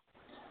lifestyle.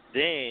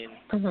 Then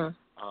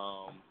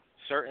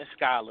certain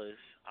scholars,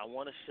 I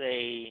want to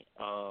say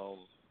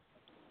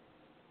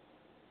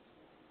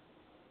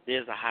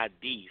there's a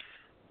hadith.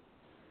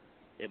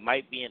 It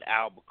might be in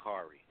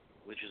Al-Bukhari,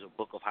 which is a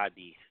book of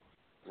hadith.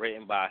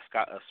 written by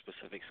a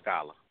specific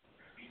scholar,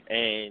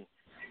 and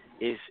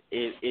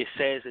it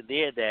says in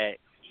there that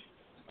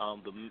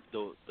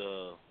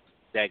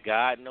that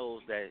God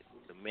knows that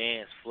the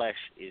man's flesh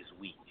is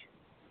weak.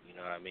 You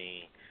know what I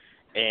mean?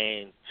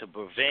 And to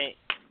prevent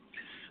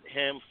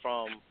him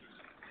from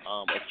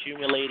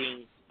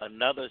accumulating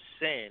another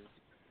sin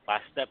by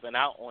stepping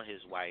out on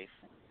his wife,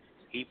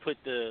 he put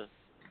the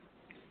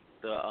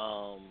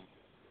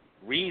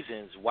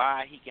reasons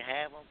why he can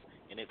have them,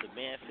 and if the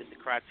man fits the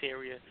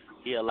criteria,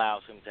 he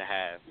allows him to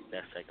have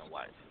that second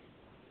wife.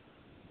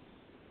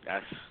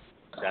 That's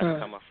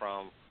coming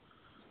from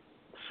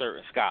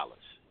certain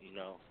scholars, you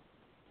know.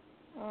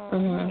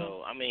 Mm-hmm.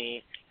 So I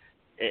mean,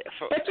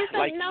 but you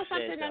like know you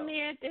something, said,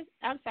 Amir.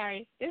 I'm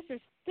sorry. This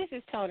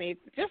is Toni.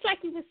 Just like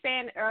you were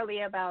saying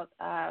earlier about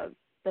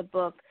the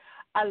book,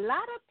 a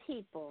lot of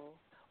people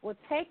will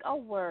take a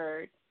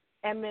word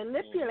and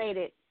manipulate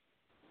it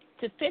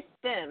to fit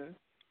them,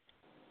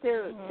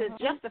 to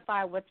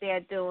justify what they're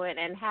doing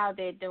and how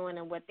they're doing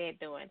and what they're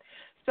doing.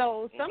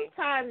 So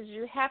sometimes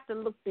you have to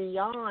look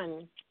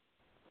beyond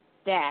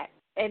that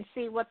and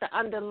see what the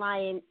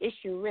underlying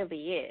issue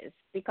really is.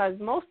 Because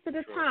most of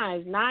the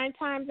times, 9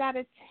 times out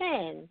of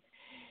 10,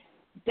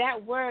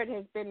 that word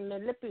has been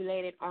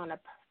manipulated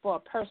for a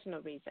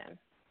personal reason.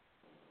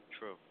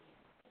 True.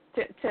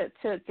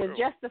 To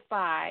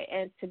justify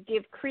and to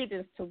give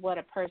credence to what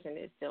a person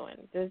is doing.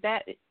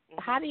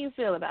 How do you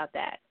feel about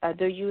that? Or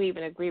do you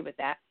even agree with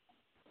that?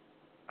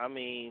 I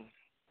mean,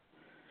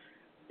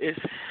 it's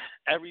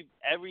every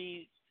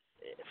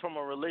from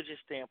a religious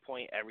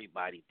standpoint,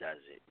 everybody does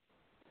it.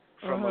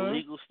 From a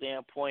legal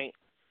standpoint,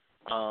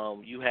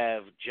 you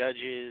have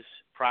judges,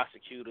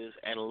 prosecutors,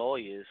 and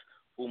lawyers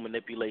who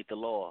manipulate the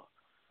law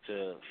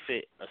to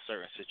fit a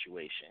certain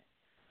situation.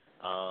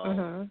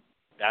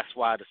 That's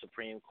why the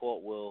Supreme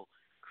Court will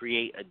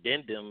create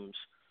addendums.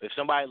 If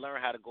somebody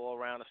learn how to go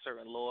around a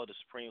certain law, the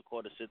Supreme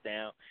Court will sit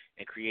down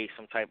and create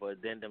some type of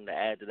addendum to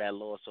add to that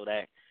law so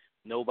that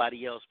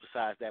nobody else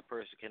besides that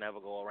person can ever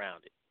go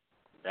around it.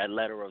 That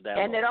letter of that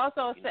and law. It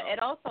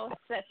also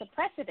sets a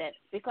precedent,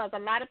 because a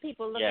lot of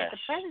people look at the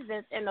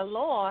precedents in the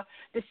law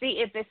to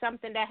see if it's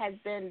something that has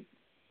been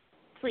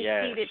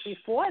preceded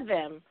before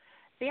them.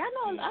 See, I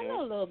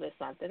know a little bit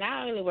something.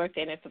 I only worked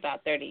in it for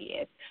about 30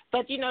 years.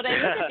 But, they look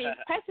at these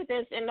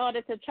precedents in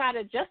order to try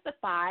to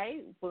justify,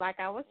 like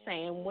I was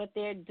saying, what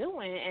they're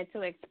doing and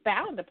to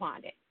expound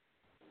upon it.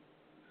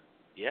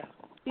 Yeah.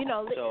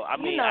 So, I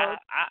mean,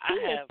 she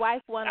is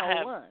wife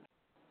 101.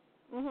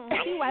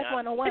 She wife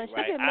 101. She's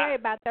been married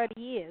about 30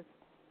 years.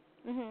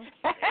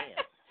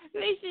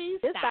 Lissha, you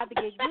It's about to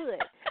get good.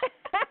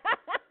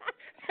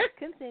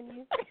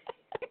 Continue.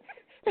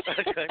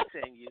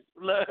 Continue.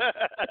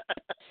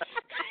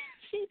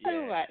 She's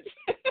too much.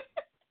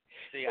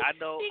 See, I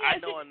know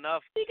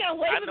enough. She got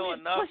wait for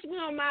me to push me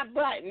on my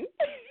button.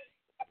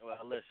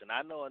 Well, listen,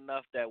 I know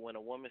enough that when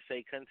a woman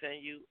say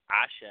continue,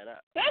 I shut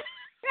up.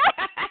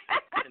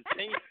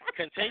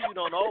 Continue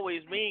don't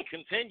always mean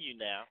continue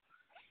now.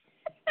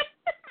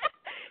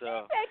 So.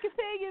 He said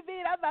continue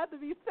mean I'm about to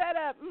be set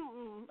up.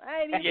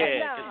 I ain't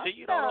even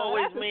continue don't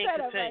always mean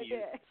continue.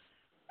 Right,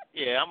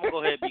 yeah, I'm going to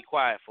go ahead and be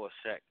quiet for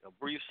a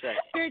brief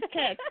second. Good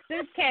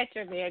catch,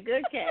 Amir.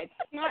 Good catch.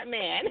 Smart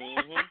man.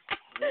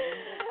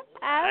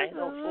 I ain't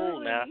no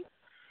fool now.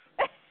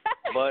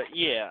 But,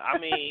 yeah, I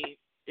mean,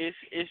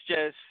 it's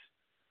just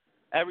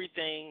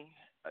everything,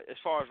 as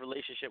far as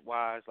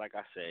relationship-wise, like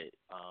I said,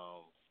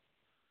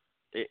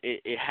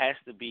 it has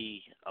to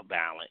be a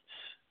balance.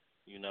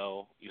 You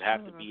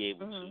have to be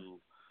able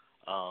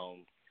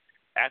to,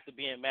 after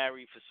being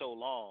married for so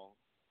long,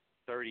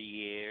 30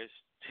 years,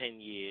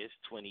 10 years,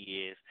 20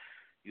 years,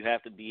 you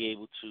have to be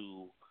able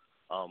to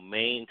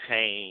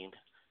maintain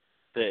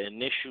the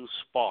initial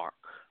spark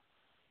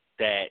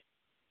that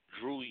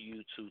drew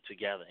you two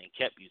together and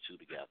kept you two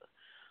together.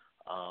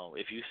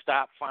 If you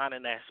stop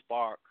finding that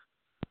spark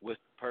with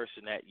the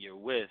person that you're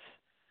with,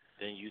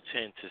 then you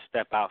tend to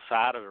step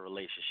outside of the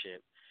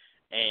relationship,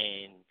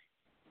 and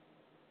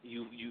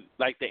you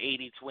like the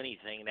 80-20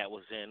 thing that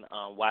was in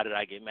Why Did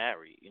I Get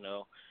Married?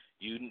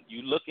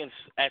 You looking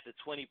at the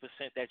 20%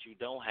 that you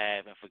don't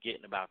have and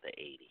forgetting about the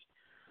 80.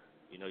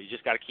 You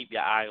just got to keep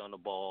your eye on the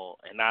ball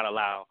and not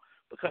allow,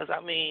 because I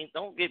mean,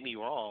 don't get me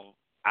wrong,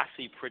 I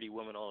see pretty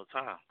women all the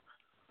time.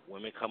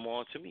 Women come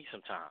on to me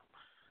sometimes.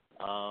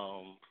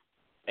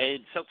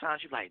 And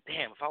sometimes you're like,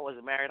 damn, if I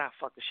wasn't married, I'd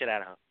fuck the shit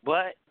out of her.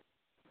 But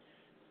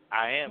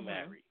I am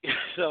married.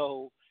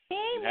 So he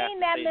ain't you have mean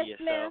to that, say Miss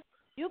to Smith. yourself,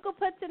 You can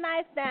put your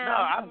knife down. no,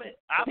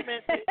 I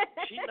meant it.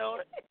 She know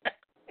it.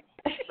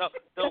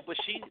 No, but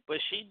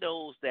she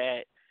knows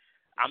that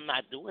I'm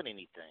not doing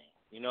anything.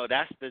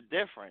 That's the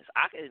difference.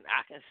 I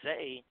can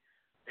say,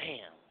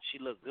 damn, she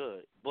looked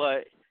good,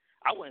 but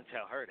I wouldn't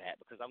tell her that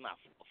because I'm not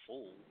a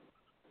fool.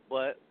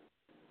 But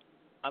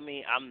I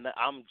mean,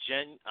 I'm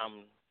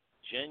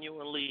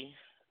genuinely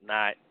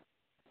not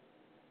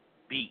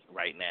beat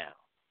right now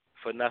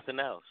for nothing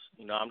else.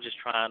 I'm just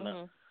trying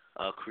to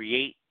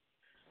create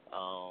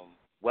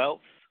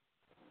wealth.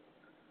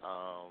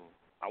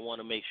 I want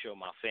to make sure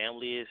my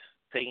family is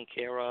taken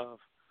care of.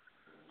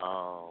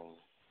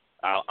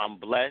 I'm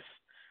blessed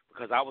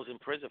because I was in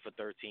prison for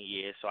 13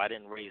 years, so I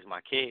didn't raise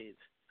my kids.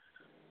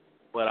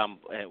 But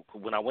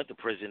when I went to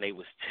prison, they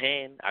was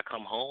 10. I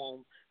come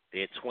home,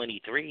 they're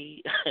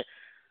 23.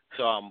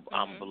 So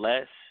I'm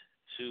blessed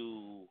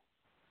to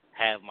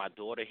have my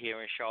daughter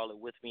here in Charlotte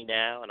with me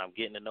now, and I'm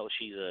getting to know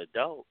she's an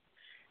adult.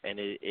 And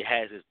it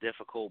has its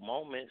difficult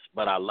moments,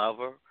 but I love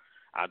her.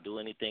 I'll do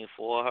anything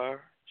for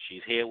her.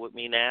 She's here with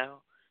me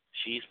now.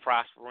 She's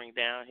prospering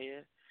down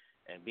here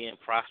and being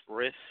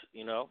prosperous,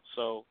 you know.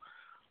 So,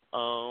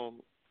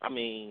 I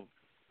mean,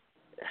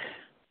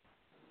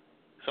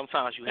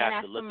 sometimes you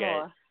have to look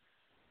at,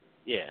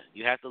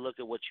 you have to look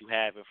at what you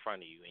have in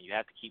front of you, and you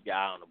have to keep your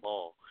eye on the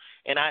ball.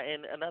 And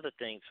another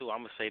thing too, I'm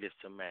gonna say this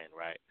to men,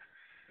 right?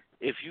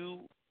 If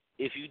you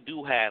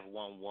do have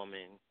one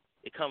woman,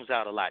 it comes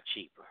out a lot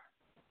cheaper.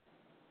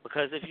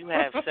 Because if you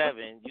have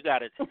 7, you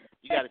gotta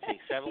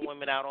take 7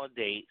 women out on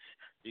dates.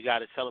 You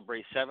gotta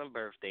celebrate 7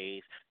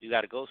 birthdays. You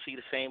gotta go see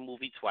the same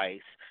movie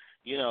twice.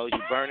 You know,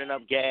 you're burning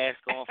up gas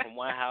going from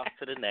one house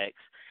to the next.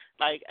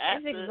 Like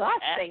it's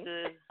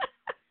exhausting.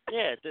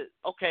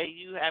 Okay,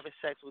 you having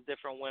sex with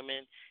different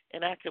women,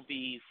 and that could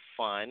be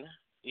fun.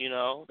 You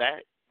know,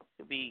 that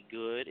could be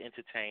good,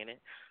 entertaining.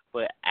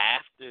 But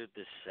after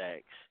the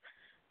sex,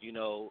 you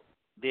know,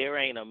 there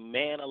ain't a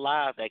man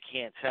alive that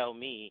can't tell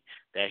me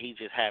that he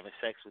just having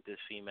sex with this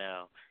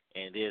female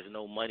and there's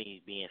no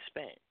money being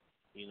spent,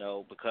 you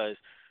know, because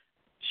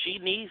she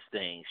needs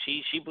things.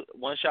 She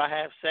once y'all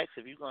have sex,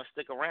 if you're going to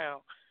stick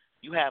around,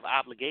 you have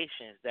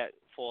obligations that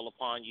fall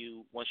upon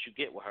you once you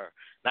get with her.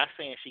 Not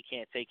saying she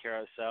can't take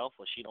care of herself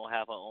or she don't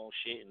have her own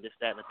shit and this,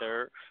 that, and the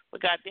third,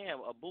 but goddamn,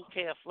 a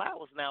bouquet of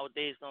flowers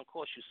nowadays going to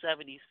cost you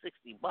 $70,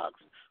 $60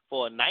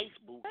 for a nice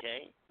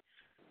bouquet.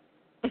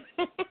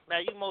 Now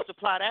you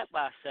multiply that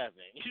by 7.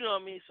 You know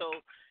what I mean? So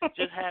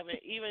just having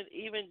even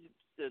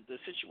the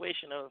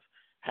situation of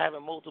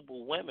having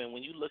multiple women,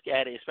 when you look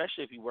at it,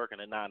 especially if you're working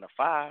a 9 to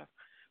 5,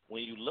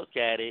 when you look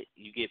at it,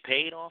 you get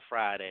paid on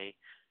Friday.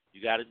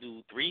 You got to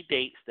do 3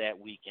 dates that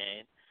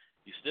weekend.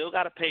 You still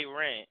got to pay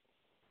rent.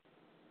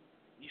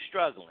 You're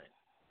struggling,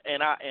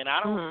 and I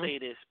don't say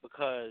this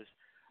because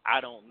I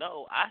don't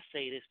know. I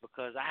say this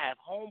because I have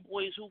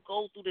homeboys who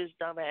go through this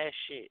dumbass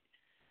shit.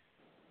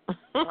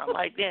 I'm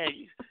like,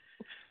 damn,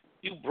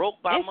 you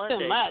broke by it's Monday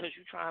because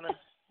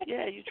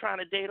you're trying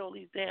to date all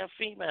these damn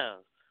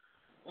females.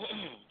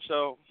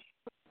 So,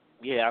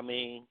 yeah, I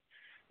mean,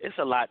 it's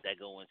a lot that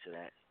go into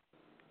that.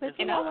 But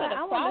and also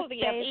the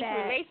quality of each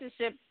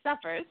relationship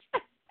suffers.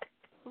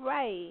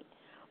 Right.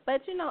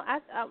 But, you know,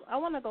 I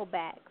want to go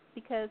back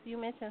because you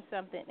mentioned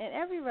something. In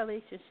every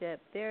relationship,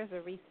 there's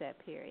a reset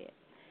period.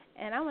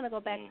 And I want to go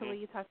back to where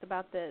you talked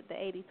about the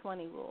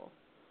 80-20 rule.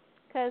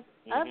 Because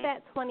of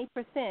that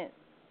 20%,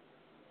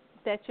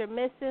 that you're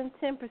missing,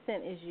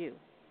 10% is you.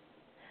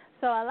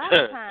 So a lot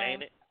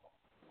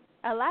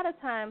of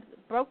times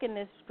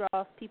brokenness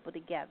draws people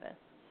together.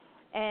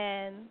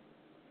 And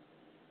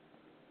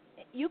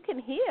you can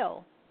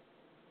heal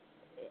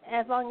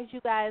as long as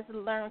you guys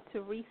learn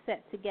to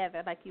reset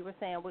together, like you were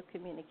saying with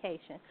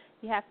communication.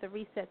 You have to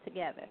reset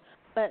together.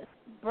 But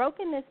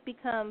brokenness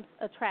becomes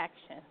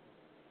attraction.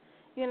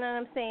 You know what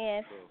I'm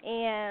saying?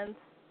 And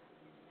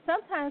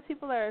sometimes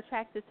people are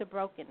attracted to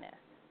brokenness.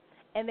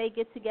 And they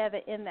get together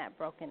in that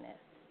brokenness.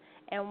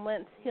 And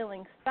once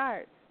healing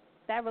starts,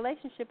 that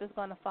relationship is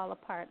going to fall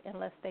apart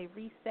unless they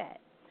reset.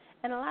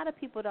 And a lot of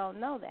people don't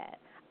know that.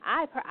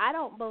 I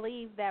don't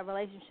believe that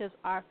relationships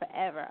are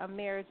forever. A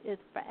marriage is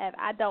forever.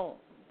 I don't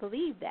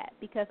believe that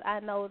because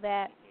I know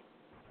that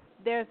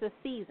there's a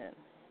season.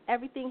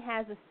 Everything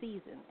has a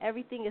season.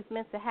 Everything is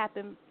meant to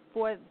happen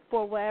for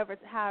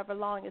however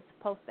long it's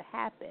supposed to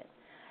happen.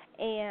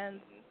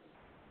 And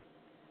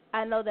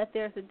I know that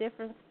there's a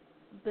difference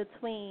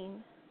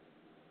between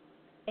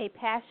a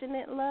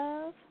passionate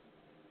love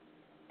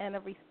and a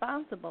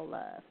responsible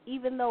love,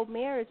 even though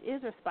marriage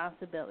is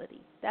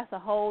responsibility. That's a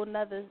whole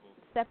nother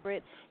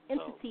separate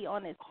entity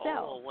on itself.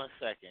 Hold on 1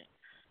 second.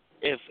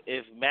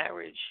 If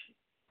marriage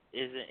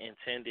isn't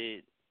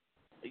intended,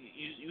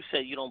 you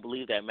said you don't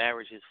believe that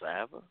marriage is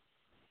forever?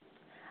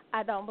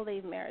 I don't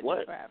believe marriage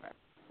is forever.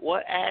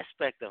 What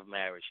aspect of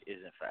marriage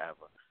isn't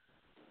forever?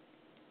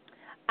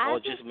 Or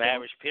just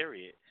marriage,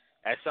 period?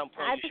 At some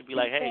point, you should be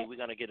like, hey, we're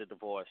going to get a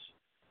divorce.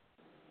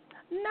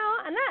 No,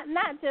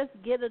 not just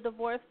get a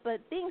divorce,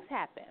 but things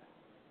happen.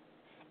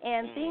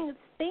 And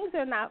things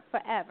are not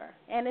forever.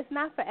 And it's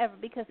not forever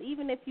because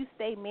even if you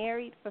stay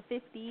married for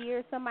 50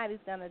 years, somebody's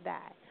going to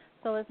die.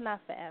 So it's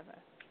not forever.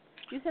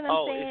 You see what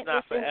I'm saying? It's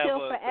not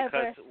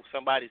forever because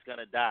somebody's going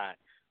to die.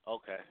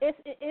 Okay. It's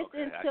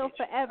until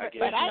forever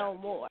is no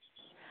more.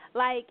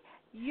 Like,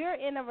 you're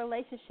in a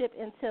relationship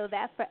until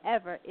that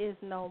forever is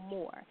no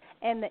more.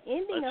 And the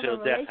ending of a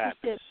relationship... Death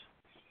happens.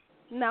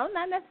 No,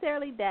 not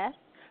necessarily death,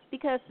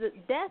 because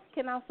death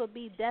can also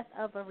be death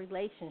of a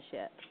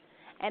relationship.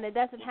 And it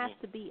doesn't have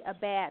to be a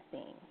bad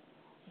thing.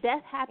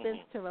 Death happens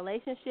to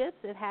relationships.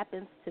 It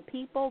happens to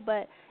people,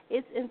 but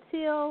it's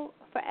until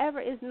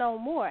forever is no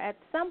more. At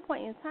some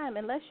point in time,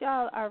 unless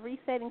y'all are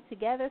resetting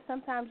together,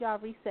 sometimes y'all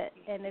reset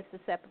and it's a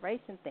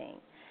separation thing,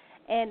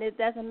 and it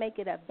doesn't make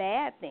it a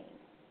bad thing.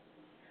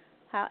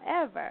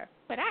 However,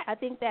 but I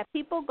think that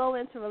people go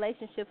into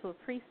relationships with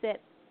preset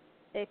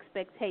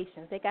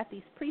expectations. They got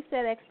these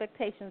preset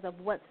expectations of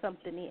what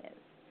something is,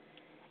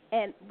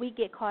 and we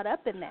get caught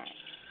up in that.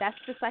 That's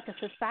just like a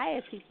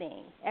society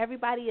thing.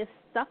 Everybody is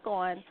stuck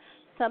on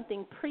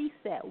something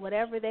preset,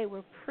 whatever they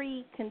were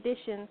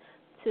preconditioned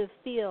to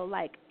feel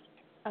like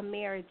a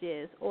marriage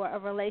is or a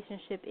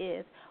relationship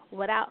is,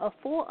 without a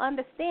full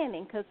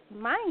understanding. Because,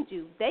 mind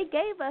you, they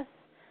gave us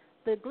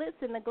the glitz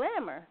and the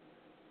glamour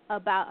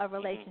about a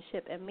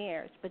relationship and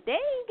marriage, but they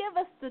didn't give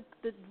us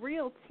the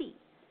real tea.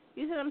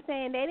 You see what I'm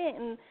saying? They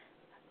didn't.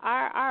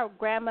 Our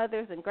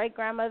grandmothers and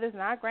great-grandmothers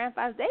and our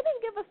grandfathers, they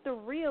didn't give us the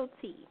real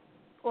tea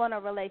on a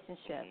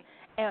relationship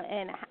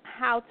and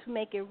how to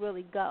make it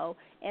really go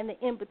and the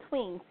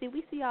in-between. See,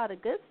 we see all the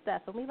good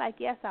stuff, and we like,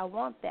 yes, I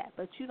want that,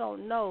 but you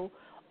don't know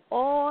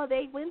all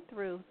they went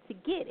through to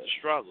get it.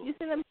 Struggle. You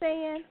see what I'm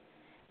saying?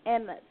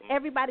 And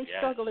everybody's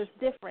struggle is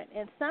different,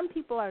 and some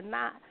people are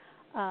not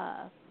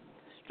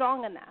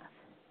strong enough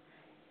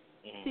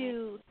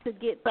to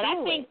get but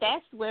through I think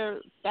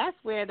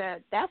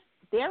it.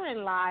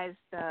 Therein lies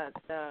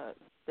the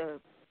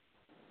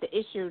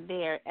issue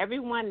there.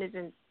 Everyone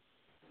isn't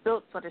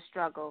built for the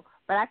struggle,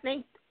 but I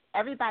think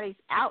everybody's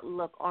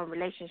outlook on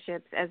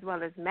relationships as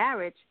well as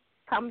marriage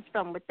comes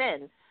from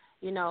within.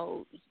 You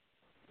know,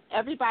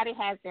 everybody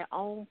has their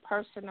own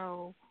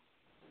personal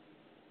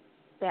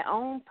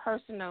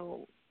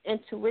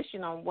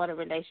intuition on what a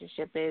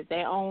relationship is,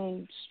 their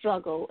own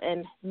struggle,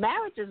 and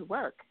marriage is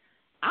work.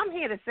 I'm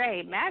here to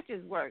say marriage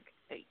is work.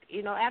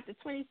 You know, after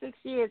 26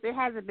 years, it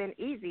hasn't been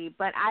easy,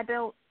 but I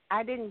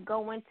didn't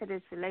go into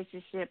this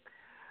relationship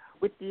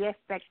with the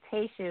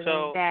expectation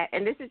that,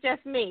 and this is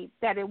just me,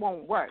 that it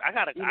won't work. I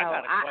got a question.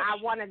 I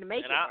wanted to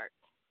make it work.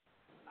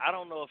 I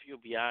don't know if you'll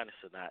be honest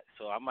or not,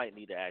 so I might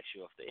need to ask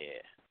you off the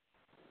air.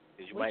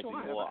 Because you might be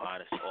more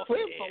honest off the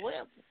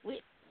air.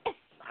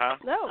 Huh?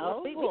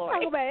 No, we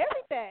talk about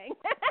everything.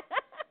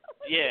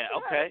 Yeah,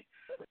 okay.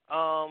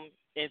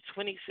 In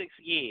 26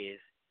 years,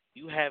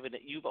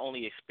 you've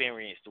only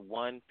experienced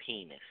one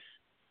penis.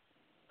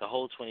 The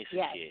whole 26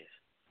 years.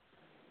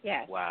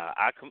 Yes. Wow.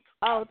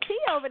 T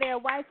over there,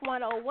 wife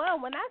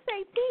 101. When I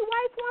say T,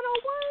 wife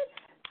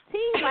 101, T,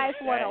 wife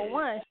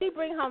 101. She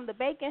bring home the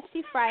bacon.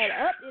 She fry it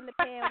up in the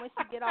pan when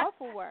she get off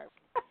of work,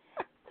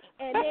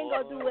 and then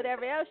go do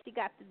whatever else she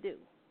got to do.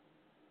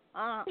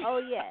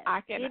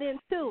 Get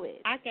into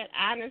it. I can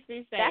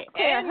honestly say, that's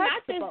and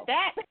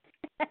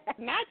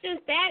not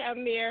just that,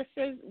 Amir.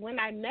 Since when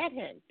I met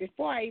him,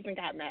 before I even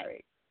got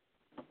married.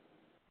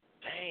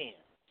 Damn.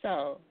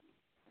 So.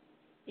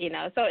 You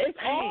know, so it's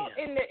all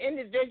in the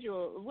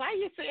individual. Why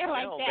you saying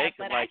like that?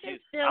 But I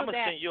just feel I'm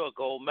gonna send you a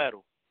gold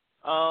medal.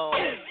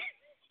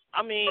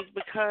 I mean,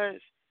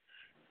 because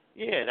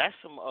that's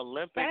some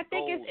Olympic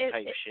gold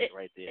type shit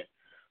right there.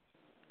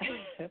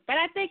 But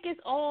I think it's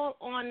all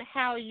on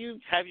how you.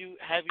 Have you?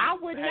 I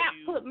would not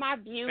put my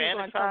views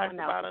on someone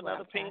else. About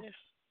another penis?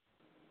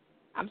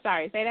 I'm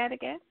sorry. Say that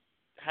again.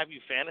 Have you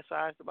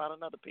fantasized about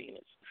another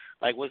penis?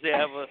 Like, was there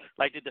ever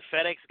did the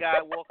FedEx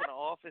guy walk in the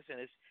office and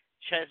his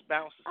chest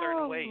bounced a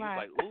certain way? He was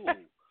like, ooh.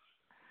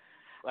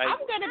 Like, I'm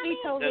going to be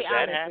totally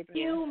honest with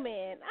you.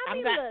 Human.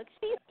 Look,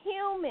 she's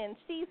human.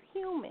 She's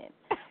human.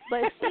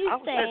 But she's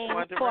saying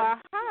for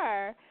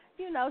her,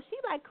 you know, she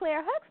like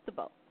Claire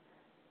Huxtable.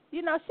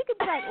 You know, she could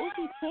be like, oh,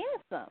 he's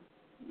handsome.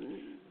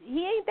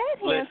 He ain't that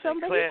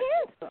handsome, but he's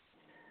handsome.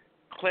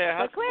 Claire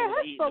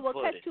Huxtable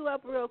will cut you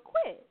up real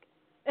quick.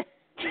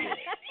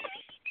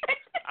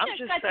 I'm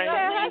just saying,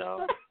 you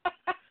know.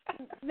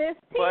 Miss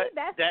T,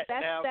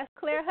 that's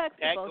Claire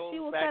Huxtable. She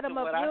will cut him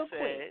up real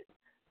quick.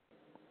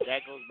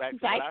 That goes back to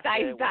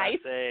what I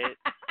said.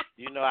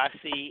 You know, I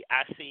see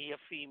a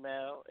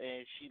female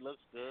and she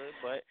looks good,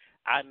 but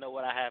I know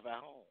what I have at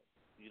home.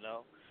 You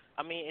know,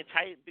 I mean,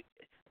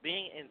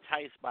 being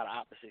enticed by the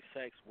opposite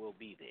sex will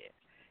be there.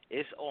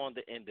 It's on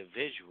the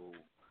individual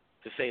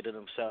to say to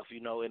themselves,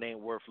 you know, it ain't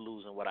worth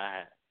losing what I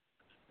have.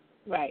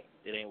 Right.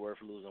 It ain't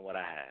worth losing what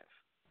I have.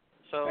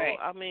 So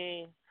I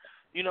mean,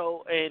 you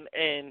know,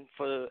 and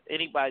for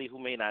anybody who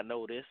may not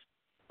know this,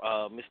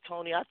 Miss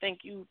Toni, I think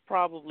you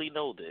probably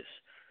know this.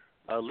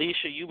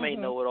 Lissha, you may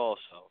know it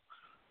also.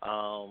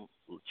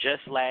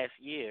 Just last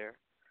year,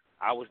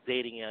 I was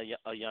dating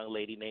a young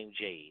lady named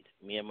Jade.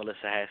 Me and Melissa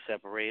had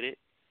separated.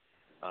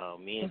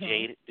 Me and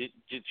Jade, did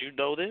you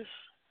know this?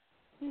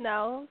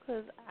 No,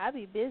 because I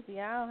be busy.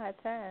 I don't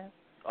have time.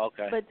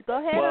 Okay. But go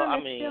ahead well,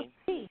 on and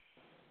speak.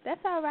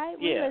 That's all right.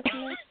 We're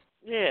listening.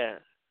 Yeah.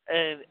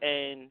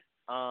 And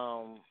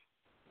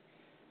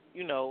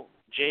you know,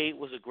 Jade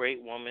was a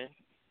great woman.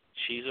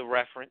 She's a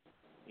reference,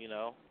 you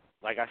know.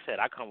 Like I said,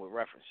 I come with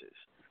references.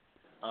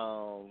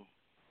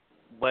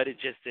 But it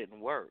just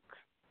didn't work.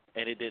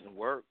 And it didn't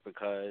work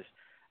because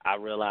I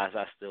realized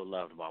I still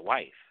loved my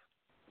wife.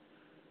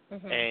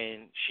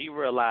 And she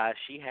realized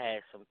she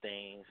had some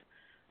things,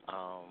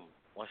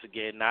 once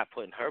again, not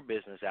putting her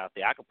business out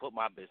there. I could put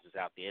my business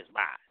out there, it's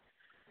mine.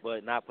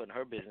 But not putting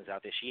her business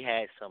out there, she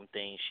had some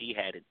things she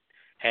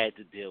had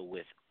to deal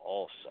with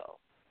also.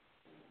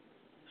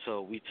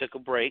 So we took a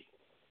break,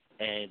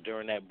 and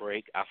during that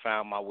break, I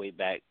found my way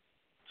back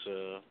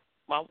to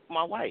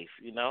my wife,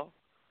 you know,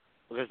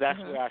 because that's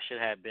where I should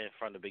have been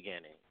from the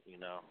beginning, you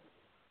know.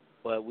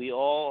 But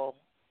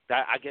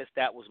I guess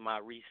that was my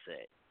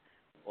reset,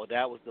 or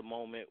that was the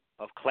moment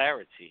of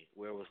clarity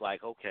where it was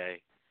like,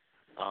 okay,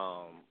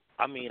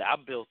 I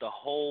built a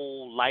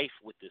whole life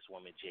with this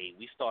woman, Jade.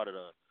 We started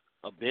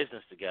a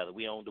business together.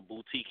 We owned a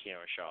boutique here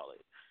in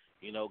Charlotte.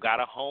 You know, got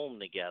a home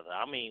together.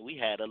 We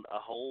had a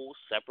whole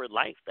separate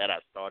life that I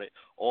started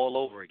all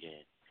over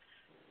again.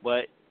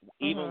 But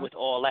even with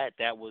all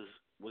that was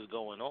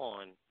going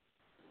on,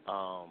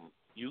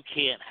 you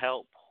can't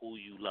help who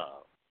you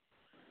love.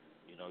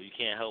 You know, you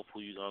can't help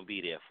who you're gonna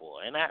be there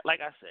for. And that, like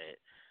I said,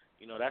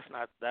 you know,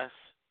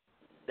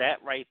 that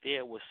right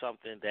there was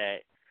something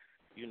that,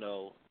 you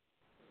know,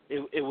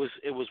 it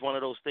was one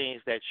of those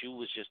things that you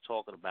was just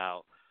talking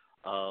about,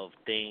 of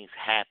things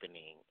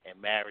happening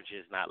and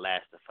marriages not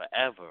lasting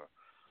forever,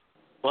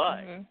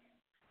 but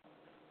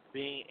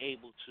being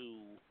able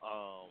to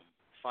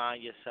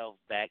find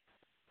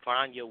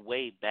your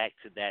way back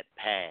to that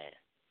path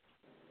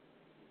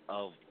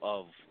of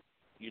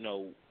you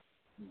know,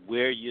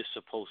 where you're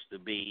supposed to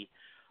be,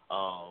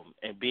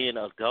 and being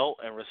adult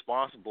and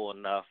responsible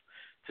enough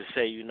to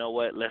say, you know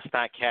what, let's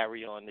not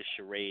carry on this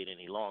charade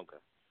any longer,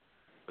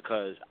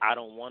 because I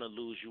don't want to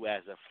lose you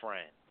as a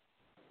friend,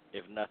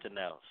 if nothing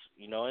else,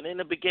 you know. And in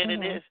the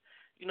beginning, there's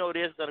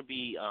going to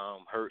be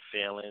hurt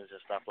feelings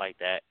and stuff like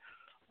that,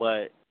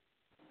 but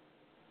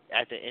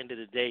at the end of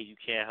the day, you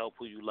can't help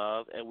who you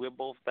love, and we're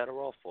both better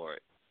off for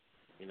it,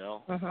 you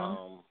know.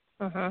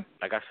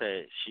 Like I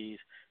said, she's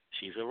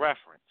a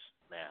reference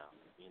now,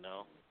 you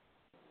know,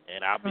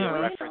 and I'll be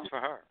a reference for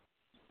her.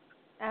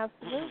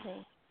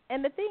 Absolutely.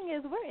 And the thing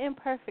is, we're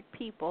imperfect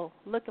people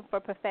looking for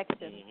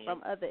perfection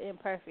from other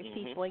imperfect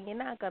people, and you're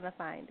not going to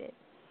find it.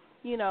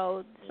 You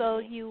know, so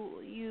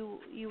you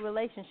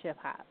relationship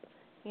hop.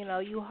 You know,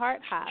 you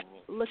heart hop,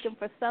 looking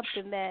for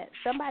something that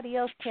somebody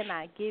else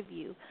cannot give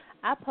you.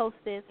 I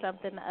posted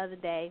something the other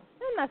day.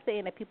 I'm not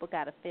saying that people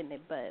got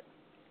offended, but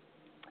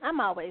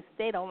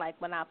they don't like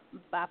when I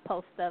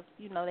post stuff.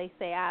 You know, they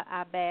say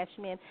I bash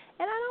men, and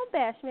I don't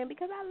bash men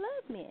because I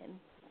love men.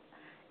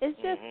 It's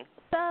just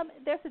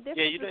there's a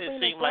difference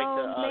between a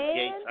grown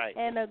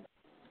man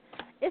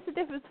it's a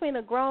difference between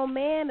a grown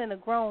man and a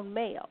grown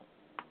male.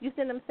 You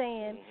see what I'm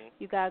saying?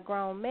 You got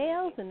grown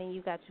males, and then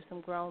you got you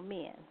some grown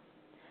men.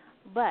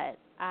 But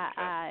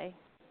I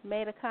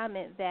made a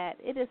comment that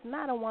it is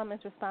not a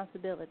woman's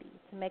responsibility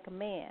to make a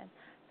man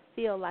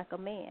feel like a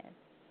man.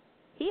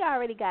 He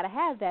already got to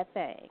have that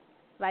thing.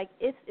 Like,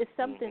 it's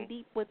something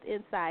deep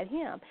inside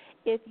him.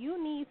 If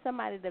you need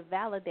somebody to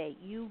validate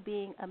you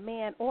being a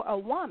man or a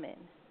woman,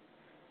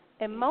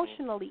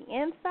 emotionally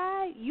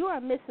inside, you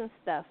are missing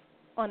stuff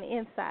on the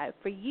inside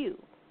for you.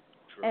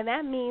 True. And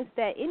that means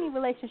that any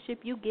relationship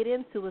you get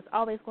into is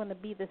always going to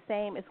be the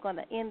same. It's going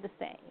to end the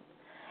same.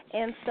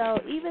 And so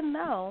even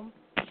though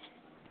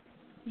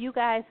you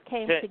guys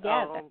came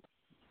together,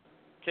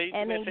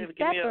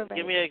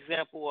 give me an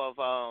example of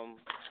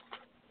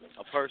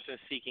a person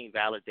seeking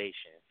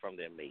validation from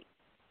their mate,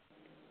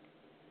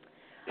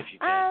 if you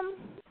can.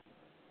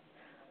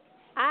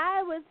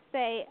 I would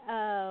say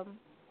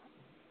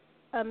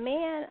a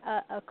man,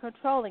 a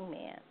controlling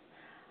man.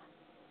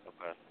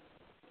 Okay.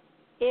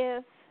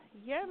 If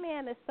your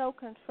man is so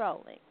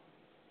controlling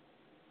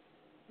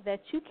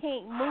that you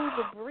can't move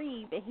or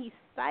breathe and he's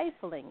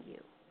stifling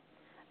you,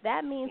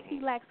 that means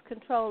he lacks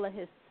control of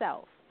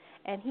himself.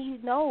 And he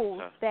knows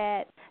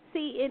that,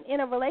 see, in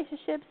a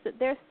relationship,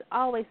 there's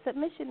always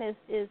submission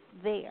is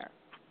there.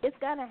 It's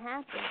going to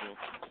happen.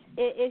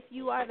 If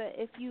you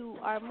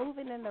are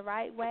moving in the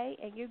right way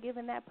and you're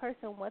giving that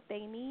person what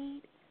they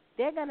need,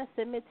 they're going to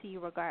submit to you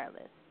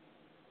regardless.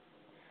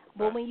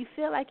 But when you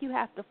feel like you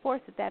have to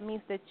force it, that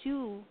means that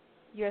you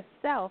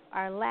yourself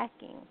are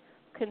lacking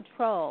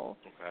control,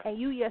 and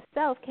you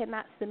yourself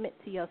cannot submit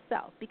to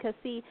yourself. Because,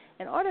 see,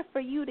 in order for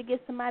you to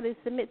get somebody to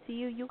submit to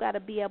you, you got to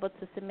be able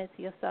to submit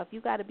to yourself.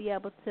 You got to be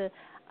able to,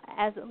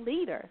 as a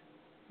leader,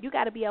 you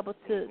got to be able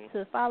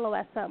to follow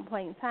at some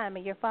point in time,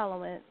 and you're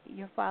following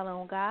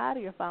God, or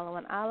you're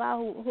following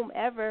Allah,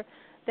 whomever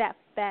that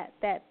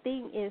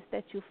thing is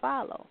that you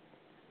follow.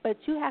 But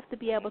you have to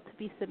be able to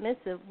be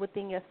submissive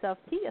within yourself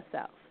to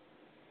yourself.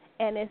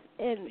 And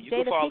you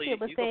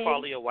can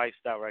follow your wife's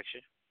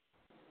direction.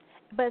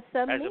 But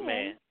some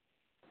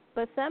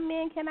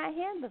men cannot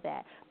handle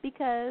that,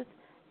 because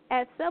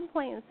at some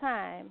point in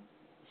time,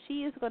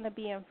 she is going to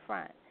be in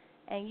front,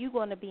 and you're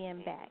going to be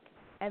in back,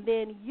 and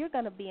then you're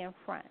going to be in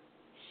front,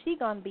 she's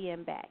going to be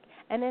in back,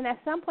 and then at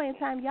some point in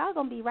time, y'all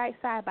going to be right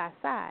side by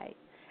side.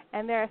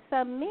 And there are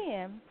some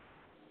men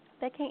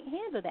that can't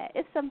handle that.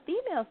 It's some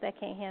females that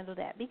can't handle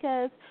that,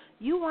 because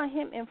you want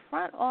him in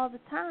front all the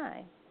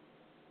time.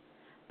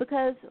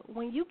 Because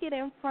when you get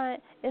in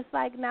front, it's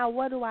like, now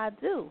what do I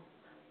do?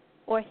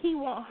 Or he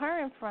want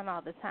her in front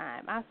all the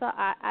time.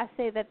 I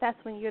say that's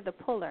when you're the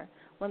puller,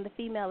 when the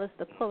female is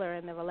the puller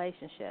in the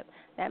relationship.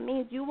 That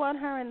means you want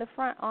her in the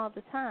front all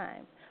the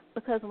time.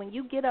 Because when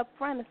you get up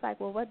front, it's like,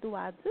 well, what do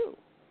I do?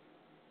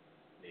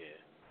 Yeah.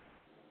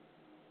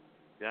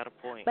 Got a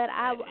point. But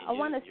I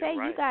want to say,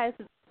 right. you guys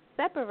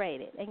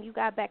separated and you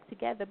got back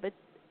together, but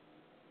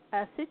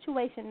a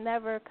situation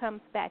never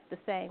comes back the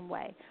same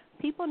way.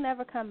 People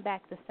never come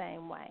back the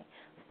same way.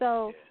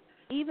 So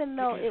even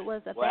though it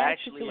was a bad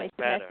situation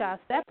that y'all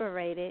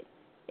separated,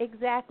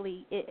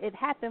 exactly, it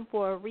happened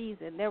for a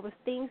reason. There was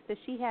things that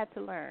she had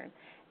to learn,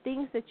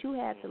 things that you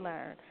had to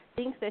learn,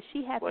 things that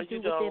she had to do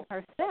within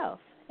herself,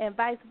 and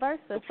vice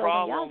versa. So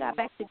when y'all got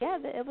back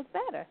together, it was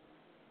better.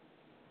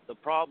 The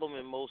problem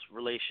in most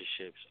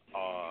relationships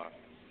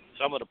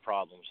some of the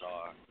problems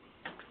are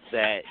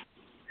that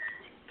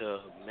the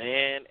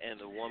man and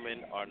the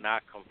woman are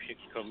not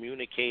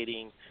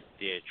communicating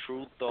their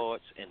true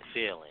thoughts and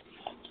feelings.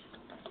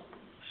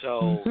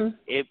 So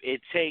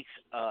it takes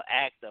an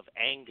act of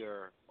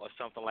anger or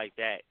something like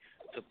that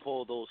to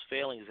pull those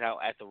feelings out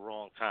at the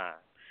wrong time.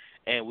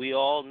 And we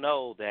all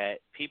know that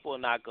people are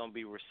not going to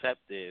be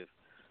receptive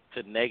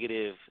to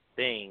negative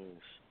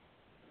things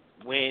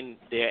when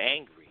they're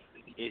angry.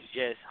 It's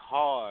just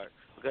hard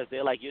because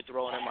they're like, you're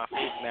throwing in my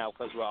face now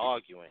because we're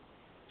arguing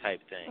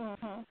type thing.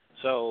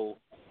 So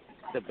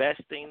the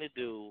best thing to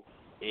do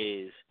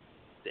is,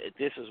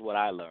 this is what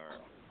I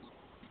learned.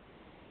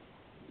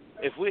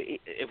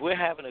 If we're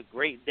having a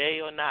great day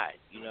or not,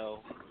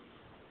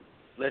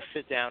 let's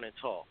sit down and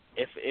talk.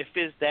 If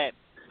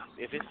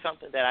it's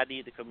something that I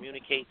need to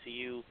communicate to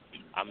you,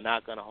 I'm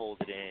not gonna hold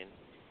it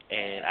in,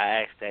 and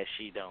I ask that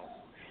she don't.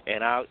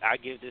 And I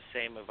give this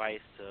same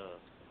advice to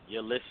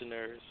your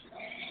listeners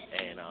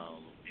and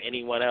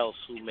anyone else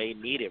who may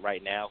need it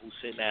right now, who's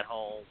sitting at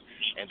home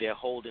and they're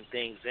holding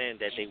things in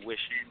that they wish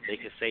they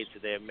could say to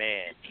their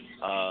man.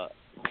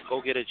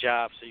 Go get a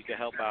job so you can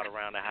help out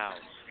around the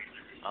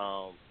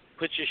house.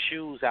 Put your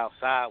shoes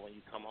outside when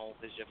you come home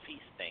because your feet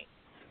stink.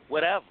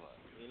 Whatever.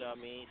 You know what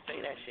I mean?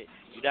 Say that shit.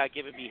 You're not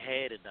giving me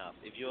head enough.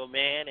 If you're a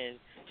man and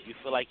you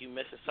feel like you're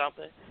missing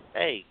something,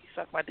 hey,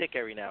 suck my dick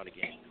every now and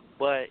again.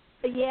 But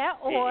yeah,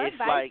 or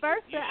vice like,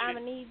 versa. I'm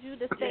going to need you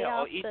to stay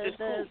off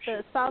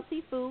the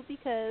salty food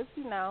because,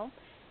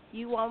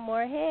 you want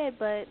more head.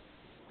 But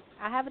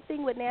I have a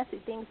thing with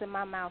nasty things in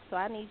my mouth, so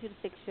I need you to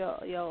fix your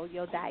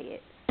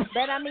diet.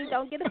 But,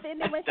 don't get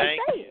offended when she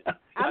say it.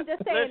 I'm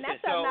just saying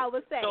that's something I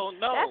would say.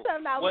 That's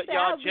something I would say.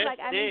 I would be like,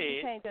 I need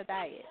you to change your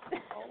diet.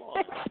 Hold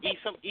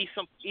on.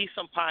 Eat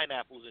some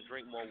pineapples and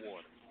drink more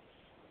water.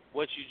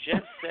 What you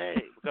just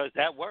said, because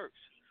that works.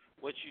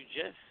 What you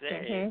just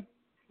said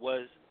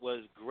was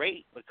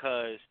great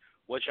because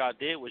what y'all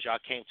did was y'all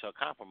came to a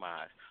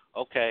compromise.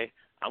 Okay,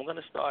 I'm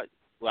gonna start.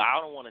 Well, I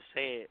don't want to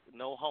say it.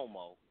 No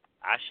homo.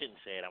 I shouldn't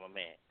say it. I'm a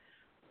man.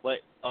 But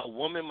a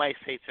woman might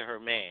say to her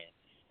man,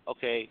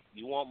 okay,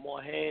 you want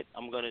more head?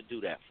 I'm going to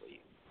do that for you.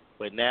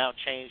 But now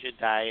change your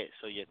diet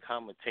so your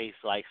cum will taste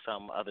like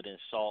something other than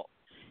salt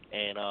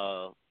and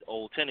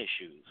old tennis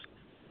shoes.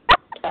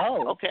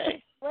 Oh.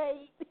 Okay.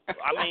 Wait.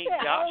 I mean,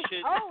 y'all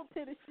should. Old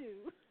tennis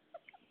shoes.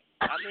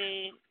 I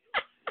mean,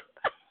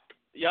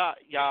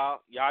 y'all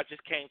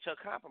just came to a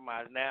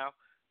compromise. Now,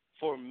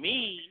 for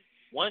me,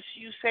 once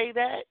you say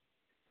that,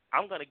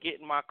 I'm going to get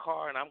in my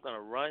car and I'm going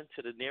to run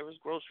to the nearest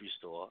grocery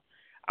store.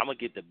 I'm going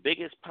to get the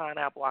biggest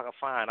pineapple I can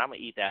find. I'm going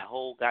to eat that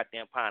whole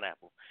goddamn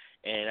pineapple.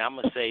 And I'm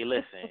going to say,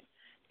 listen,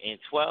 in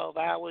 12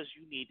 hours,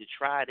 you need to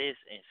try this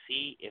and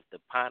see if the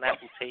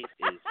pineapple taste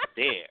is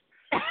there.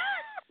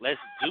 Let's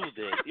do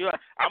this.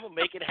 I'm going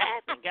to make it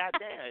happen.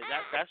 Goddamn.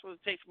 That's what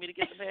it takes for me to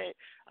get to bed.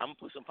 I'm going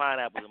to put some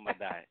pineapples in my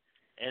diet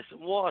and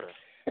some water.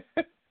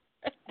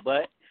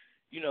 But,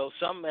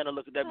 some men are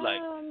looking at that like,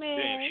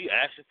 damn, she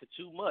asking for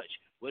too much.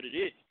 What it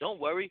is, don't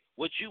worry.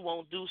 What you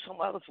won't do,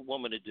 some other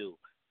woman to do.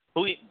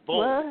 Boom.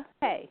 Well,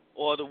 hey.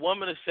 Or the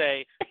woman to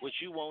say, what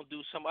you won't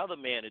do, some other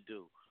man to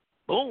do.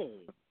 Boom.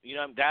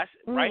 That's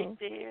right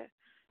there.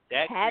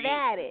 That have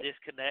at creates it.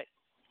 Disconnect.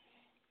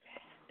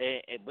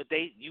 But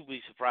you'd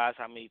be surprised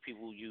how many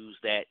people use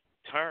that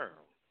term.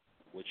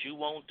 What you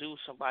won't do,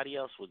 somebody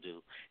else will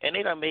do. And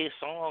they done made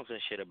songs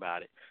and shit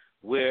about it,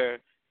 where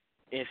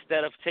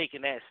instead of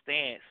taking that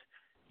stance,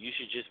 you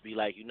should just be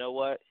like, you know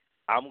what?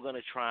 I'm going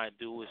to try and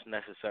do what's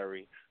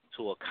necessary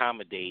to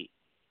accommodate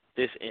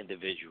this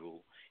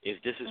individual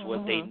if this is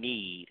what they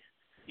need,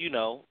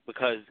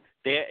 because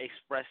they're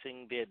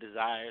expressing their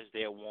desires,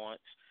 their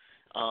wants,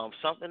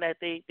 something that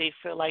they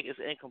feel like is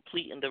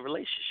incomplete in the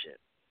relationship.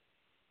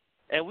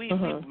 And we've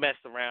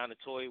messed around and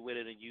toyed with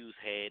it and used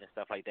head and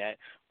stuff like that.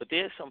 But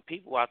there's some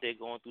people out there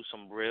going through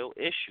some real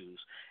issues.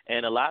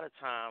 And a lot of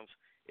times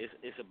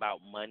it's about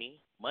money.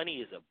 Money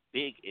is a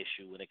big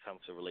issue when it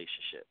comes to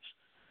relationships.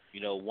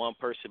 One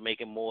person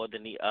making more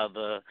than the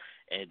other,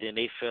 and then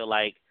they feel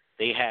like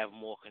they have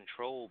more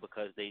control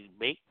because they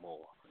make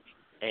more.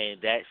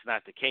 And that's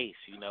not the case.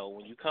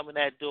 When you come in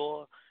that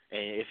door,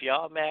 and if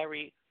y'all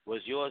married,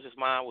 what's yours is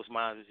mine, what's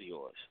mine is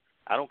yours.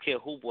 I don't care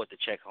who brought the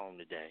check home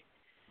today.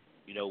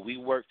 You know, we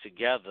work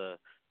together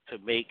to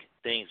make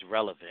things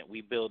relevant.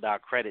 We build our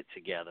credit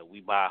together.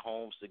 We buy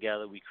homes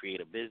together. We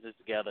create a business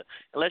together.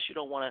 Unless you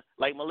don't want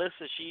to, like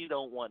Melissa, she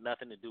don't want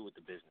nothing to do with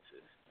the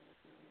businesses.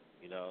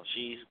 You know,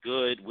 she's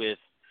good with,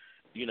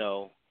 you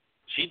know,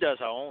 she does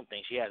her own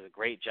thing. She has a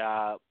great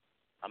job.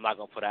 I'm not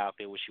going to put out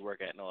there where she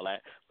work at and all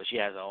that, but she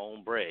has her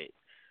own bread.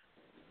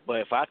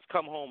 But if I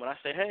come home and I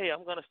say, hey,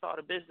 I'm going to start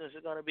a business,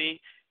 it's going to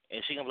be,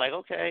 and she going to be like,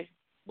 okay,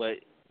 but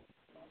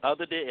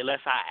other than, unless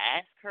I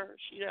ask her,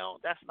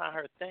 that's not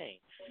her thing.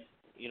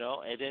 You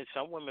know, and then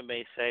some women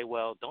may say,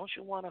 well, don't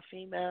you want a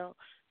female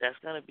that's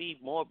going to be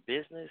more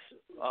business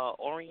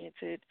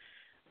oriented?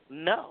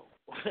 No.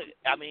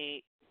 I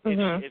mean,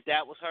 if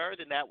that was her,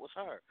 then that was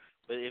her.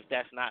 But if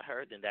that's not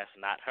her, then that's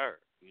not her.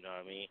 You know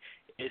what I mean?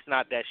 It's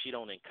not that she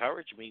don't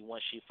encourage me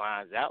once she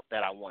finds out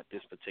that I want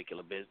this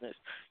particular business.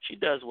 She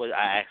does what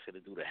I ask her to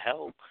do to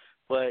help,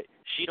 but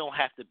she don't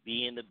have to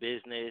be in the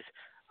business.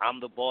 I'm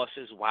the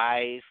boss's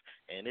wife,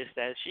 and this,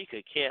 that. She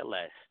could care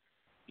less.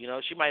 You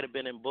know, she might have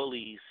been in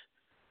Bullies,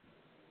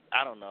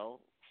 I don't know,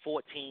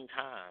 14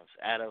 times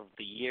out of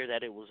the year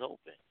that it was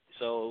open.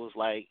 So it was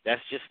like,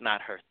 that's just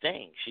not her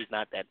thing. She's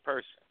not that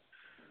person.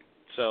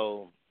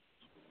 So,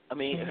 I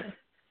mean,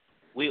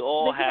 we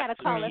all have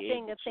to call a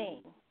thing a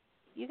thing.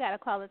 You got to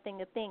call a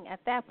thing a thing. At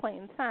that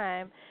point in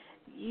time,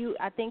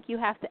 I think you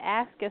have to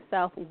ask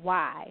yourself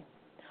why.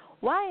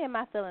 Why am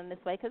I feeling this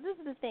way? Because this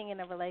is the thing in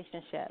a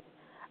relationship.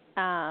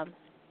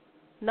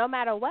 No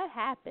matter what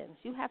happens,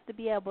 you have to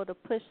be able to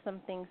push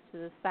some things to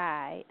the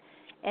side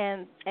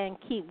and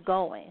keep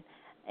going.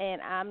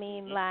 And I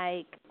mean,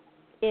 like,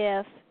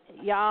 if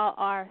y'all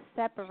are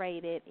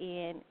separated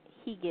and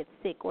he gets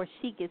sick or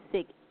she gets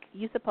sick,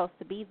 you're supposed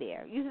to be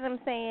there. You see what I'm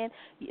saying?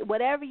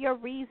 Whatever your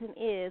reason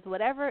is,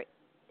 whatever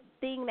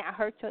thing that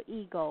hurt your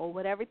ego,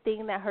 whatever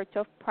thing that hurt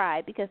your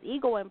pride, because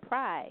ego and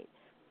pride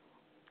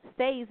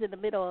stays in the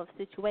middle of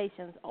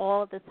situations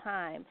all the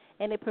time,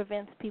 and it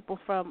prevents people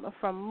from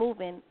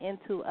moving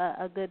into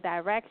a good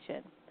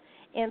direction.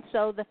 And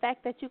so the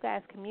fact that you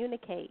guys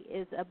communicate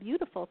is a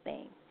beautiful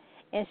thing.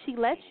 And she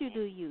lets you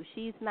do you.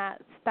 She's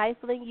not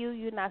stifling you.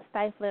 You're not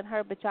stifling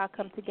her, but y'all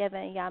come together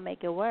and y'all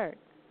make it work.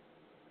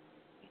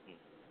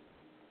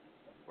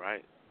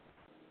 Right.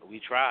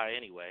 We try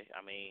anyway.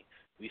 I mean,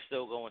 we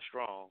still going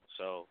strong,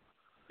 so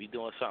we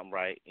doing something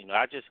right. You know,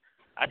 I just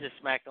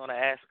smacked on her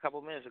ass a couple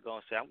minutes ago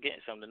and said, I'm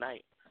getting some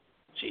tonight.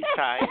 She's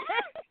tired,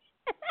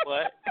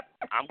 but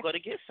I'm going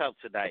to get some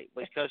tonight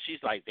because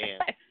she's like,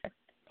 damn,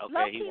 okay,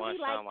 low-key, he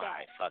wants some, all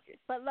right, fuck it.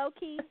 But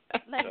low-key,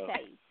 let me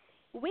tell you,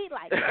 we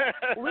like that.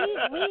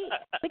 we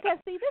because,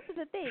 see, this is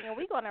the thing, and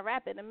we're going to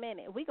wrap in a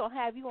minute. We're going to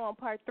have you on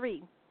part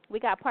 3. We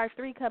got part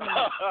 3 coming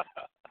up.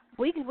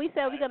 We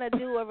said we're going to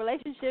do a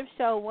relationship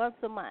show once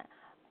a month.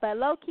 But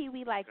low-key,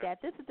 we like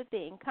that. This is the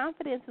thing.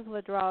 Confidence is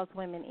what draws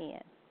women in.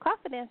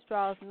 Confidence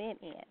draws men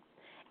in.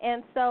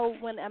 And so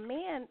when a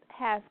man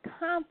has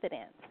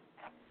confidence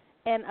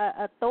and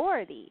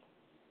authority,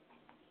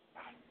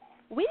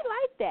 we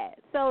like that.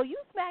 So you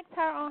smacked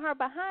her on her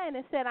behind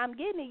and said, I'm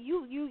getting it.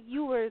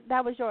 You were,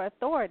 that was your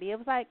authority. It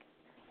was like,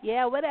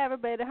 yeah, whatever.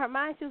 But in her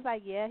mind, she was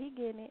like, yeah, he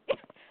getting it.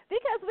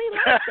 Because we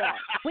like that.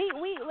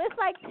 It's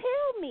like,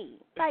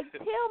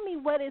 tell me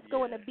what it's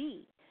going to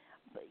be.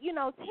 You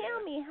know,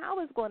 tell me how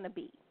it's going to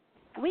be.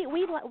 We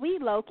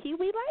low key,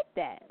 we like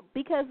that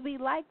because we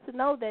like to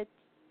know that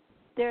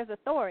there's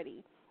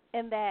authority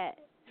and that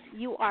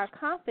you are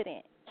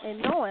confident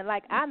in knowing.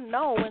 Like, I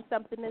know when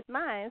something is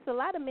mine. It's a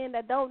lot of men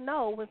that don't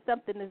know when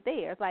something is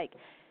theirs. Like,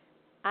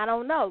 I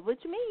don't know. What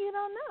you mean you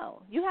don't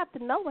know? You have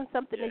to know when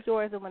something is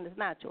yours and when it's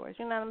not yours.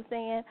 You know what I'm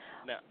saying?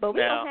 But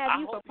we don't have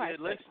you for part. I hope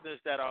your listeners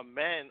that are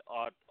men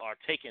are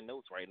taking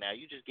notes right now.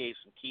 You just gave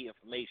some key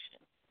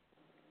information.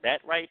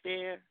 That right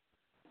there.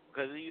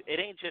 Because it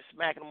ain't just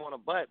smacking them on the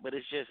butt, but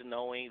it's just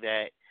knowing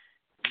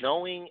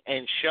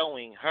and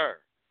showing her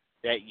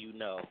that you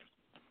know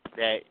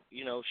that,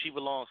 you know, she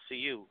belongs to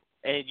you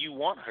and you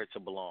want her to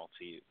belong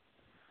to you.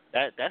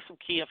 That's some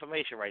key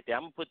information right there.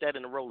 I'm going to put that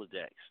in the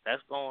Rolodex.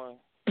 That's going,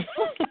 yeah.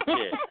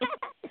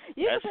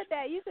 You can put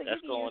that. You can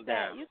going use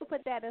that. down. You can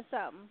put that in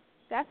something.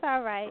 That's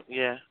all right.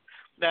 Yeah.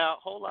 Now,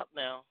 hold up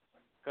now,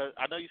 because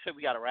I know you said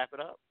we got to wrap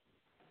it up.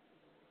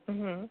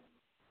 Mhm.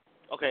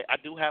 Okay, I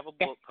do have a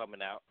book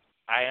coming out.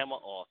 I am an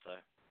author.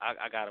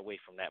 I got away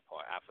from that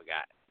part. I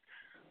forgot.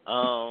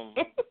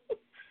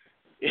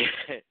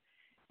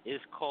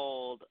 It's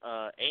called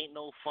Ain't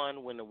No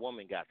Fun When the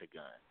Woman Got the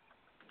Gun.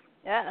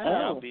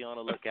 I'll be on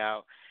the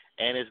lookout,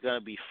 and it's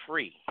gonna be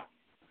free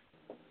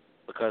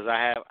because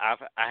I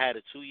had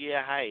a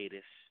 2-year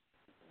hiatus.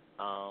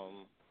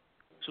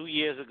 2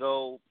 years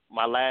ago,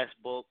 my last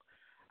book,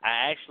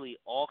 I actually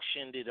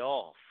auctioned it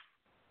off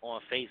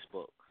on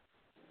Facebook.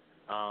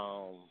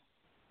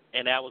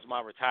 And that was my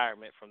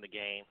retirement from the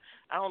game.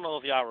 I don't know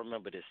if y'all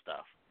remember this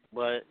stuff,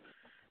 but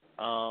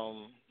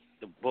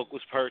the book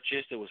was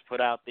purchased. It was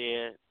put out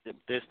there,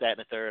 this, that, and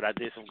the third. I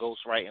did some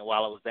ghostwriting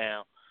while I was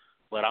down.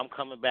 But I'm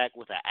coming back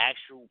with an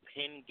actual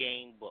pen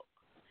game book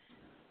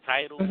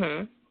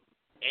titled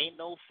Ain't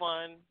No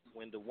Fun,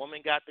 When the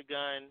Woman Got the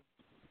Gun,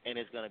 and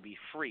it's going to be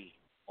free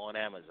on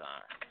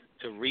Amazon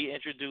to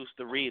reintroduce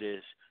the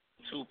readers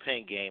to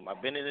pen game.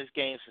 I've been in this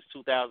game since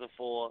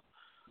 2004,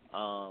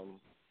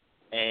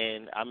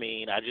 and I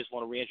mean, I just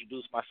want to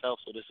reintroduce myself,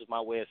 so this is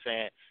my way of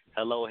saying,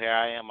 hello, here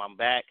I am, I'm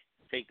back.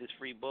 Take this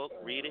free book,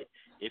 read it.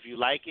 If you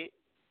like it,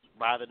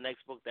 buy the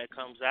next book that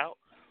comes out,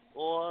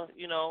 or,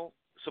 you know,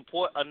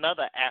 support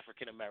another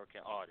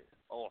African-American artist,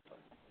 author.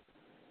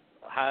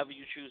 However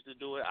you choose to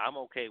do it, I'm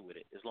okay with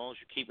it, as long as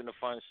you're keeping the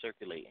funds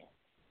circulating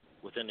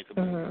within the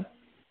community.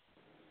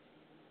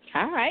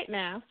 All right,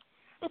 now.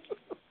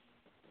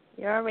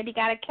 You already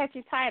got a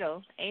catchy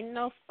title. Ain't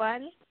No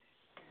Fun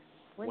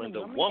When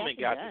the woman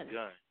got the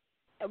gun.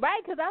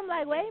 Right, because I'm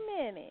like, wait a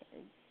minute.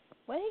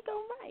 What he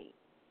going to write?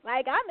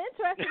 Like, I'm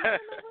interested. I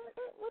don't know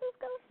what he's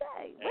going to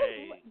say.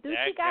 Do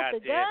she got the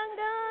gun?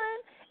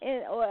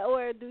 And,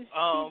 or do she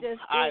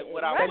just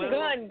what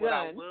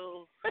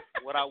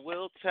I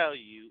will tell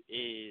you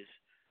is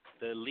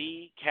the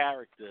lead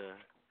character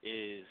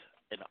is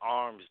an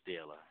arms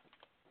dealer.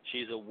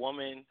 She's a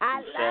woman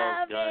who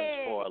sells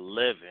guns for a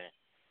living.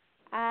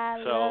 I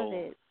love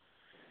it.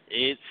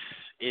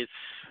 It's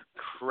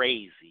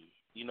crazy.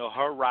 You know,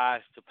 her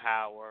rise to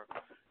power.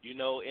 You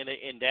know,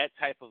 in that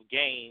type of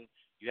game,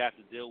 you have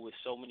to deal with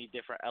so many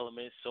different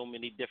elements, so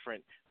many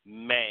different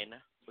men,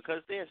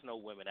 because there's no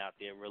women out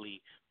there really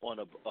on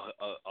a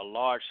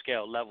large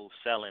scale level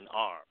selling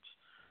arms.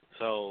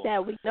 So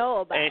that we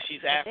know about. And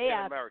she's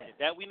African American.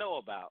 That we know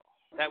about.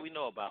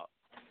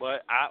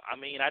 But I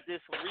mean, I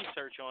did some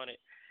research on it,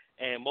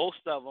 and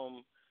most of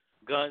them,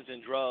 guns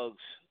and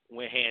drugs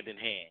went hand in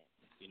hand.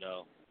 You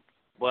know,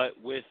 but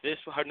with this,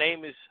 her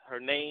name is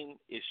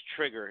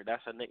Trigger.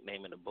 That's her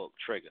nickname in the book,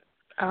 Trigger.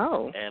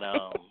 Oh. And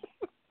okay.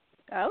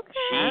 All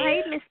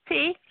right, Miss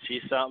T.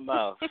 She's something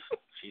else.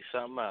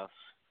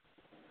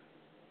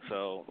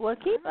 So well,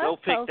 keep go us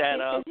pick posted, that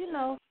up. You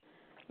know,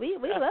 we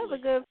love a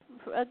good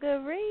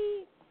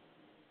read.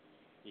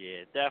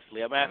 Yeah,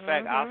 definitely. As a matter of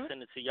fact, I'll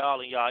send it to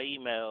y'all in y'all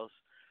emails,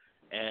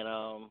 and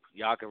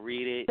y'all can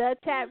read it. The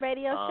Chat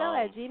Radio Show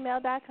at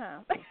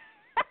gmail.com.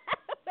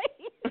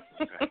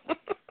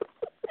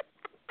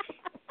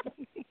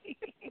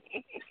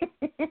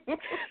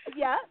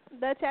 Yeah,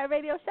 the Chat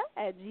Radio Show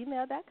at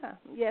gmail.com.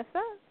 Yes,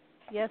 sir.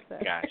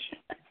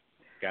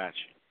 Gotcha.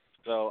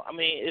 So, I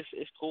mean,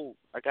 it's cool.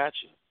 I got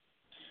you.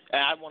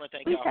 And I want to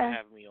thank y'all for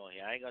having me on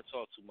here. I ain't going to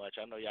talk too much.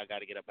 I know y'all got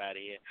to get up out of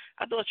here.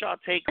 I thought y'all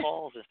take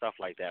calls and stuff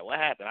like that. What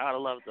happened? I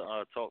would love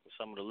to talk to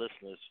some of the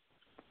listeners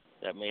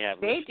that may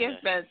have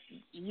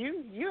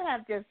you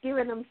have just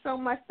given them so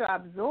much to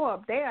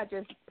absorb. They are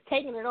just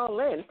taking it all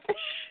in.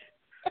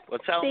 Well,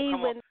 tell them,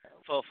 come on.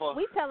 For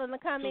we tell them to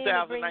come in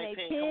and bring their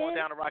 2019, kids. come on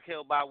down to Rock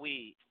Hill, buy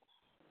weed.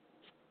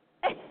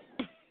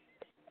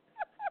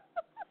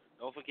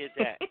 Don't forget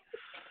that.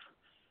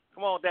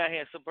 Come on down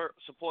here and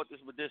support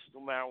this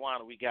medicinal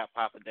marijuana we got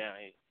popping down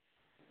here.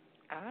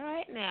 All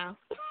right, now.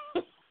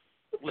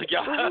 Look,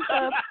 y'all.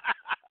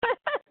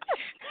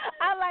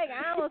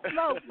 I don't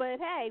smoke, but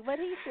hey, what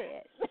he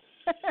said.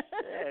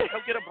 Yeah,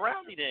 come get a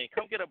brownie then.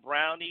 Come get a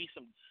brownie,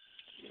 some,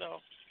 you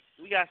know,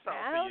 we got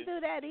something for you. I don't do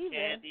that either.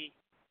 Candy.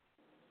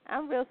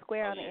 I'm real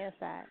square on the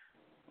inside.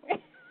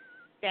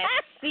 That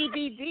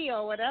CBD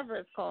or whatever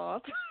it's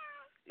called.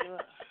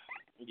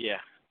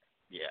 Yeah.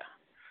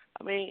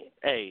 I mean,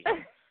 hey,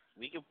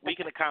 we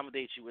can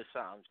accommodate you with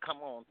something.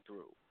 Come on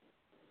through.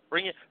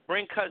 Bring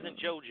cousin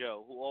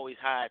JoJo, who always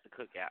high at the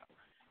cookout.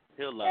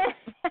 He'll love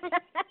it.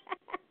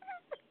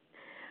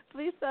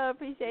 We so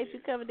appreciate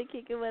you coming to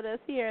kick it with us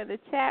here in the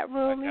chat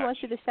room. We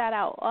want you to shout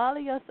out all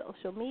of your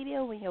social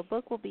media, when your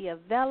book will be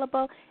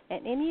available,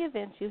 and any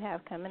events you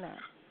have coming up.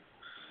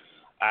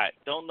 All right.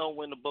 Don't know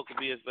when the book will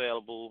be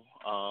available.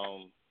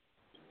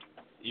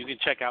 You can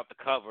check out the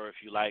cover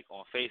if you like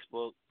on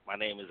Facebook. My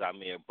name is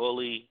Amir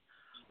Bully.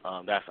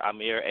 That's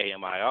Amir,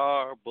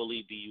 A-M-I-R,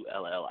 Bully,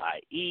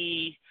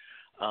 B-U-L-L-I-E.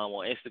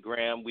 On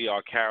Instagram, we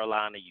are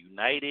Carolina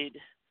United,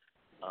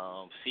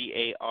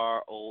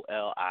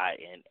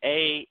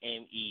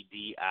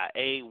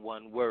 CarolinaMedia,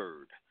 one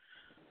word.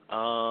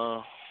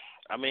 I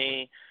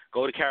mean,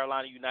 go to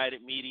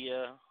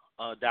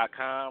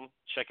CarolinaUnitedMedia.com.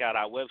 Check out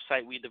our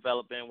website we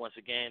developing. Once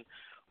again,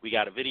 we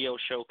got a video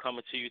show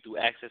coming to you through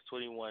Access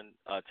 21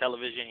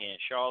 Television here in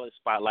Charlotte,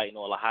 spotlighting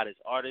all the hottest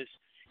artists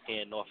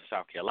here in North and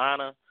South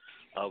Carolina.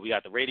 We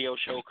got the radio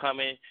show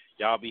coming.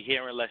 Y'all be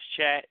hearing Let's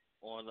Chat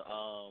on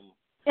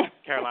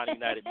Carolina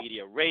United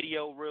Media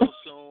Radio real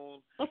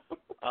soon.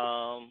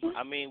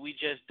 I mean, we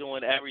just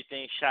doing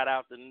everything. Shout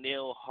out to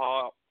Neil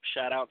Harp.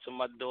 Shout out to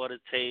my daughter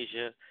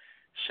Tasia.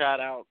 Shout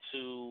out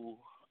to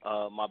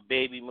my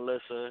baby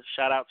Melissa.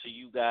 Shout out to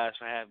you guys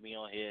for having me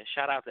on here.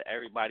 Shout out to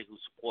everybody who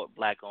support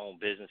black-owned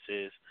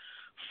businesses.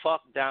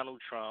 Fuck Donald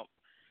Trump,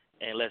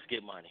 and let's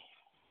get money.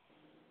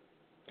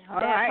 All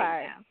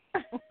right.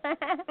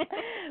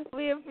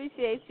 We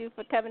appreciate you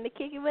for coming to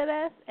kick it with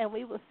us, and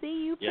we will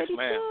see you pretty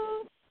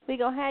soon. We're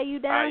going to have you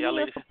down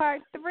here for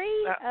part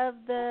 3 of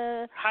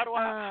the... How do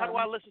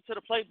I listen to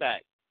the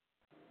playback?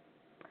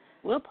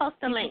 We'll post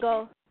the link.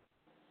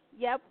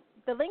 Yep.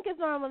 the link is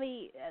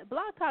normally,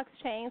 Blog Talk's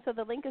changed, so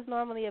the link is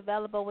normally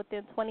available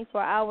within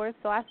 24 hours.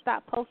 So I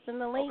stopped posting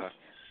the link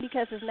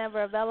because it's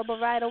never available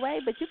right away.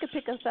 But you can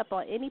pick us up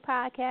on any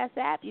podcast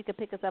app. You can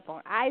pick us up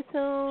on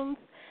iTunes.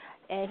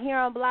 And here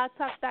on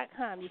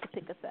blogtalk.com, you can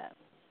pick us up.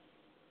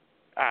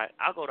 All right,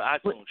 I'll go to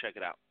iTunes and check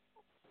it out.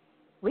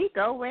 We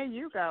go where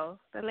you go.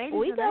 The ladies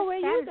we go where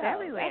you go.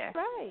 Everywhere. That's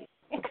right.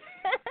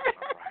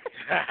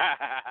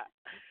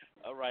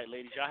 All right,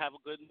 ladies. Y'all have a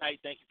good night.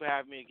 Thank you for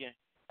having me again.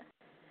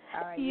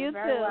 All right, you're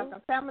very too.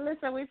 welcome. Tell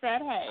Melissa we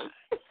said hey. All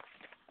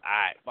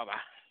right, bye-bye.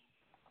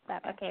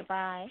 Bye-bye. Okay,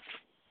 bye.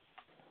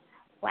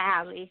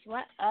 Wow, Lissha,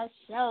 what a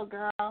show,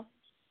 girl.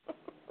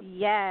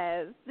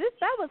 Yes,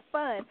 that was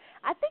fun.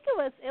 I think it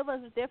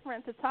was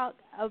different to talk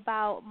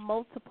about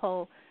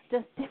multiple,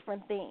 just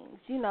different things,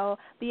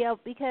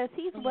 because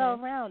he's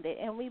well-rounded,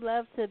 and we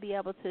love to be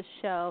able to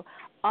show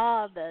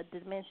all the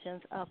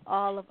dimensions of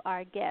all of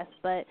our guests.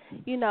 But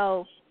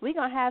we're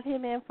gonna have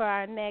him in for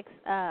our next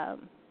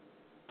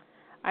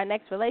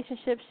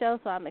relationship show,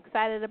 so I'm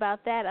excited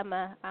about that. I'm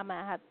gonna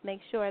have to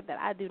make sure that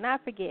I do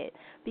not forget,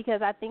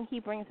 because I think he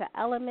brings an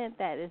element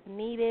that is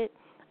needed.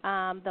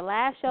 The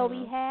last show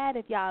we had,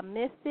 if y'all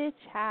missed it,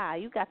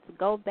 you got to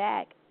go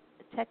back,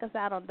 check us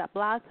out on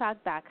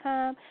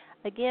blogtalk.com.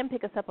 Again,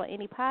 pick us up on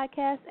any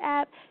podcast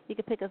app. You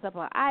can pick us up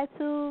on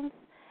iTunes,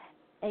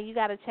 and you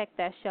got to check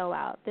that show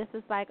out. This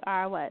is like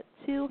our,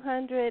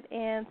 206th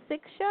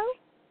show?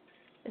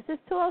 Is this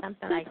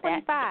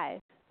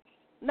 225?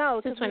 No,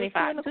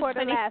 225.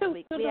 225 last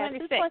week.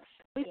 226.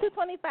 We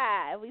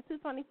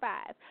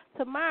 225.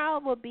 Tomorrow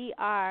will be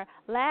our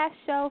last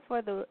show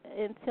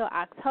until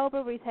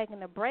October. We're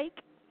taking a break.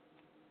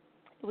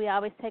 We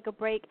always take a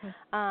break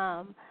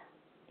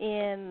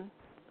in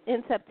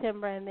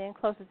September and then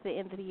closer to the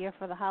end of the year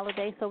for the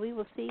holiday. So we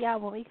will see y'all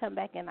when we come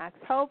back in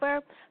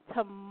October.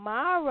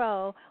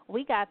 Tomorrow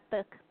we got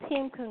the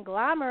team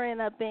conglomerate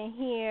up in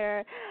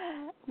here,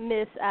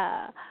 Miss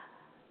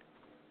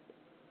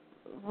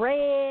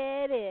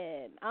Red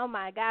and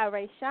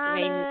Rayshana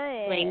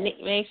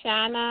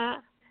Rayshana,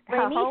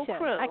 her whole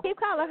crew. I keep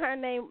calling her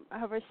name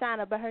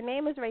Rayshana, but her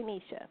name is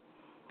Raynisha.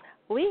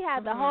 We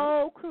have the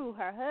whole crew,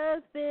 her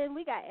husband.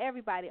 We got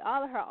everybody,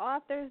 all of her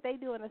authors. They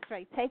doing a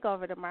straight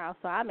takeover tomorrow,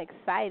 so I'm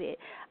excited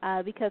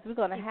because we're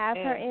gonna have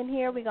her in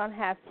here. We're gonna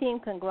have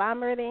Team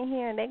Conglomerate in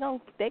here, and they gonna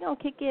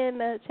kick in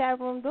the chat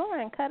room door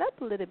and cut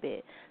up a little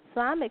bit. So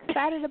I'm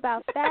excited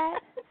about that.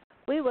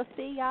 We will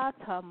see y'all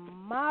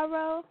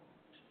tomorrow.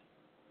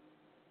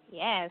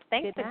 Yes,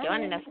 thanks for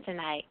joining us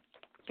tonight.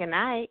 Good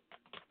night.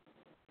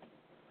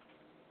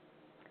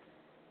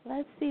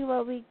 Let's see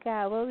what we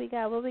got. What we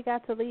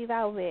got to leave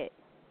out with?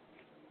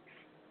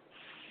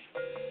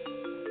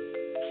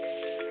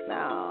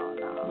 No.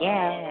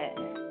 Yes.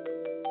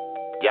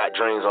 Got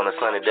dreams on a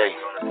sunny day.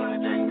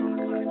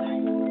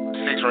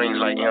 6 rings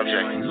like MJ.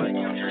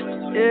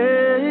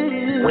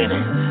 Yeah.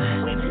 Winning.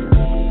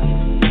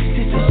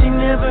 She said she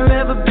never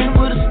ever been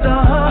with a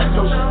star.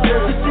 She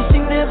said she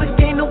never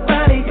gave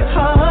nobody a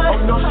heart.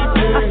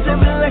 I said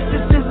relax,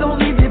 this is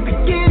only the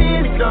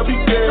beginning.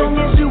 Long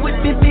as you with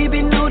me,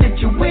 baby, know that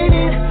you're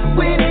winning.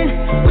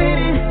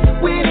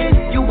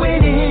 You're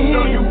winning.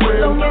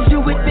 Long as you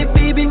with me,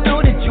 baby,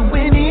 know that you're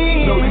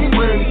winning.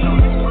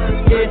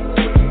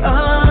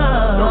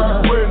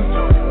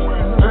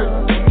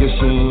 Yeah,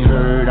 she ain't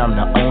heard, I'm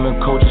the owner,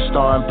 coach, a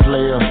star and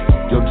player.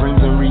 Your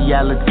dreams and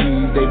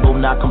realities, they both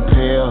not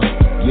compare.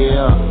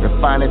 Yeah,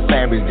 refining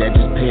fabrics that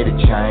just pay the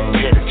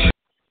change.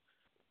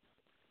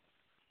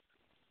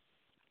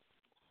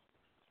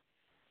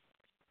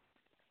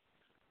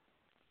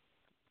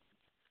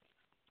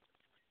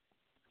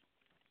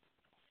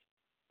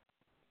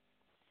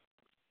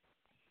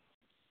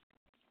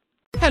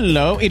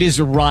 Hello, it is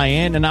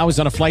Ryan, and I was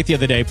on a flight the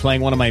other day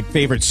playing one of my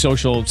favorite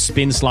social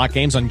spin slot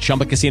games on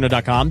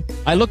ChumbaCasino.com.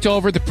 I looked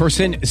over at the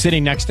person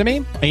sitting next to me,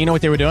 and you know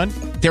what they were doing?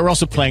 They were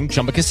also playing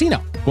Chumba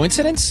Casino.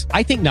 Coincidence?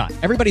 I think not.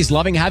 Everybody's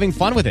loving having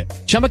fun with it.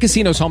 Chumba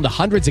Casino is home to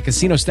hundreds of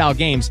casino-style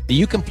games that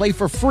you can play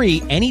for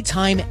free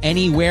anytime,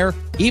 anywhere,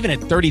 even at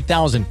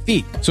 30,000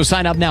 feet. So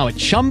sign up now at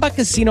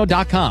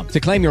ChumbaCasino.com to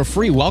claim your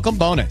free welcome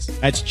bonus.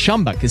 That's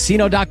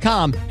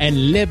ChumbaCasino.com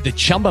and live the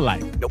Chumba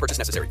life. No purchase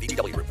necessary.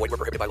 VGW. Void where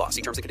prohibited by law.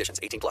 See terms and conditions.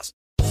 18+.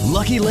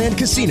 Lucky Land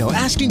Casino,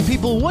 asking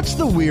people, what's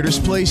the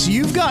weirdest place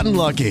you've gotten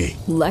lucky?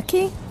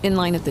 Lucky? In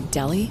line at the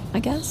deli, I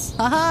guess?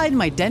 Aha, in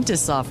my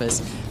dentist's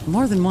office.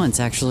 More than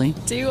once, actually.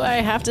 Do I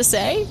have to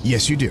say?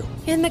 Yes, you do.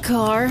 In the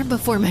car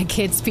before my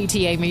kids'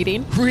 PTA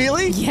meeting.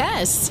 Really?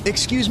 Yes.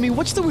 Excuse me,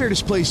 what's the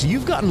weirdest place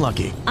you've gotten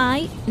lucky?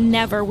 I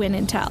never win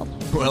and tell.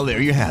 Well, there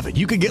you have it.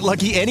 You can get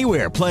lucky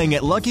anywhere, playing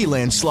at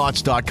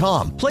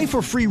LuckyLandSlots.com. Play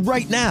for free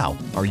right now.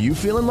 Are you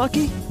feeling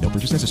lucky? No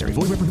purchase necessary.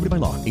 Void where prohibited by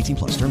law.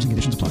 18+. Terms and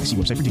conditions apply. See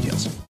website for details.